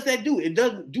 what does that do? It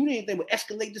doesn't do anything but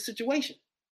escalate the situation.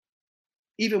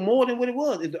 Even more than what it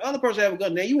was. If the other person have a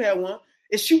gun, now you have one,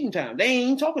 it's shooting time. They ain't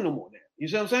even talking no more now. You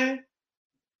see what I'm saying?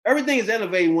 Everything is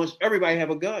elevated once everybody have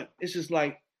a gun. It's just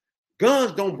like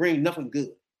guns don't bring nothing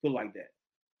good. Put it like that.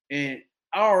 And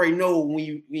I already know when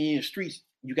you're in the streets,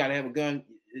 you got to have a gun.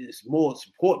 It's more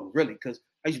important, really, because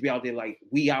I used to be out there like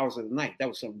wee hours of the night. That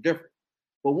was something different.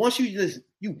 But once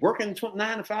you working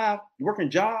 9 to 5, you working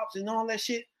jobs and all that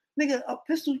shit, nigga, a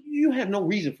pistol, you have no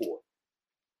reason for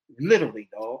it. Literally,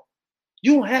 dog.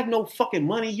 You don't have no fucking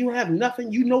money. You have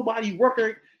nothing. You nobody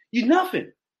worker. You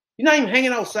nothing. You're not even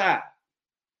hanging outside.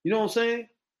 You know what I'm saying?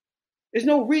 There's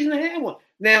no reason to have one.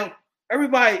 Now,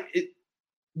 everybody,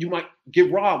 you might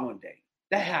get robbed one day.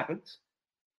 That happens.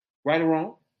 Right or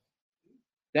wrong.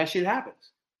 That shit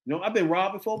happens. You know, I've been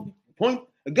robbed before,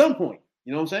 a gunpoint.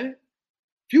 You know what I'm saying?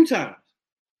 A few times.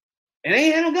 And they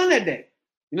ain't had no gun that day.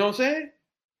 You know what I'm saying?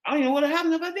 I don't even know what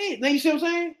happened if I did. Now you see what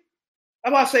I'm saying?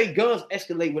 I'm about to say guns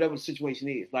escalate whatever the situation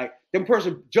is. Like, them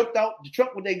person jumped out the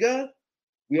truck with their gun,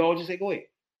 we all just say, go ahead.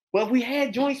 But if we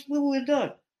had joints, what would we have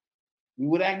done? We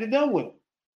would have acted done with them.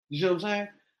 You see what I'm saying?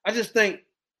 I just think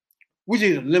we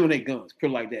should eliminate guns, put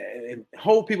it like that, and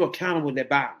hold people accountable when they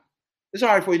buy them. It's all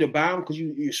right for you to buy them because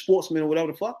you're a sportsman or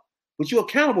whatever the fuck, but you're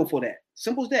accountable for that.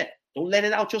 Simple as that. Don't let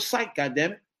it out your sight,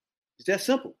 goddammit. It's that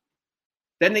simple.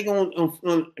 That nigga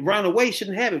on around the way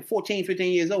shouldn't have it, 14,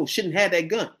 15 years old, shouldn't have that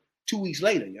gun 2 weeks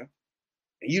later, yo.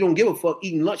 And you don't give a fuck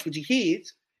eating lunch with your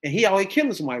kids, and he out here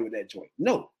killing somebody with that joint.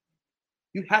 No.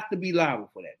 You have to be liable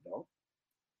for that, dog.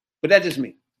 But that's just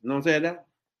me. You know what I'm saying, that?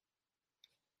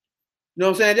 You know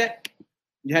what I'm saying, that?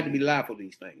 You have to be liable for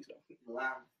these things, though.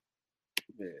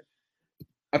 Yeah.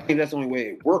 I think that's the only way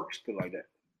it works, like that.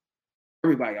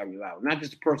 Everybody got to be liable. Not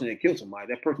just the person that killed somebody.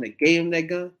 That person that gave him that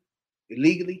gun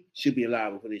illegally should be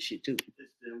liable for this shit, too.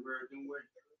 It's the American way.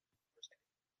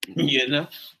 You know?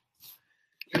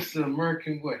 It's the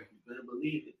American way. You better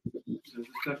believe it. Since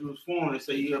this country was formed, they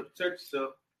say you have to protect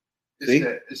yourself. See?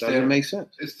 Doesn't make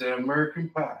sense. It's the American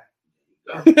pie.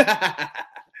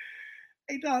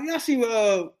 Hey, dog, y'all see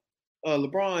what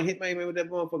LeBron hit my man with that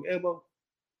motherfucking elbow?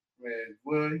 Man,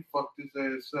 well, he fucked his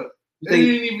ass up. It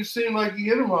didn't even seem like he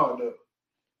hit him hard, though.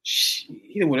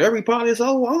 He hit him with every part of his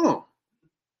whole arm.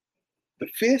 The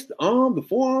fist, the arm, the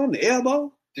forearm, the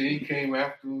elbow. Then he came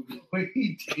after him the way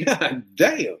he did. God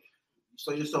damn. You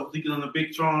saw yourself leaking on the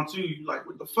big Tron, too. You like,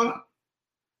 what the fuck?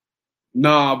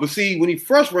 Nah, but see, when he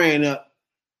first ran up,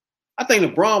 I think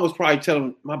LeBron was probably telling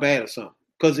him, my bad or something.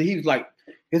 Because he was like,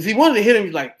 because he wanted to hit him,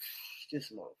 he's like,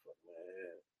 this motherfucker,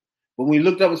 man. But when he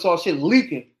looked up and saw shit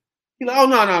leaking, he's like, oh,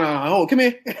 no. Oh, come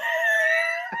here.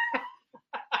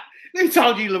 Let me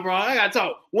talk to you, LeBron. I got to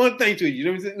talk one thing to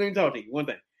you. Let me talk to you. One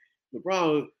thing.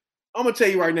 LeBron, I'm going to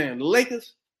tell you right now, the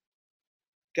Lakers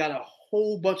got a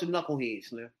whole bunch of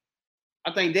knuckleheads now.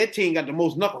 I think that team got the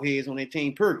most knuckleheads on their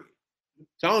team, period.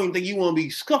 So I don't even think you want to be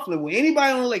scuffling with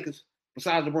anybody on the Lakers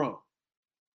besides LeBron.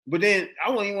 But then I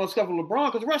don't even want to scuffle with LeBron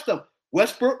because the rest of them,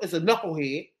 Westbrook is a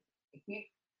knucklehead.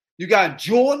 You got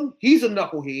Jordan, he's a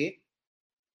knucklehead.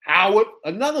 Howard,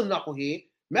 another knucklehead.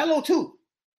 Melo, too.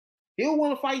 He'll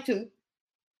want to fight, too.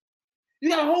 You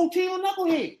got a whole team of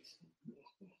knuckleheads.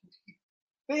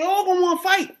 They all gonna want to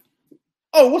fight.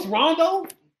 Oh, what's Rondo?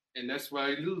 And that's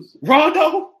why he loses.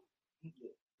 Rondo?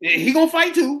 Yeah, he gonna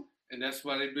fight, too. And that's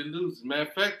why they've been losing. Matter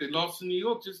of fact, they lost in New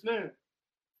York just now.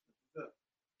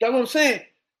 That's what I'm saying.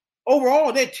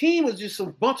 Overall, that team is just a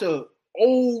bunch of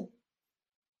old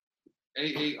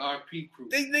AARP crew.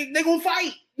 They gonna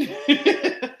fight. They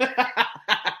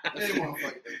want to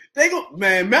fight. They go,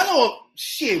 man. Melo,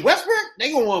 shit. Westbrook,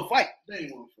 they gonna want to fight. They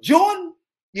want to fight. Jordan,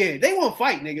 yeah, they want to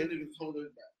fight, nigga. Niggas hold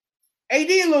it back. AD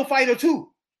a little fighter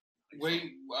too.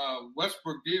 Wait,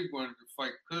 Westbrook did want to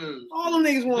fight because All them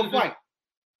niggas want to fight.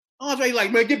 Andre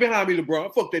like, man, get behind me,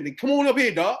 LeBron. Fuck that nigga. Come on up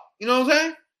here, dog. You know what I'm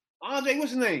saying? Andre,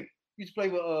 what's his name? He used to play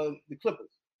with the Clippers.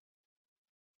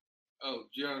 Oh,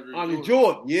 Andre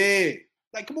Jordan, yeah.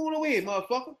 Like, come on over here,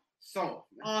 motherfucker. So,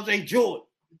 Andre Jordan.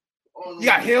 You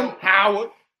got him,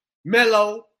 Howard,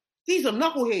 Melo. These are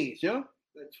knuckleheads, yo.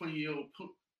 That 20-year-old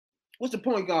punk. What's the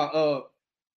point guard?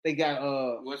 They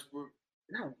got Westbrook.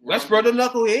 Westbrook the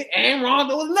knucklehead, and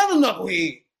Rondo was another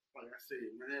knucklehead. Like I said,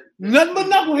 man. Nothing but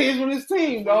knuckleheads on this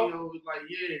team, dog. Was like,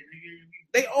 yeah, nigga.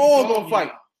 They all gonna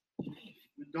fight.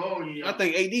 Dog, yeah. I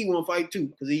think AD won't fight too,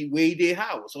 because he did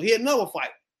Howard. So he had another fight.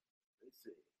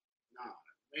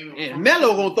 Nah. And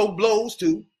Melo gonna throw blows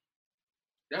too.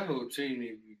 That whole team need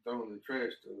to be thrown in the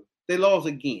trash, though. They lost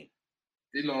again.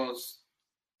 They lost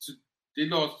two.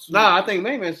 Nah, I think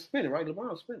Mayman suspended, right?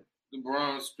 LeBron suspended.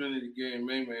 LeBron suspended the game.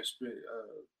 Mayman suspended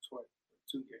twice,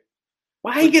 2 games.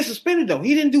 Why he get suspended though?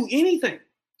 He didn't do anything.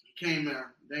 He came out.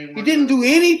 He didn't do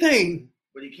anything.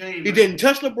 But he came. He didn't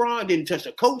touch LeBron. Didn't touch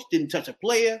a coach. Didn't touch a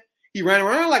player. He ran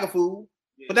around like a fool.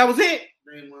 Yeah. But that was it.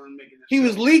 He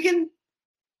was leaking,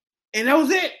 and that was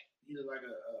it. He was like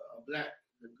a black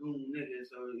lagoon nigga,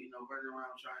 so running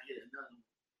around trying to hit another.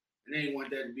 And they didn't want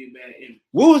that to be a bad image.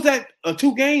 What was that a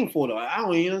 2-game for though? I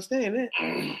don't even understand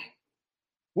that.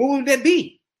 What would that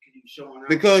be? Showing out.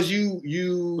 Because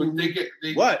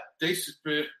But what? They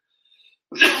suspend.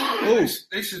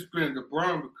 They suspended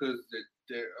LeBron because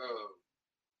they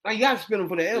you got to suspend him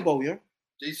for the elbow, yeah.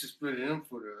 They suspended him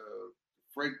for the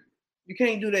break. You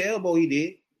can't do the elbow he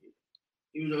did.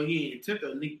 Even though he ain't attempted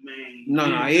a leak, man.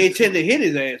 No, he intended to hit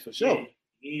his ass for sure. Yeah,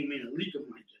 he ain't meant to leak him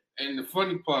like that. And the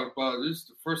funny part about it, this is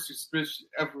the first suspension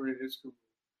ever in his career.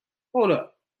 Hold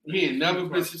up. He ain't never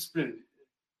been suspended.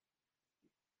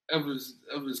 It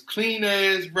was clean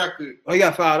ass record. Oh, he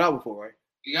got fouled out before, right?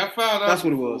 He got fouled out. That's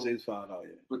what it before, was. He was fouled out,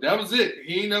 yeah. But that was it.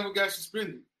 He ain't never got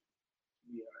suspended.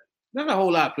 Yeah. Not a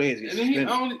whole lot of players get And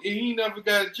suspended. he never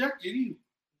got ejected either.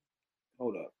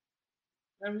 Hold up.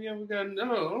 Have you ever got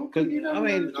no? Because, He never I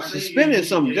mean, got- suspended is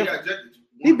something different.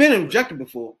 He's been ejected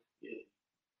before. Yeah.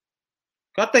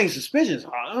 I think suspension is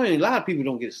hard. I mean, a lot of people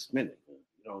don't get suspended. You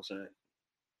know what I'm saying?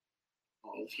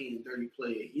 Oh, he a dirty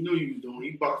player. He knew he was doing.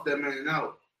 He boxed that man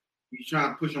out. He's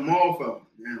trying to push him off of him.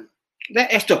 Now,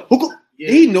 That extra hook. yeah.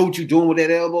 He know what you doing with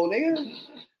that elbow, nigga.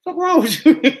 What's wrong with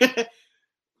you?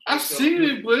 I seen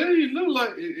it, but it looked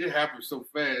like it happened so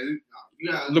fast.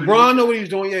 LeBron know what he was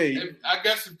doing. Yeah. I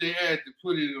guess if they had to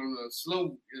put it on a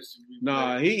slow,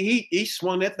 Nah, he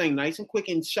swung that thing nice and quick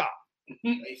and sharp.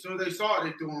 As soon as they saw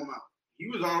it, they threw him out. He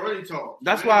was already tall.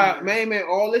 That's why, man,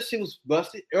 all this shit was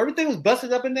busted. Everything was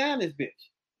busted up and down this bitch.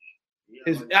 Yeah,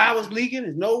 His eye was leaking,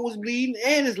 his nose was bleeding,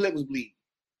 and his lip was bleeding.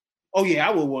 Oh yeah,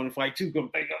 I would want to fight too. Come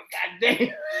think of,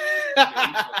 goddamn.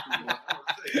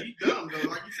 He dumb though.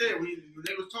 Like you said, when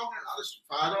they was talking, I just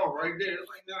fired off right there. It's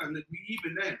like, nah, we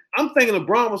even then. I'm thinking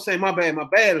LeBron was saying my bad,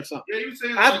 or something. Yeah, he was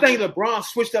saying. I think LeBron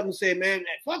switched up and said, man,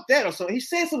 fuck that or something. He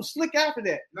said something slick after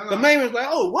that. No, The main was like,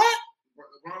 oh, what?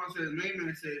 LeBron said, the main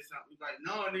man said something. He's like,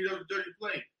 no, I need a dirty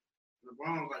play.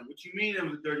 LeBron was like, what you mean it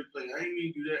was a dirty play? I ain't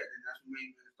mean to do that. And that's when main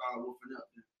man started whooping up.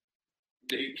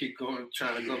 They keep going,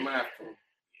 trying to go after him.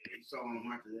 Yeah, he saw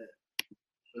him after that.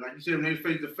 But like you said, when they was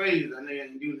face to face, I know they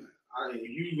didn't do that. If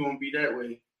you gonna be that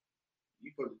way,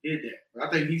 you could have did that. But I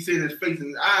think he seen his face and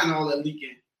his eye and all that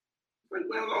leaking. Like,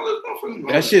 man, all this motherfucking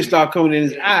That shit started coming in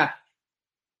his eye.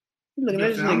 He looking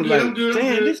at this nigga like,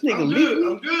 damn, this nigga leaking.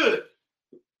 I'm good.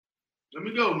 Let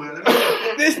me go, man. Let me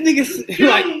go. This nigga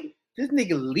like, this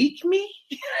nigga leak me?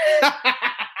 All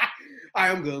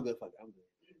right, I'm good. Fuck it, I'm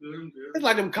good. I'm good. It's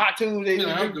like them cartoons.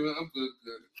 I'm good.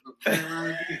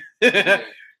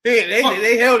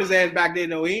 They held his ass back there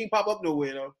though. He ain't pop up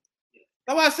nowhere though.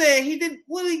 That's why I said he didn't.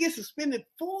 What did he get suspended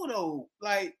for though?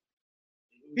 Like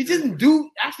he didn't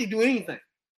actually do anything.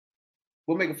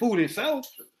 But make a fool of himself.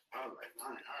 All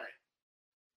right.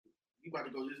 You about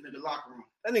to go to this nigga locker room?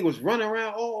 That nigga was running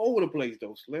around all over the place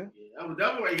though, Slim. Yeah,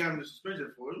 that was why he got him the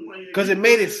suspension for. Because it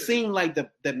made it seem like the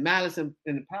Malice in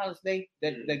the Palace day,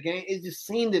 that game. It just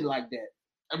seemed it like that.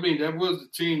 I mean, that was the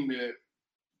team that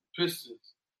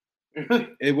Pistons.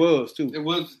 It was too. It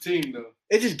was the team though.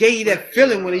 It just gave you that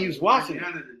feeling when he was watching it.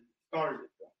 Started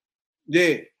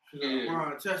it. Yeah.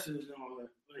 LeBron testing and all that.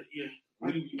 But yeah,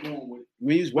 I knew you going with it.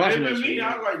 When he was watching But that me, shit.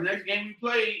 I was like, next game you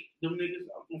play, them niggas,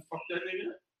 I'm gonna fuck that nigga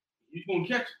up. You gonna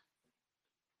catch him.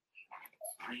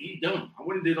 I ain't dumb. I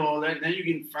wouldn't did all that. Now you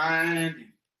getting fined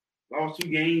and lost 2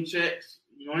 game checks.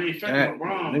 You know, I ain't affecting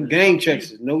LeBron. Them game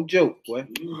checks is no joke, boy.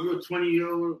 You're a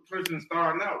 20-year-old person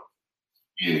starting out.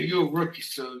 Yeah, you're a rookie,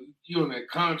 so you're on that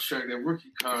contract, that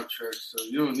rookie contract, so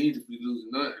you don't need to be losing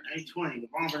nothing. I ain't 20.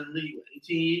 LeBron been in the league with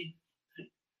 18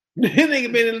 This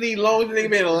nigga been in the league long as this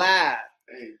nigga been alive.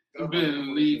 years. You've been in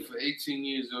the league for 18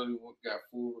 years, only got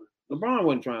 4. LeBron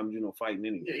wasn't trying to do no fighting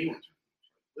anyway. Yeah, he went.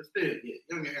 But still, yeah,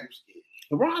 young man had him scared.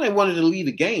 LeBron ain't wanted to lead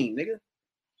the game, nigga.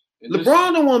 And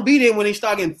LeBron don't want to be there when they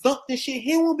start getting thumped and shit.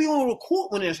 He don't want to be on the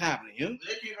court when that's happening, you know?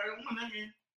 They can't win that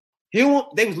game. He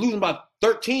want. They was losing by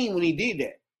 13 when he did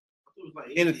that It was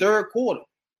like in the 18. third quarter.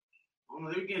 Oh,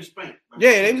 they were getting spanked.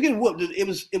 Yeah, they was getting whooped.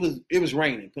 It was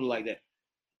raining, put it like that.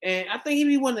 And I think he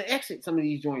be wanting to exit some of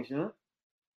these joints, you know?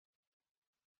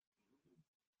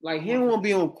 Like, he don't want to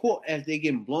be on court as they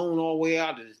getting blown all the way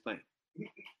out of this thing.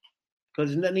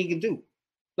 Because there's nothing he can do.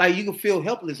 Like, you can feel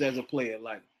helpless as a player.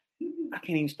 Like, I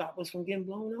can't even stop us from getting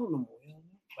blown out no more. You know?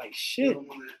 Like, shit. I'm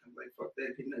like, fuck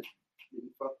that. Getting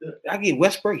fucked up. I get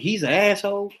Westbrook. He's an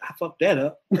asshole. I fucked that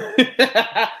up.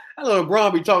 I know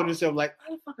LeBron be talking to himself like,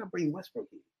 how the fuck I bring Westbrook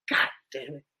in? God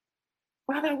damn it.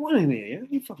 Why that one in there? Yeah?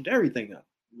 He fucked everything up.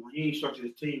 He ain't structured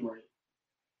his team right.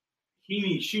 He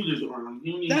needs shooters around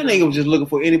him. That nigga was just looking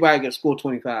for anybody that can score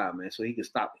 25, man, so he can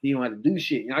stop. He don't have to do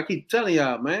shit. You know, I keep telling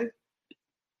y'all, man.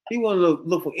 He want to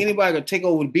look for anybody to take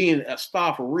over being a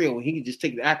star for real, and he can just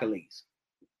take the accolades.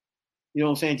 You know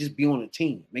what I'm saying? Just be on the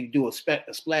team. Do a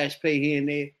splash play here and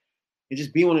there. And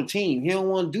just be on the team. He don't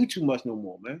want to do too much no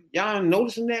more, man. Y'all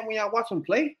noticing that when y'all watch him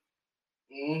play?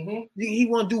 Mm-hmm. He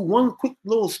want to do one quick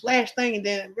little splash thing and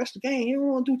then the rest of the game, he don't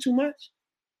want to do too much.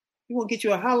 He want to get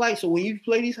you a highlight. So when you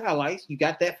play these highlights, you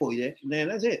got that for you. And then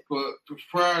that's it. But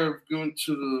prior to going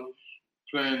to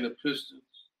playing the Pistons,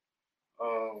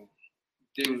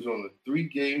 they was on a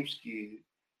 3-game skid.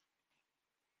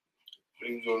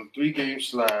 They was on a 3-game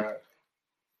slide.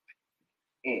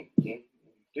 Mm-hmm.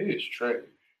 They is trash.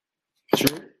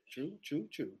 True.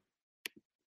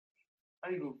 How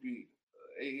you gonna be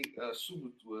a super?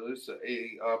 Well, it's an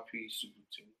AARP super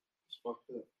team. It's fucked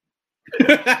up.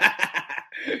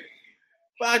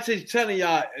 But I'm just telling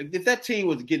y'all, if that team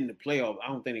was getting the playoffs, I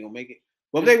don't think they're gonna make it.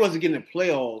 But if they wasn't getting the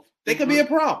playoffs, they could be a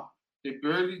problem. They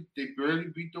barely beat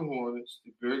the Hornets.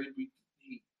 They barely beat the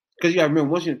Heat. Because you gotta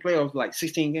remember, once you're in the playoffs, like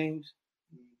 16 games,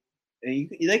 and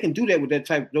they can do that with those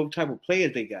type of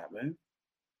players they got, man.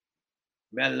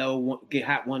 Melo get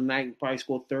hot one night and probably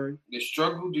score 30. They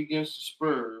struggled against the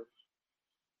Spurs.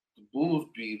 The Bulls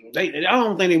beat them. I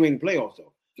don't think they made the playoffs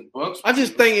though. The Bucks. I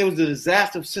just think it was a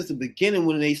disaster since the beginning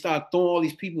when they started throwing all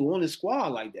these people on the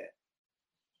squad like that.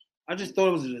 I just thought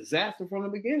it was a disaster from the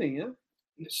beginning, yeah.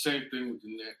 The same thing with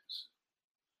the Nets.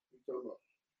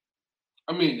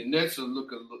 I mean, the Nets are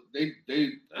looking. They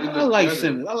I like better.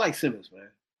 Simmons. I like Simmons, man.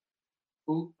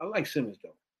 Who? I like Simmons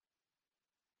though.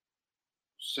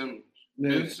 Simmons. Yeah.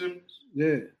 Ben Simmons?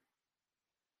 Yeah.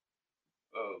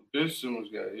 Ben Simmons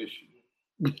got issues.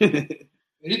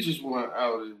 He just went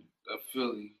out of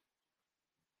Philly.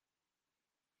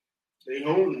 They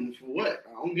hold him for what?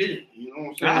 I don't get it. You know what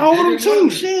I'm saying? I hold him too.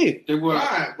 Shit. They was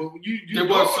right, but there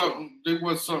was something. There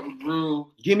was something real.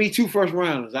 Give me 2 first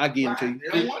rounders. I'll give them to you.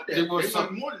 They don't want that. There was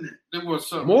something more than that. There was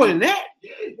something more than that.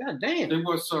 Yeah. God damn. There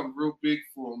was something real big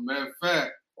for him. Matter of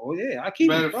fact. Oh yeah, I keep.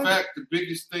 Matter of fact, the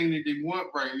biggest thing that they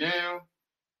want right now,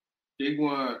 they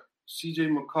want C.J.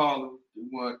 McCollum, they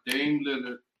want Dame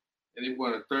Lillard, and they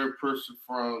want a third person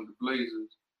from the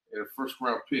Blazers and a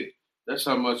first-round pick. That's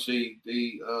how much they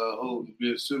hold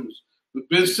Ben Simmons. But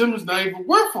Ben Simmons not even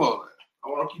worth all that.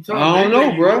 Oh, I don't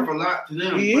know, bro. Worth a lot to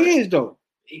them, he is though.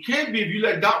 It can't be if you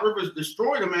let Doc Rivers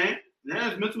destroy the man. Now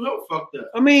his mental health fucked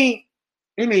up. I mean,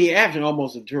 he averaging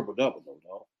almost a triple-double though,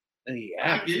 dog. And he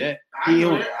averaged that. He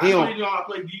on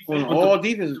all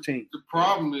defensive teams. The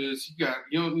problem is he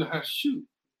don't know how to shoot.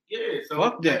 Yeah, so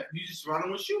fuck that. You just run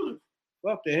him with shooters.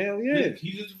 Fuck the hell yeah.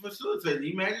 He's just a facilitator.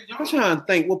 He Magic Johnson. I'm trying to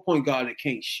think what point guard that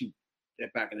can't shoot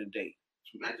that back in the day.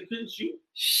 Magic couldn't shoot.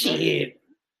 Shit.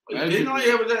 Didn't all he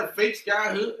ever that fake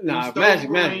sky hook? Nah, Magic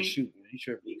shoot.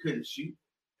 He couldn't shoot.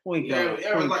 Point guard.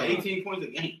 Yeah, it was like 18 points a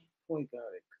game. Point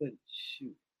guard that couldn't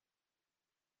shoot.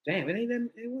 Damn, it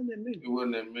wasn't that many. It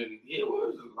wasn't that many. Yeah, it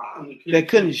was a lot. That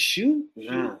couldn't shoot?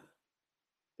 Nah.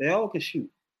 They all could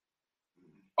shoot.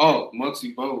 Oh,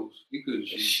 Muggsy Bogues. He couldn't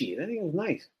shoot. Shit, that thing was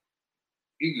nice.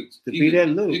 He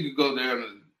could go down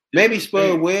and maybe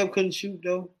Spud Webb couldn't shoot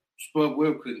though. Spud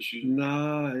Webb couldn't shoot.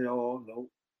 No.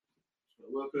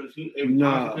 Spud Webb couldn't shoot.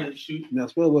 Johnson couldn't shoot. No,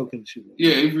 Spud Webb couldn't shoot.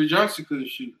 Yeah, Avery Johnson couldn't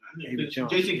shoot.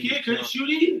 Jason Kidd couldn't shoot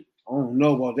either. I don't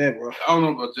know about that, bro. I don't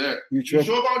know about that. You tripping?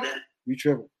 You sure about that? You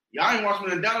tripping? Y'all ain't watching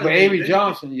the Dallas. But Avery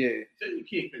Johnson, yeah. Jason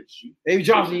Kidd couldn't shoot. Avery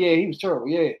Johnson, yeah, he was terrible,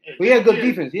 yeah. But he had good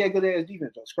defense. He had good ass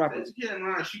defense though. Scrappy. Jason Kidd didn't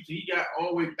learn to shoot till he got all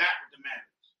the way back with the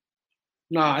Mavericks.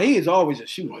 Nah, he is always a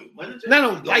shooter. Not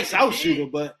a lights out shooter,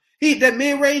 but that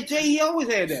mid range J, he always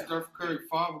had that. Steph Curry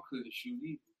father couldn't shoot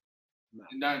either. No.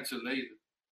 Not until later.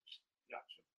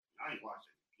 I ain't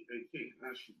watching.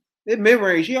 That mid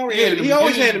range, he always had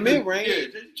the mid range. Yeah,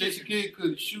 Jason Kidd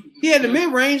couldn't shoot. He had the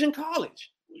mid range in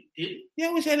college. He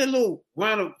always had a little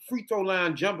round of free throw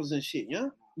line jumpers and shit, yeah?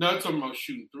 No, I'm talking about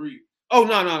shooting threes. Oh,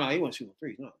 no. He wasn't shooting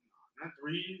threes, no. Not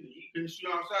threes. He couldn't shoot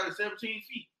outside of 17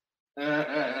 feet.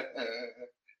 That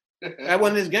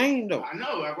wasn't his game, though. I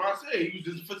know. That's what I said. He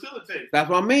was just a facilitator. That's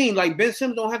what I mean. Like, Ben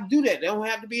Simmons don't have to do that. They don't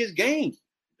have to be his game.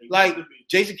 Like,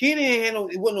 Jason Kidd it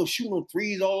wasn't no shooting no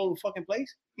threes all over the fucking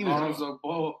place. Lonzo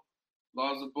Ball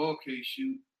can't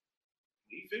shoot.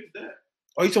 He fixed that.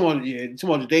 Oh, you talking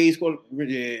about the day he scored?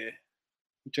 Yeah.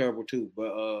 He's terrible, too.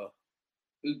 But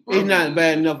he's not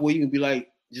bad enough where you can be like,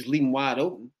 just leave him wide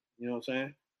open. You know what I'm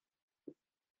saying?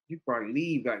 You probably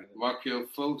leave back. Markelle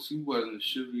Fultz, he wasn't a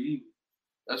shooter either.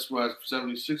 That's why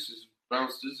 76ers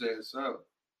bounced his ass out.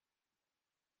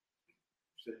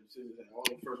 76ers had all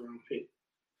the first round pick.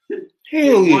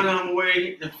 Hell yeah. One on the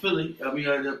way to Philly. I mean,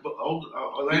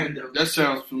 Orlando. That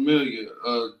sounds familiar.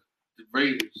 The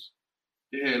Raiders.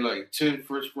 They had like 10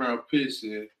 first round picks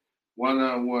and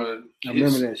one-on-one. I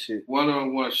remember that shit.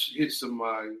 One-on-one hit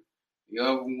somebody The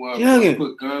other one Youngin.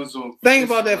 put guns on. Think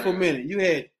about that for a minute. You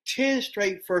had 10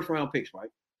 straight first round picks, right?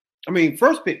 I mean,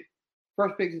 first pick.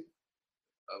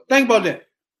 Think about that.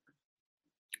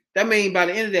 That means by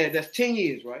the end of that, that's 10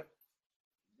 years, right?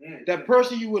 That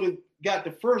person you would have got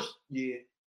the first year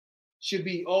should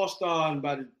be all-star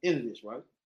by the end of this, right?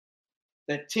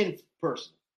 That 10th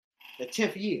person, that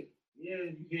 10th year. Yeah,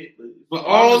 you hit. But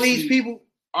all these people,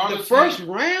 the first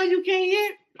round you can't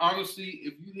hit? Honestly,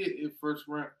 if you hit in first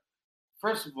round,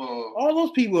 first of all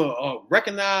those people are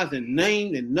recognized and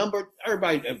named and numbered.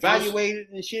 Everybody evaluated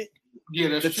and shit. Yeah,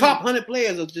 that's the true. top 100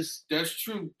 players are just. That's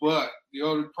true, but the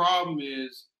only problem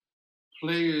is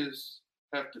players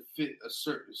have to fit a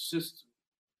certain system.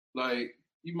 Like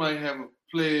you might have a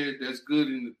player that's good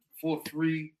in the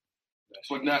 4-3,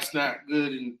 but that's not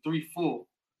good in the 3-4.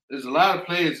 There's a lot of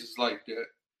players that's like that.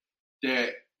 That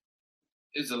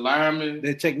is a lineman.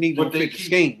 Their technique don't fit the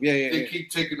scheme. They keep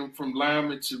taking them from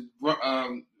lineman to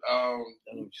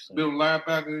middle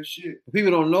linebacker and shit.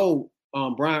 People don't know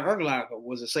Brian Urlacher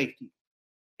was a safety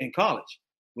in college.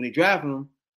 When they drafted him,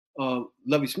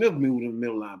 Lovie Smith moved him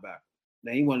middle linebacker.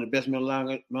 Now he one of the best middle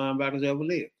linebackers ever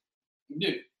lived.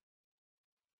 Yeah.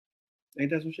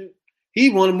 Ain't that some shit? He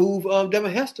want to move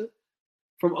Devin Hester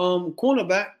from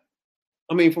cornerback.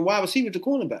 I mean, from wide receiver to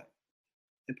cornerback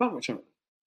in punt return.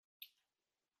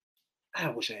 I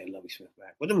wish I had Lovie Smith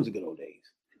back, but them was the good old days.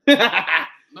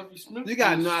 Lovie Smith. You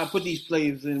gotta know how to put these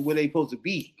players in where they supposed to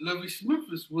be. Lovie Smith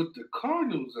is with the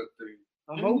Cardinals, I think.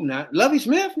 I hope not. Lovie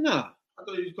Smith? Nah. I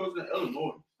thought he was coaching at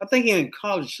Illinois. I think he's in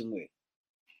college somewhere.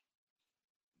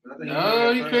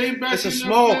 No, he came back. It's a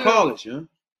small college, huh?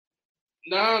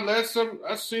 Nah, last time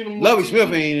I seen him. Lovie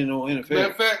Smith ain't in no NFL.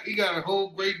 Matter of fact, he got a whole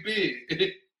great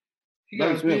beard.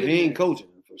 Lovie Smith, he ain't coaching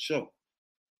for sure.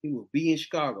 He will be in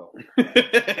Chicago.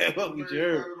 What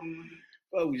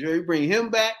was you bring him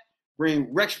back,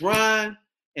 bring Rex Ryan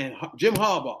and Jim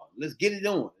Harbaugh. Let's get it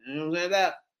on. You know what I'm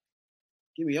saying?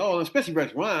 Give me all, especially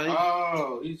Rex Ryan.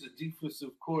 Oh, he's a defensive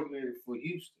coordinator for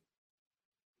Houston.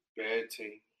 Bad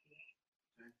team.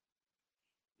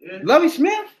 Yeah. Lovie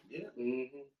Smith? Yeah.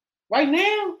 Mm-hmm. Right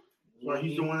now? Well,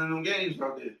 he's winning them games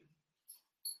out there.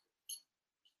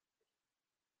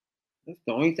 That's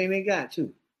the only thing they got,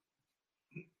 too.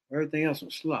 Everything else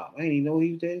was slop. I didn't even know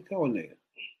he was their coordinator.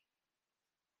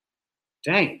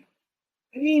 Damn. I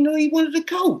didn't even know he wanted to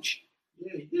coach.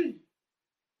 Yeah, he did.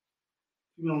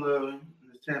 You don't love him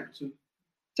in his Tampa, too.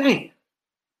 Damn.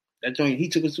 That joint, he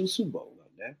took us to the Super Bowl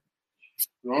like that.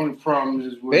 The only problem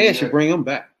is Bears should bring him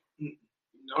back. The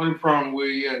only problem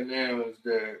where he at now is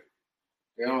that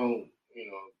they don't,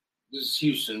 this is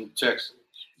Houston, Texas.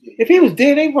 If he was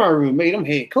dead, they probably would have made him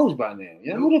head coach by now.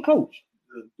 Yeah, who the coach?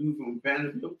 The dude from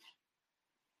Vanderbilt.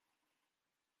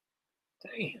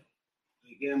 Damn.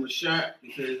 They gave him a shot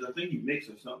because I think he mixed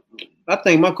or something. I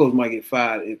think my coach might get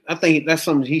fired. I think that's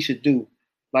something he should do.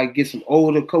 Like get some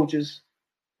older coaches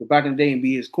go back in the day and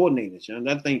be his coordinators. You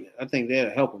know? I think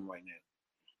that'll help him right now.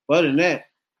 But other than that,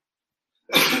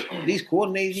 these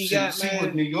coordinators he got, see man.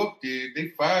 What New York did, they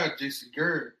fired Jason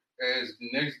Garrett as the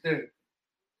next day.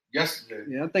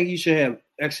 Yesterday. Yeah, I think you should have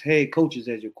ex-head coaches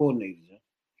as your coordinators. Huh?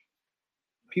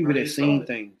 People that seen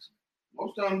things.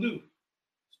 Most of them do.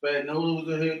 Spagnuolo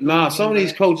was a head coach. Nah, some of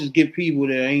these coaches get people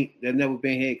that never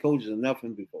been head coaches or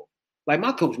nothing before. Like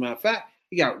my coach, matter of fact,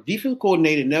 he got a defensive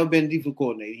coordinator, never been a defensive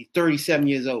coordinator. He's 37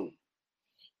 years old.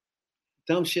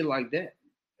 Dumb shit like that.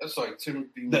 That's like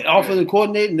Timothy. The offensive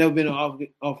coordinator, never been an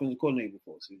offensive coordinator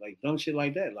before. See, like dumb shit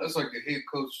like that. That's like the head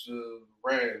coach of the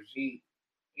Rams. He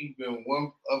been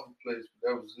one other place, but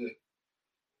that was it.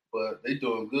 But they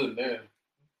doing good now.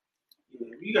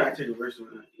 Yeah, you gotta take a risk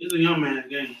on that. It's a young man's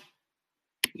game.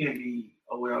 You can't be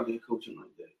out there coaching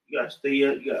like that. You gotta stay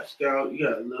up. You gotta scout. You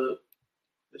gotta look.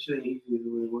 That shit ain't easy to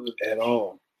do it with. At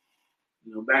all.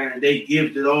 Back in the day,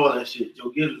 Gibbs did all that shit. Joe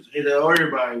Gibbs hit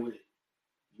everybody with it.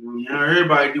 Now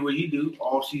everybody do what he do,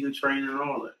 all season training and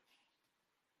all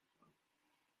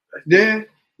that.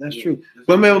 That's true.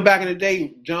 But remember back in the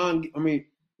day, John Riggins,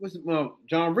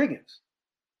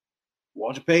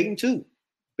 Walter Payton too,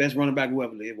 best running back who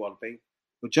ever lived, Walter Payton.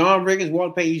 But John Riggins,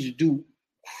 Walter Payton used to do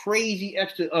crazy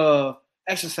extra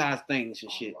exercise things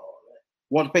and shit.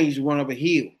 Walter Payton used to run up a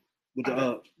hill with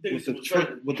the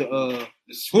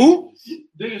who?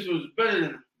 Dickinson was better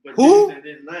than him. Who? Dickinson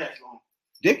didn't last long.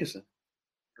 Dickinson.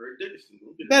 Dickinson.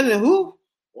 Better than who?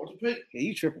 Walter Payton. Yeah,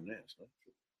 you tripping now, son.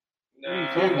 Nah, you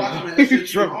tripping. I don't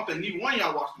think neither one of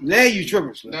y'all watched him. Now you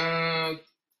tripping, son. Nah.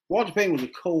 Walter Payton was a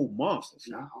cold monster.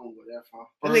 Son. Nah, I don't go that far.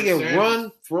 That nigga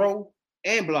run, throw,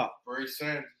 and block. Barry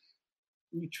Sanders.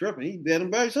 You tripping. He better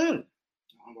than Barry Sanders.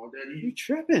 I don't know about that either. You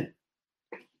tripping.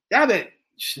 Y'all bet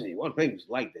Shit, Walter Payton was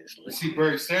like this. You see,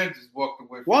 Barry Sanders walked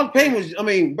away. Walter Payton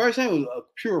was, Barry Sanders was a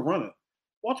pure runner.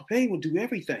 Walter Payton would do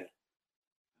everything.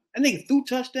 That nigga threw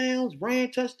touchdowns,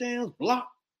 ran touchdowns, blocked.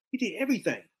 He did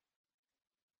everything.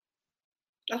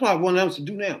 That's what I want else to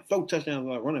do now. Throw touchdowns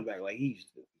like running back like he used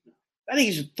to. That nigga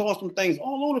used to toss some things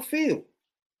all over the field.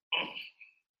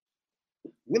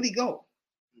 Really go.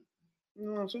 You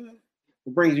know what I'm saying?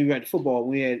 It brings you back to football.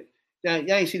 We had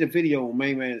y'all ain't see the video when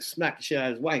main man smacked the shit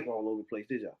out of his wife all over the place,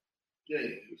 did y'all? Yeah.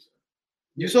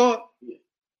 You saw it? Yeah.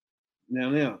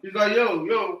 Now. He's like, yo,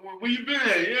 where you been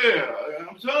at? Yeah,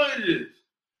 I'm telling you this.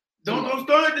 Don't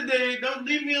start today. Don't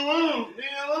leave me alone. Leave me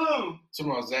alone.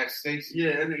 Talking about Zach Stacy.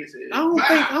 Yeah, that nigga said.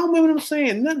 I don't remember him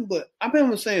saying nothing, but I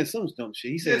remember him saying some dumb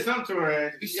shit. He said something to her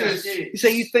ass. He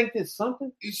said, you think there's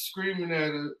something? He's screaming at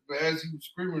her, but as he was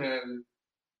screaming at her,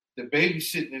 the baby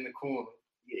sitting in the corner.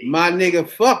 Yeah, my nigga,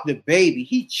 fuck the baby.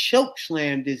 He choke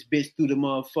slammed this bitch through the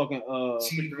motherfucking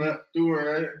through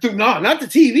her. No, not the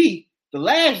TV. The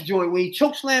last joint when he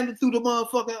choke slammed it through the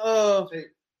motherfucking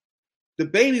the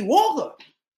baby Walker.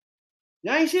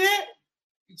 Y'all ain't see that?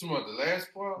 You talking about the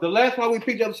last part? The last part we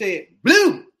picked up said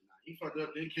blue. He fucked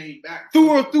up, then came back.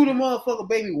 Threw her through the motherfucker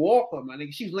baby Walker, my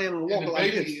nigga. She was laying on the Walker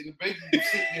like this. And the baby was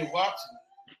sitting there watching.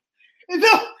 And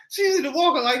no, she's in the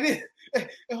Walker like this.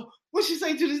 What she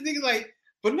say to this nigga like,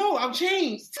 but no, I'm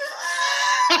changed.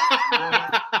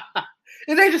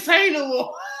 It ain't the same no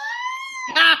more.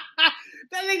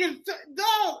 That nigga,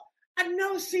 dog, I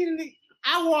never seen it.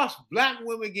 I watched black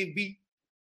women get beat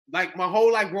like my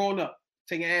whole life growing up,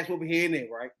 taking ass whooping here and there,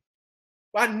 right?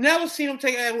 But I never seen him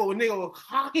take ass whooping. A nigga was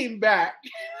cocking back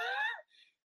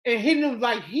and hitting him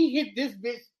like he hit this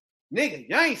bitch. Nigga,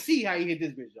 y'all ain't see how he hit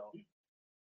this bitch, y'all.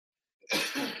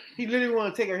 He literally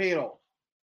want to take her head off.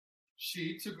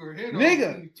 She took her head nigga.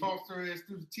 Off and he tossed her ass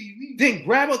through the TV. Then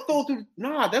grab her, throw through.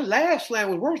 Nah, that last slam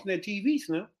was worse than that TV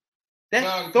slam.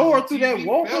 That throw her through that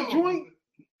Walker joint.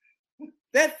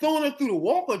 That throwing her through the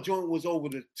Walker joint was over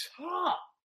the top.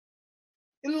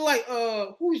 It looked like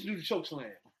who used to do the choke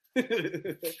slam?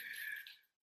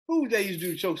 Who they used to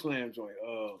do the choke slam joint?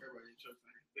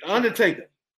 Undertaker.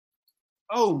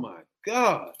 Oh my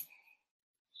God.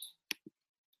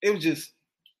 It was just,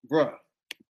 bruh.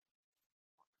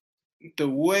 The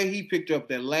way he picked up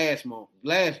that last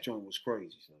joint was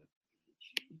crazy, son.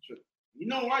 You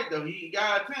know right though, he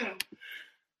got 10.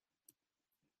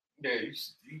 Yeah,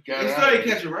 he got it. He started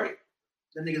catching right.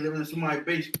 That nigga living in somebody's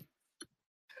basement.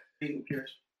 He didn't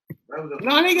catch.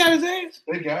 No, they got his ass.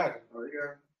 They got it. Oh, they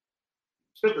got him.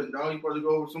 Tripping, dog. You supposed to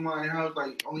go over to somebody's house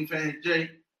like OnlyFans Jay.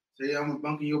 Say, I'm gonna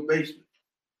bunk in your basement.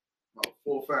 About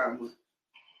 4 or 5 months.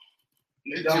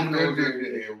 They took that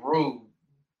nigga and rode.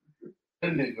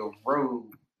 That nigga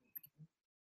rode.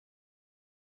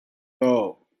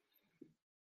 Oh.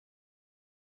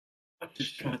 I'm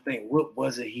just trying to think, what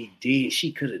was it he did?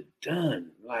 She could have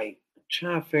done. Like, I'm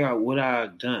trying to figure out what I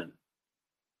had done.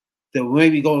 That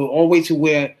maybe go all the way to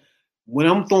where when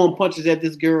I'm throwing punches at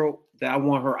this girl, that I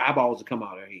want her eyeballs to come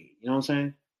out of her head. You know what I'm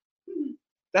saying?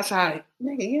 That's how,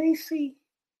 nigga, you ain't see.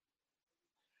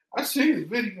 I see the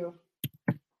video.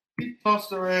 He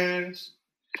tossed her ass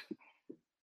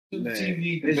to the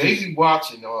TV. The baby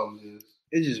watching all of this.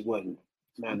 It just wasn't.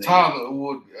 Tyler,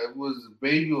 was it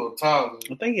baby or Tyler?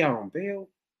 I think y'all on bail.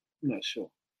 I'm not sure.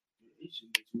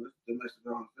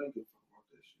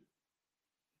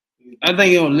 I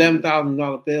think you're on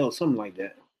 $11,000 bail or something like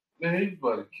that. Man, he's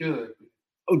about to kill her.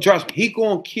 Oh, trust me, he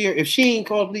gonna kill. If she ain't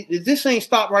called, if this ain't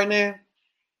stopped right now,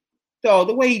 dog,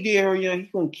 the way he did her, he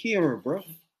gonna kill her, bro.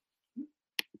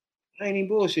 I ain't even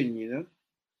bullshitting you, know.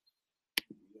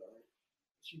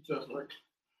 She tough, right?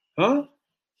 Huh?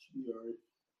 She alright.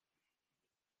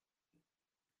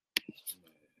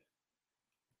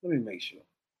 Let me make sure.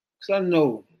 Because I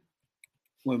know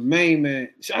when main man,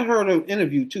 I heard her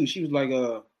interview too. She was like,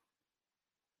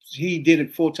 he did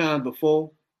it 4 times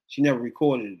before. She never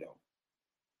recorded it though.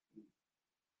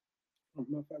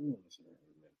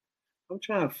 I'm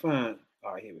trying to find,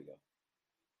 all right, here we go.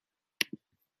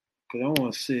 Because I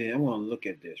want to see, I want to look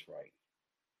at this right.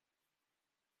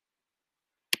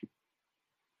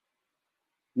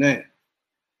 Now, I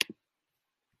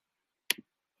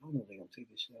don't think I'm going to take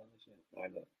this shit out. All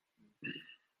right, look.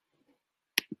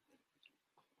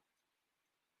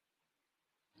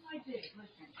 I did.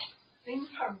 Listen, things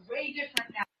are way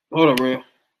different now. Hold on, real.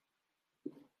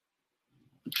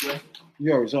 Yeah.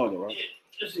 You already saw it, right? Yeah,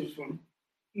 this is funny.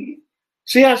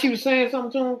 See how she was saying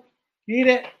something to him? You hear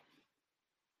that?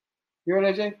 You heard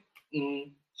that, Jay?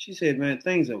 Mm-hmm. She said, man,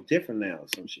 things are different now or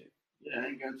some shit. Yeah, I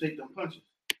ain't gonna take them punches.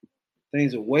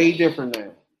 Things are way different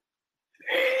now.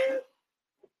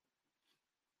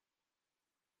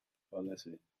 Oh, let's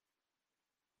see.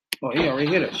 Oh, he already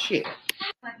hit her. Shit.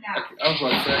 Right now. I was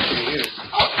about to say I couldn't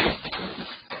hear.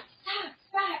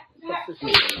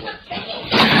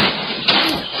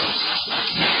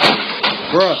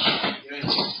 Bruh.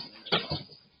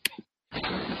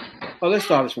 Oh, let's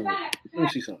start this one. Let me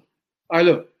see something. All right,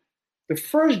 look. The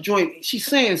first joint, she's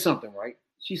saying something, right?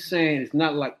 She's saying it's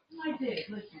not like. My dick,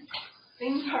 listen.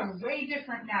 Things are way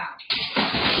different now.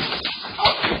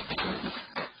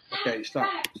 Okay, stop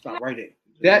right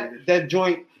there. That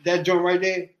joint right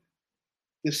there.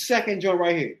 The second joint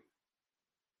right here.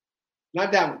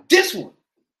 Not that one. This one.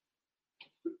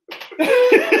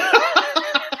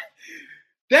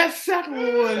 That second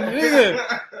one, nigga.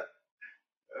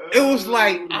 It was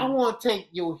like, I want to take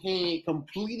your head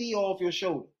completely off your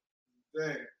shoulder.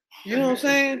 You know what I'm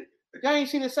saying? Y'all ain't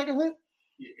seen the second hit?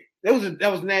 Yeah. That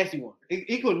was a nasty one.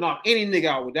 He could knock any nigga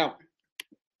out with that one.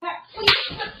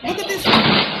 Look at this.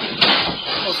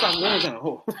 Oh, stop one time.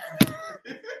 Oh.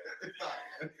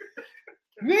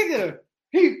 Nigga,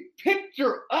 he picked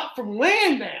her up from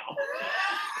laying down.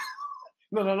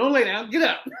 No, don't lay down. Get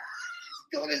up.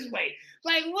 Go this way.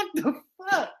 Like, what the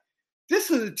fuck? This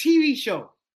is a TV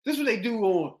show. This is what they do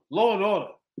on Law and Order.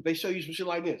 They show you some shit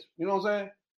like this. You know what I'm saying?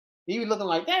 And you be looking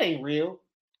like, that ain't real.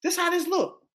 This how this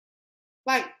look.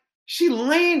 Like, she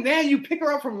laying down, you pick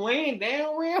her up from laying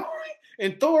down, real,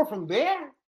 and throw her from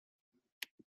there.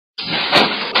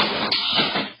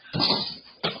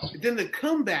 And then the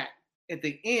comeback at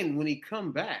the end, when he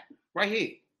come back, right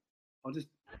here. I'll just...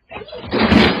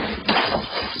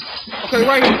 Okay,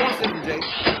 right here. Watch this, Jay.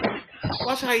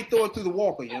 Watch how he throw it through the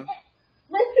walker, you know?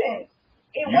 Listen.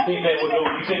 You think that was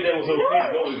okay?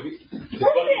 Listen.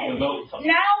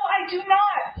 Now I do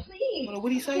not. Please. Hold on, what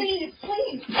did he say?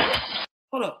 Please.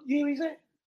 Hold up. You hear what he said?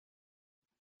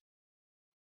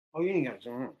 Oh, you ain't got it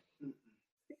on. What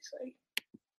did he say?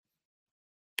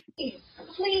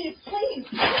 Please.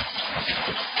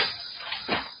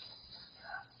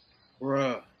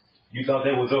 Bruh. You thought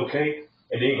that was okay?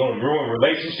 And they gonna ruin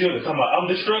relationship and talking about I'm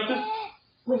destructive?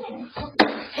 Listen.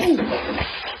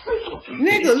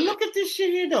 Nigga, look at this shit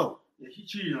here, though. Yeah, he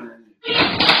cheated on that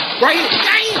nigga. Right here.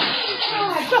 Damn.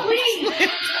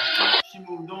 She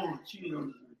moved on, cheated on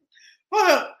that nigga.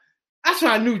 Hold up. That's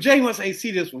why I knew Jay must ain't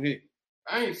see this one here.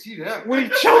 I ain't see that. When he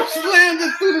choke slammed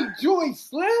it through the joint,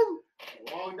 Slim.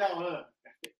 Walked out, huh?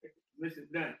 Listen,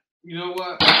 done. You know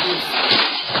what?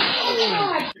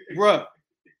 Oh, bruh.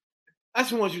 I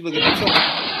just want you to look at the choke.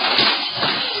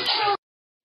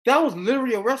 That was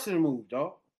literally a wrestling move,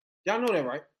 dog. Y'all know that,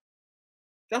 right?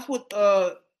 That's what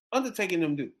Undertaker and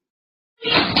them do.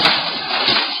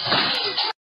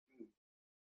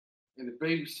 And the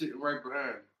baby sitting right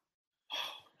behind him.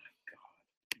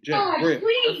 Jay, real.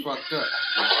 That's fucked up.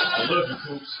 I love you,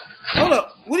 Poops. Hold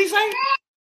up. What'd he say?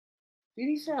 Did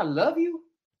he say I love you?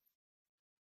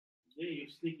 Yeah, you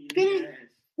sneaky Did he? ass.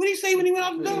 What'd he say when he went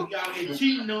out the door? You out here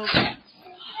cheating on me. I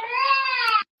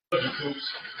love you, Poops.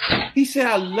 He said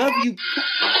I love you.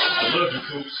 I love you,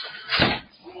 Poops.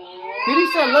 Did he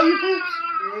say I love you, Poops?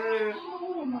 Yeah.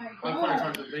 Oh my I'm probably God.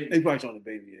 trying to baby. They probably on the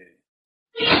baby head.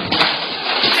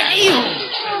 Damn!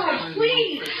 God,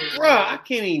 please. Bruh, I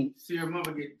can't even. See her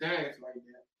mother get dashed like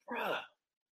that. Bruh.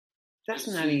 That's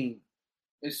not even.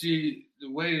 And see, the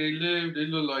way they live, they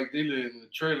look like they live in a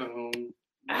trailer home.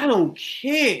 I don't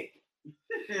care.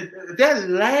 That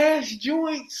last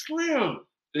joint, Slim.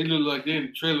 They look like they're in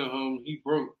a trailer home. He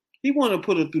broke. He want to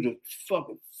put her through the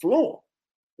fucking floor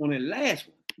on that last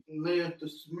one. Live to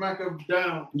smack her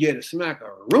down. Yeah, to smack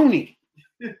her. Rooney.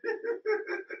 That's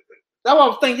what I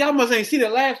was thinking. Y'all must ain't see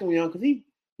that last one, young, because he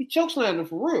chokeslammed her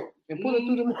for real and put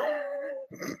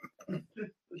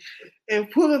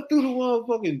her through the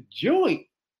motherfucking joint.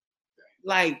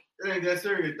 Like, It ain't that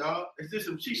serious, dog. It's just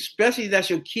some cheat. especially that's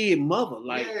your kid mother.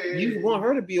 Like, Yeah. you want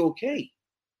her to be okay.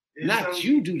 It's Not some,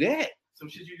 you do that. Some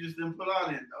shit you just didn't pull out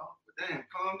in, dog. But damn,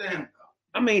 calm down, dog.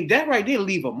 I mean, that right there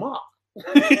leave a mark.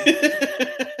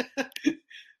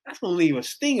 That's gonna leave a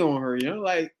sting on her, you know.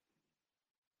 Like,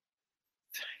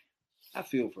 I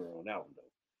feel for her on that one though.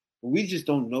 But we just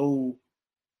don't know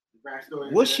The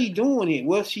backstory. what she doing here.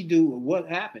 What she do? What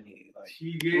happened here? Like,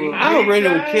 She gave I don't really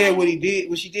don't care what he did.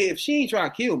 What she did. If she ain't try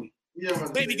to kill me, Yeah,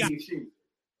 but baby got she.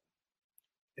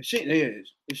 if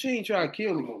she ain't try to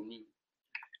kill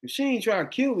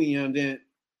me, you know, then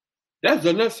that's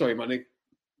unnecessary, my nigga.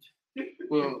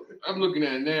 Well, I'm looking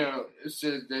at it now. It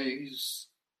says that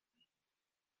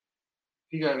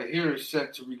he got a hearing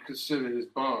set to reconsider his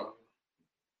bond.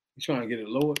 He's trying to get it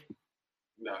lowered.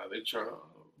 Nah, they trying to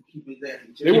Keep it there.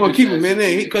 They want to keep him in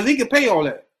there because he can pay all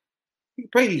that. He can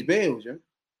pay these bills, yeah.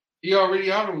 He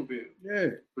already out on bail, Yeah.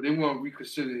 but they want to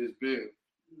reconsider his bail.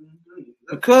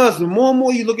 Because the more and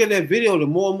more you look at that video, the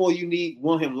more and more you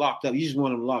want him locked up. You just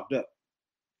want him locked up.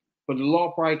 But the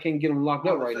law probably can't get him locked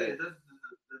up right now. That's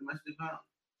domestic violence.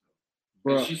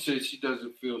 Bro, she said she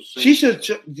doesn't feel safe.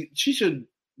 She should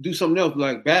do something else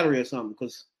like battery or something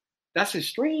because that's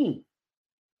extreme.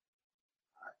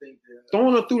 I think that,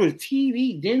 throwing her through the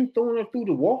TV, then throwing her through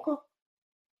the walker.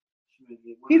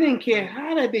 He didn't care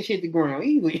how that bitch hit the ground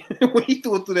either when he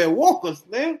threw it through that walker,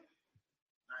 man.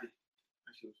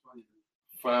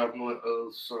 5 months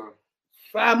old son.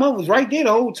 5 months was right there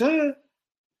the whole time.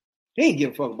 He ain't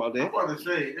give a fuck about that. I'm about to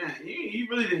say, man, he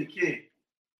really didn't care. He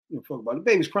didn't fuck about it. The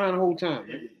baby was crying the whole time.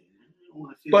 Yeah.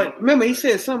 But remember, he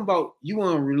said something about you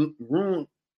want to ruin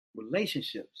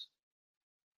relationships.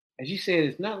 As you said,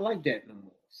 it's not like that no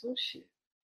more. So shit.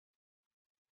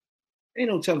 Ain't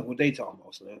no telling what they talking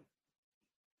about, Slim.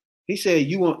 He said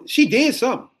she did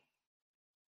something.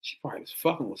 She probably was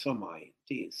fucking with somebody.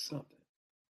 Did something.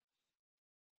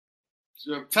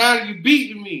 So I'm tired of you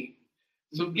beating me.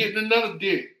 So I'm getting another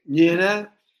dick. Yeah,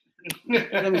 that.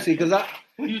 Let me see, because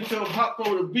you told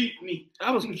Hoppo to beat me. I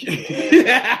was.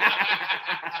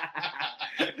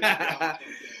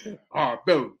 Oh,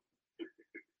 bro.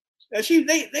 And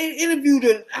they interviewed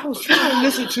her. I was trying to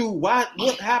listen to what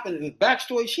happened, the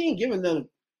backstory. She ain't giving none.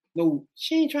 No,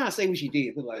 she ain't trying to say what she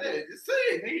did. But like, just say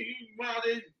it.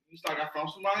 Nigga, you start. I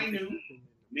found somebody new.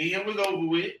 Me and him was over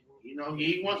with. You know,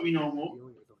 he ain't want me no more.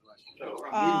 There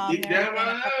have been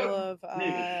a couple of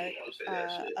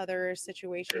other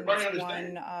situations.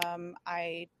 One,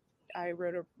 I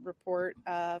wrote a report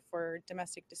for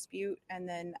domestic dispute, and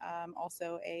then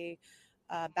also a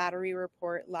battery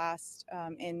report last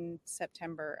in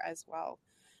September as well.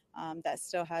 That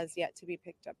still has yet to be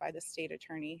picked up by the state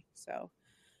attorney. So,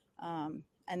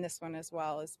 and this one as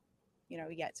well is,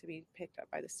 yet to be picked up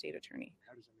by the state attorney.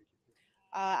 How does that make you feel?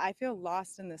 I feel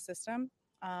lost in the system.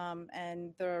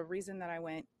 And the reason that I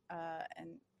went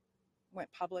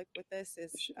public with this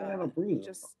is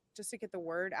just to get the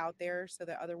word out there so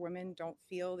that other women don't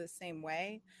feel the same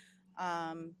way.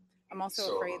 I'm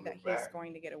also afraid that he's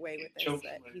going to get away with this,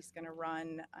 that he's going to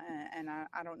run, and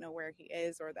I don't know where he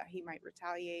is, or that he might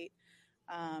retaliate.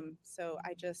 So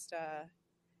I just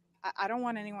I don't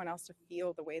want anyone else to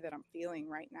feel the way that I'm feeling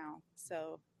right now.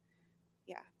 So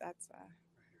yeah, that's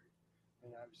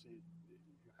and obviously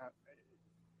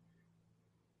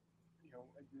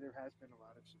there has been a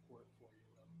lot of support for you.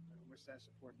 What's that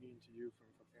support mean to you from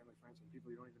family, friends, and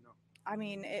people you don't even know? I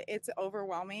mean, it's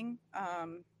overwhelming,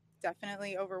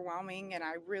 definitely overwhelming, and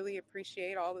I really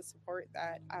appreciate all the support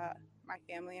that my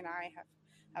family and I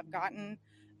have gotten.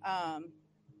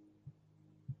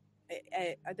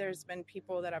 There's been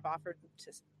people that have offered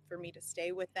for me to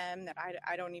stay with them that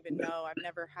I don't even know. I've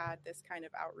never had this kind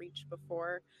of outreach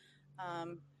before.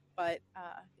 But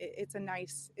it's a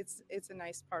nice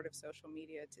part of social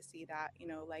media to see that,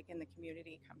 like in the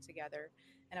community come together,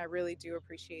 and I really do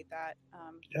appreciate that.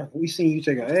 Yeah, we seen you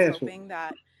take an ass. Hoping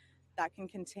that can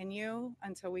continue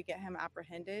until we get him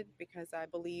apprehended, because I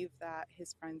believe that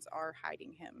his friends are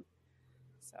hiding him.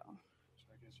 So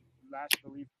I guess last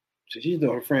belief. So she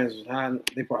thought her friends was hiding.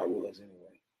 They probably was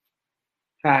anyway,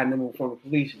 hiding them from the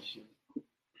police and shit.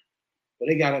 But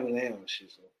they got up in there and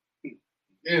shit. So.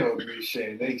 They don't be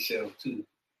saying they self too.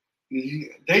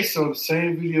 They saw the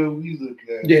same video we looked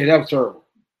at. Yeah, that was terrible.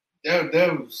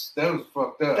 That was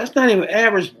fucked up. That's not even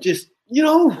average. Just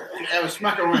average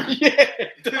smack around. Yeah,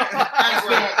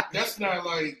 that's not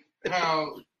like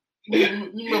how.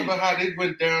 You remember how they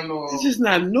went down on? It's just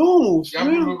not normal. I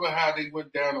remember how they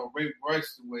went down on Ray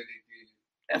Bryce the way they did.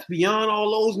 That's beyond all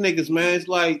those niggas, man. It's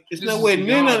like it's nowhere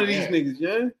near none of these niggas,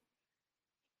 yeah.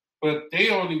 But they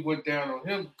only went down on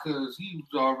him because he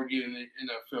was already in the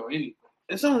NFL anyway.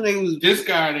 And some niggas, this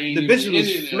guy, the bitches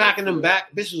was smacking them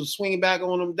back, bitches was swinging back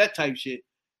on them, that type shit.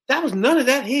 That was none of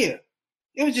that here.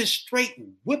 It was just straight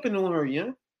whipping on her,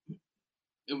 yeah.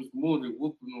 It was more than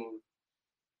whooping on her.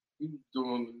 He was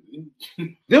doing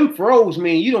them throws,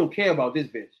 man. You don't care about this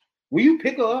bitch. Will you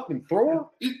pick her up and throw her?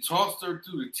 He tossed her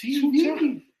through the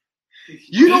TV.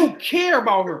 You don't care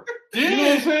about her. You know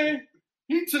what I'm saying?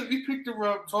 He picked her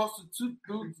up, tossed her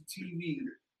through the TV,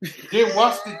 then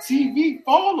watched the TV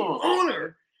fall on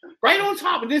her. Right on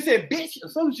top, and then said bitch or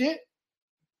some shit.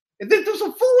 And then threw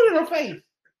some food in her face.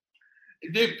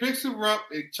 And then picks her up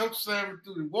and choke slammed her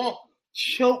through the walker.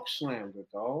 Choke slammed her,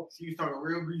 dog. She was talking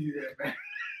real greasy there, man.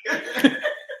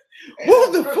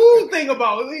 What was the food thing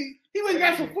about? He went and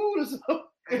got some food or something.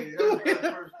 Hey,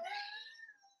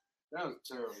 that was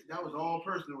terrible. That was all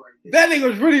personal right there. That nigga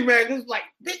was really mad. It was like,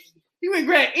 bitch, He went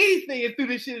grab anything and threw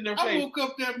this shit in her I face. woke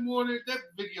up that morning. That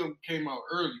video came out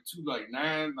early too, like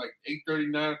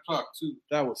 8:30, 9 o'clock too.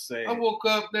 That was sad. I woke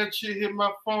up, that shit hit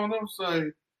my phone. I was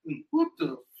like, what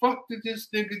the fuck did this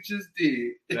nigga just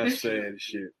did? That's sad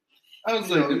shit. I was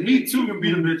like, the Me Too can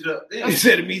beat a bitch up. He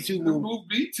said the Me Too The movie.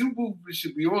 Me Too movie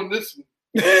should be on this one.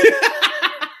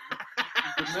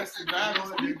 Domestic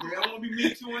violence. They don't want to be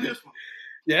Me Too on this one.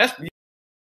 Yeah, that's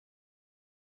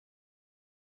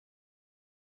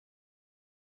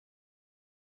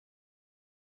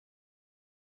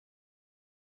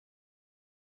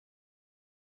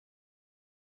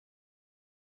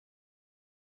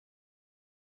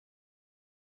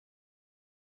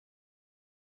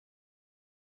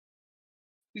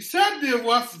He sat there and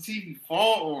watched the TV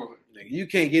fall on it. you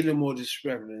can't get no more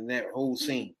disrespectful than that whole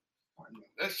scene.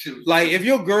 That shit was Like if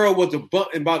your girl was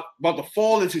about to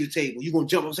fall into the table, you gonna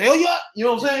jump and say, "Oh yeah," you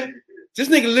know what I'm saying? This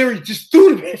nigga literally just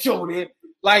threw the bitch over there.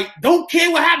 Like, don't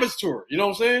care what happens to her. You know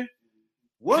what I'm saying?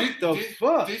 What the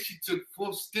fuck? Then she took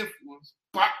 4 stiff ones.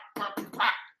 Pop, pop,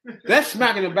 pop. That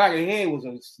smack in the back of the head was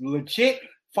a legit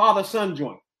father-son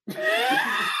joint.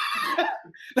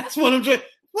 That's one of them joints.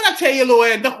 What I tell you, little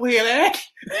ass knucklehead ass?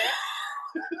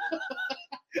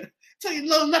 Tell you,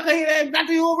 little knucklehead ass, back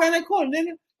to you over around that corner,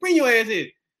 nigga. Bring your ass in.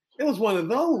 It was one of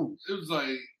those. It was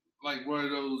like one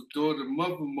of those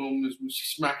daughter-mother moments when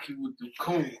she smack you with the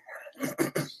comb.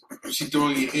 She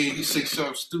throwing your head, you say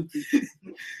something stupid.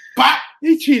 Pop!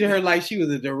 He treated her like she was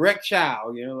a direct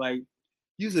child, you know, like,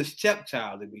 you was a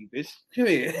stepchild to me, bitch. Come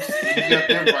here. You got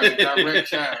that right, direct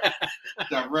child.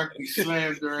 Directly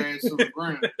slammed her ass on the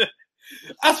ground.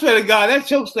 I swear to God, that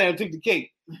choke slam took the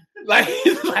cake. Like,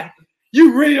 it's like,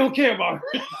 you really don't care about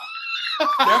her.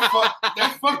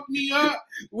 That fucked me up.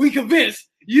 We convinced.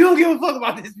 You don't give a fuck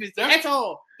about this bitch. That's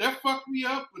all. That fucked me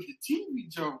up with the TV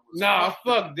jump. Nah,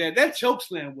 fuck that. That choke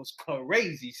slam was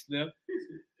crazy, Slim.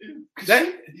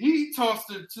 He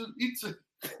tossed her to,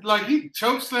 he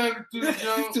choke slammed her through the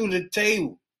jump. To the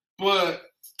table. But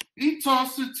he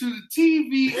tossed her to the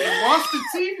TV and watched the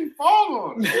TV fall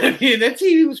on her. Yeah, that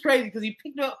TV was crazy because he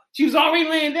picked up, she was already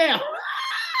laying down.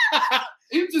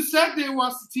 He just sat there and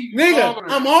watched the TV Nigga, fall on her.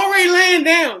 I'm already laying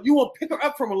down. You want to pick her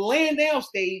up from a laying down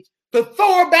stage to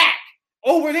throw her back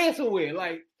over there somewhere.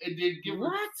 Like, and then give her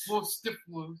what? 4 stiff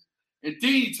ones. And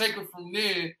then you take her from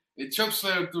there and choke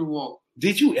slam her through the wall.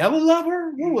 Did you ever love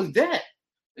her? What was that?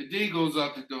 And then he goes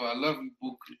out the door. I love you,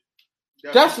 Bookie.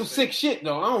 That's some sick shit,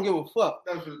 though. I don't give a fuck.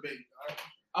 That was for the baby.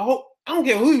 I don't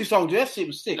care who you was talking to. That shit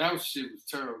was sick. That shit was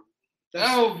terrible. That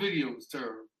whole video was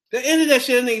terrible. The end of that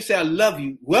shit, that nigga said, "I love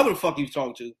you." Whoever the fuck you was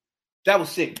talking to, that was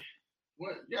sick.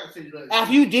 What? You gotta say you love her.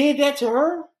 After you did that to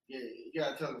her, Yeah, you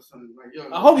gotta tell her something like,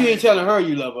 yo. I hope you ain't telling her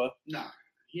you love her. Nah.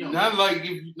 Not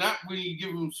when you give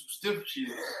him some stiff shit.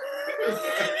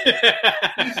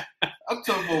 I'm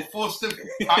talking about 4 stiff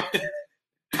pop,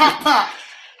 pop, pop.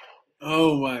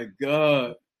 Oh my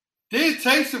god! Then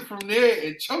takes it from there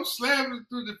and choke slammed it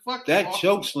through the fucking. That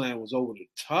choke slam was over the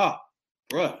top,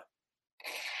 bruh.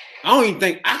 I don't even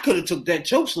think I could have took that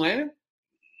choke slam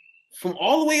from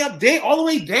all the way up there, all the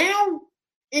way down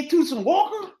into some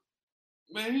walker.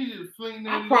 Man, he just fling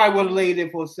that. I probably would have laid there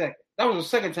for a second. That was the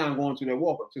second time going through that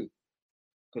walker too.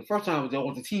 Because first time was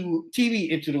on the TV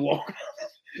into the walker.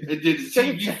 And then the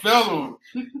TV fell on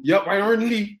him. Yup, right on the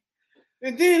knee.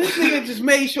 And then this nigga just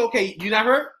made sure, okay, you not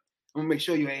hurt? I'm gonna make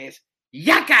sure your ass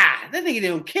yaka. That nigga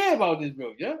don't care about this,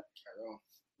 bro. Yeah.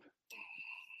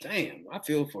 Damn, I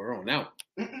feel for her on that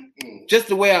one. Just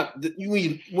the way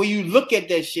when you look at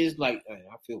that shit, it's like, hey,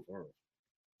 I feel for her.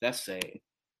 That's sad.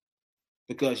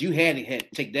 Because you had to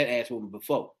take that ass with me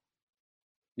before.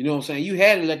 You know what I'm saying? You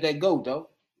had to let that go, though.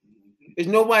 There's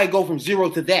nobody go from 0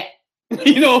 to that.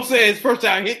 You know what I'm saying? It's first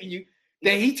time hitting you,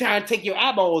 then he trying to take your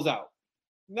eyeballs out.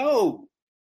 No.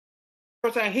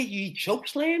 First time I hit you, he choke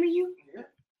slamming you? Yeah.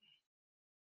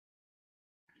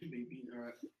 He may be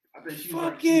alright. I bet she's Fuck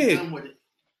like, yeah. done with it.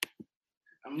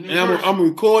 And I'm gonna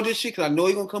record this shit because I know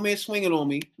he's gonna come in swinging on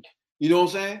me. You know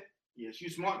what I'm saying? Yeah,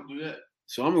 she's smart to do that.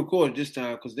 So I'm gonna record it this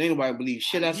time because ain't nobody believe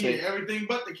shit I say. Everything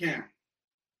but the camera.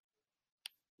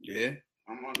 Yeah.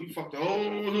 You fucked the whole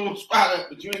little spot up,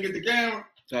 but you didn't get the camera.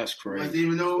 That's You crazy. didn't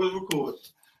even know it was recorded.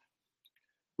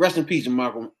 Rest in peace to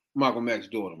Malcolm X's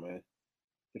daughter, man.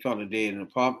 They found her dead in the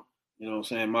apartment. You know what I'm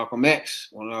saying? Malcolm X,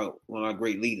 one of our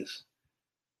great leaders.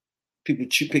 People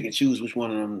pick and choose which one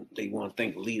of them they want to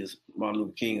think the leaders, Martin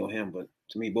Luther King or him, but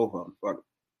to me, both of them. Fuck.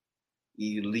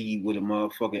 You lead with a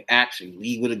motherfucking axe, you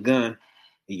lead with a gun,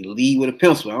 and you lead with a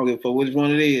pencil. I don't give a fuck which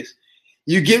one it is.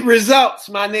 You get results,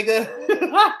 my nigga.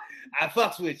 I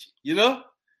fucks with you, you know?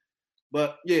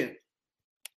 But, yeah.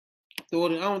 So I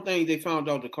don't think they found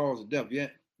out the cause of death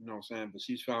yet. You know what I'm saying? But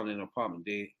she's found in an apartment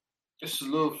dead. It's a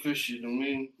little fishy to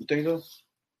me. You think so?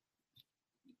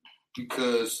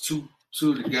 Because two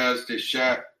of the guys that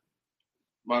shot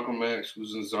Malcolm X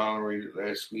was exonerated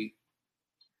last week.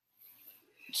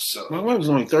 So my wife was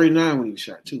only 39 when he was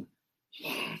shot too.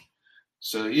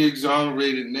 So he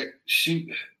exonerated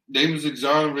they was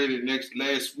exonerated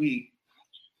last week.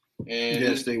 And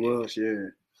yes, they was, yeah.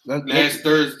 Last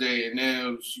Thursday, and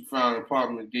now she found an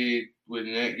apartment dead with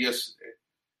that yesterday.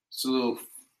 It's a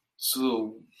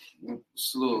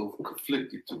little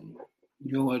conflicted to me.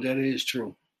 You know what? That is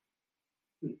true.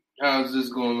 How's this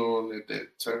going on at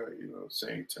that time? You know,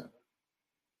 same time.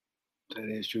 That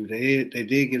is true. They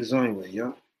did get his own way,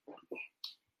 yeah.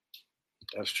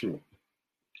 That's true.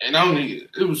 And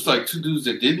it was like two dudes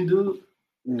that didn't do it.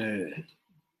 Yeah.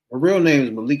 Her real name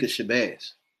is Malika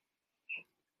Shabazz.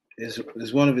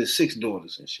 It's one of his 6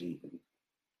 daughters, and she.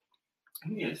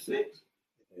 He had 6.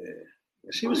 Yeah,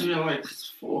 she was like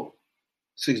 4.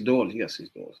 6 daughters. He got 6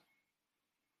 daughters.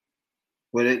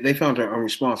 Well, they found her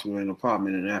unresponsible in an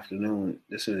apartment in the afternoon.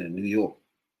 This is in New York.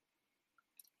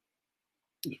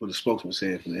 That's what the spokesman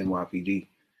said from the NYPD.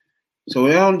 So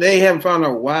they haven't found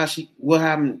out what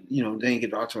happened. You know, they didn't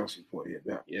get the autopsy report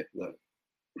yet. But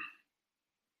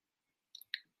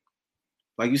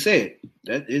like you said,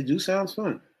 it do sounds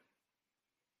fun.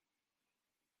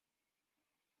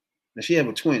 And she had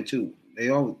a twin too. They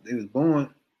was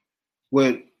born.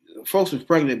 Well, folks was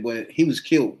pregnant, but he was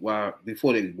killed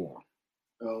before they was born.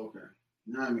 Oh, okay.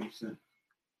 Now that makes sense.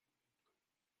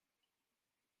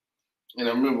 And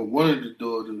I remember one of the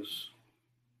daughters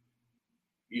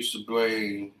used to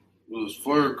blame Louis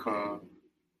Farrakhan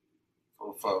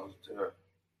for father's death.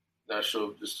 Not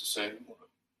sure if it's the same one.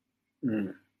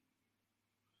 Mm.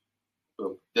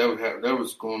 But that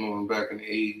was going on back in the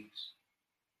 80s.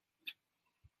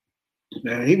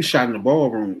 Now, he was shot in the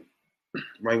ballroom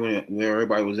right when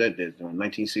everybody was at that in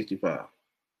 1965.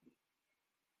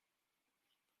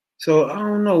 So I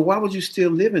don't know. Why would you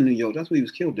still live in New York? That's where he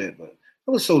was killed at. But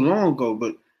that was so long ago.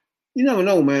 But you never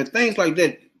know, man. Things like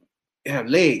that have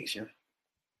legs. You know?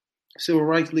 Civil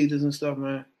rights leaders and stuff,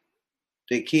 man.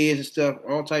 Their kids and stuff,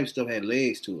 all types of stuff had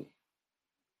legs to it.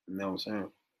 You know what I'm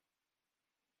saying?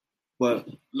 But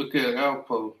look at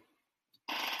Alpo.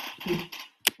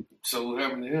 So what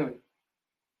happened to him?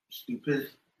 Stupid.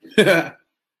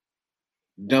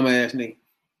 Dumbass nigga.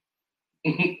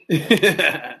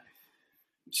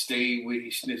 Stayed where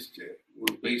he snitched at.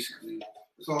 Well, basically,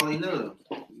 that's all he knows.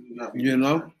 You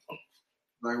know?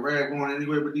 Like Rad going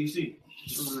anywhere but DC.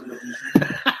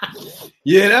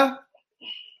 You know?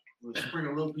 We'll spring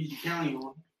a little piece of county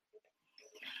on.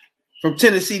 From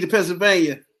Tennessee to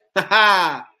Pennsylvania.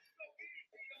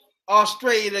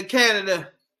 Australia to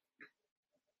Canada.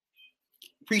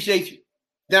 Appreciate you.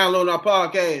 Download our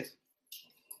podcast.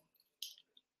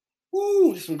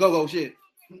 Woo, this some go-go shit.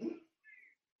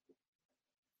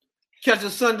 Catch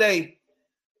us Sunday.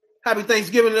 Happy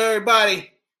Thanksgiving to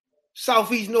everybody.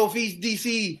 Southeast, Northeast,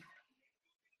 DC.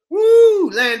 Woo,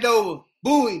 Landover,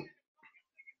 Bowie.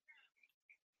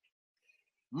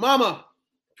 Mama,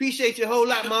 appreciate you a whole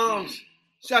lot, moms.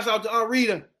 Shouts out to Aunt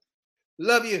Rita.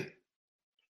 Love you.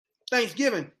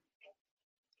 Thanksgiving.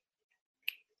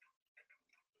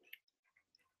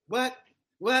 What?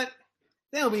 They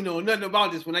don't be knowing nothing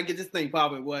about this when I get this thing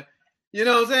popping, boy. You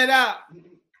know what I'm saying?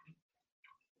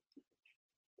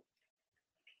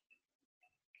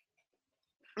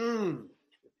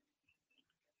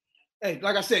 Hey,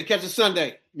 like I said, catch us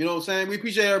Sunday. You know what I'm saying? We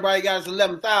appreciate everybody. Got us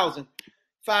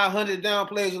 11,500 down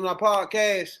players on our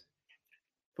podcast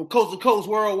from coast to coast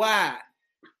worldwide.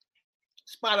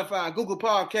 Spotify, Google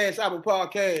Podcasts, Apple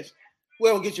Podcasts.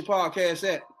 Where we get your podcasts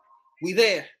at? We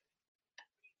there.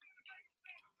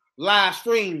 Live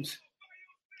streams.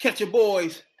 Catch your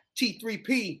boys.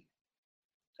 T3P.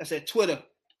 That's at Twitter.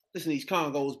 Listen to these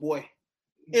Congos, boy.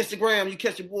 Instagram, you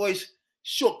catch your boys.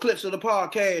 Short clips of the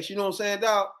podcast. You know what I'm saying,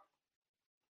 dog?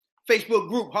 Facebook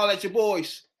group, holler at your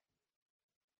boys.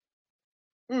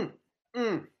 Woo!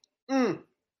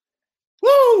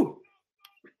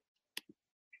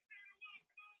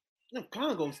 Them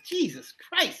Congos, Jesus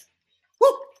Christ. Woo!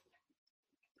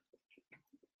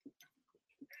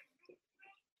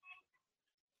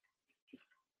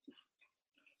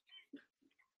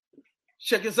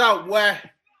 Check us out, boy.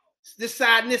 This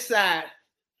side and this side.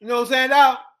 You know what I'm saying,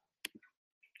 dog?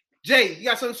 Jay, you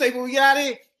got something to say before we get out of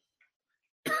here?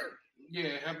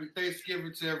 Yeah, happy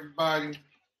Thanksgiving to everybody.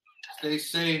 Stay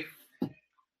safe.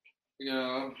 You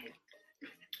know,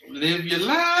 live your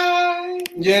life.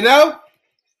 You know? What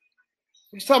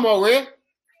you talking about, Red?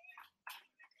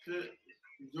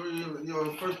 Enjoy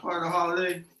your first part of the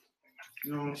holiday.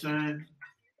 You know what I'm saying?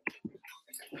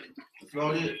 That's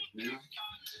about it.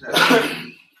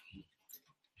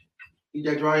 Eat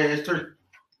that dry ass turkey.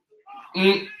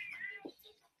 A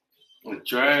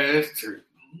dry ass turkey.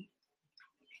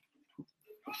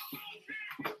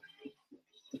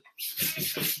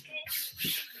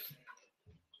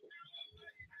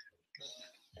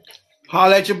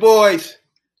 Holla at your boys.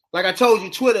 Like I told you,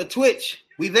 Twitter, Twitch,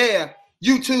 we there.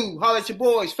 YouTube, holla at your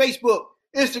boys. Facebook,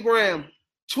 Instagram,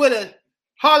 Twitter,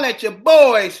 holla at your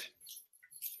boys.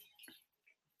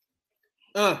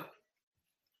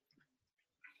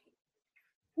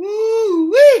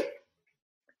 Woo-wee.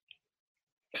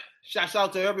 Shouts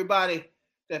out to everybody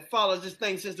that follows this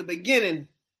thing since the beginning.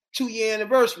 2-year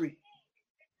anniversary.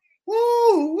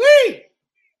 Woo-wee.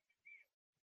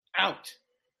 Out.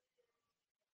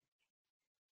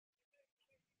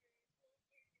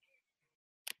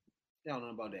 Y'all know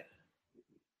about that.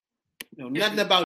 No, nothing about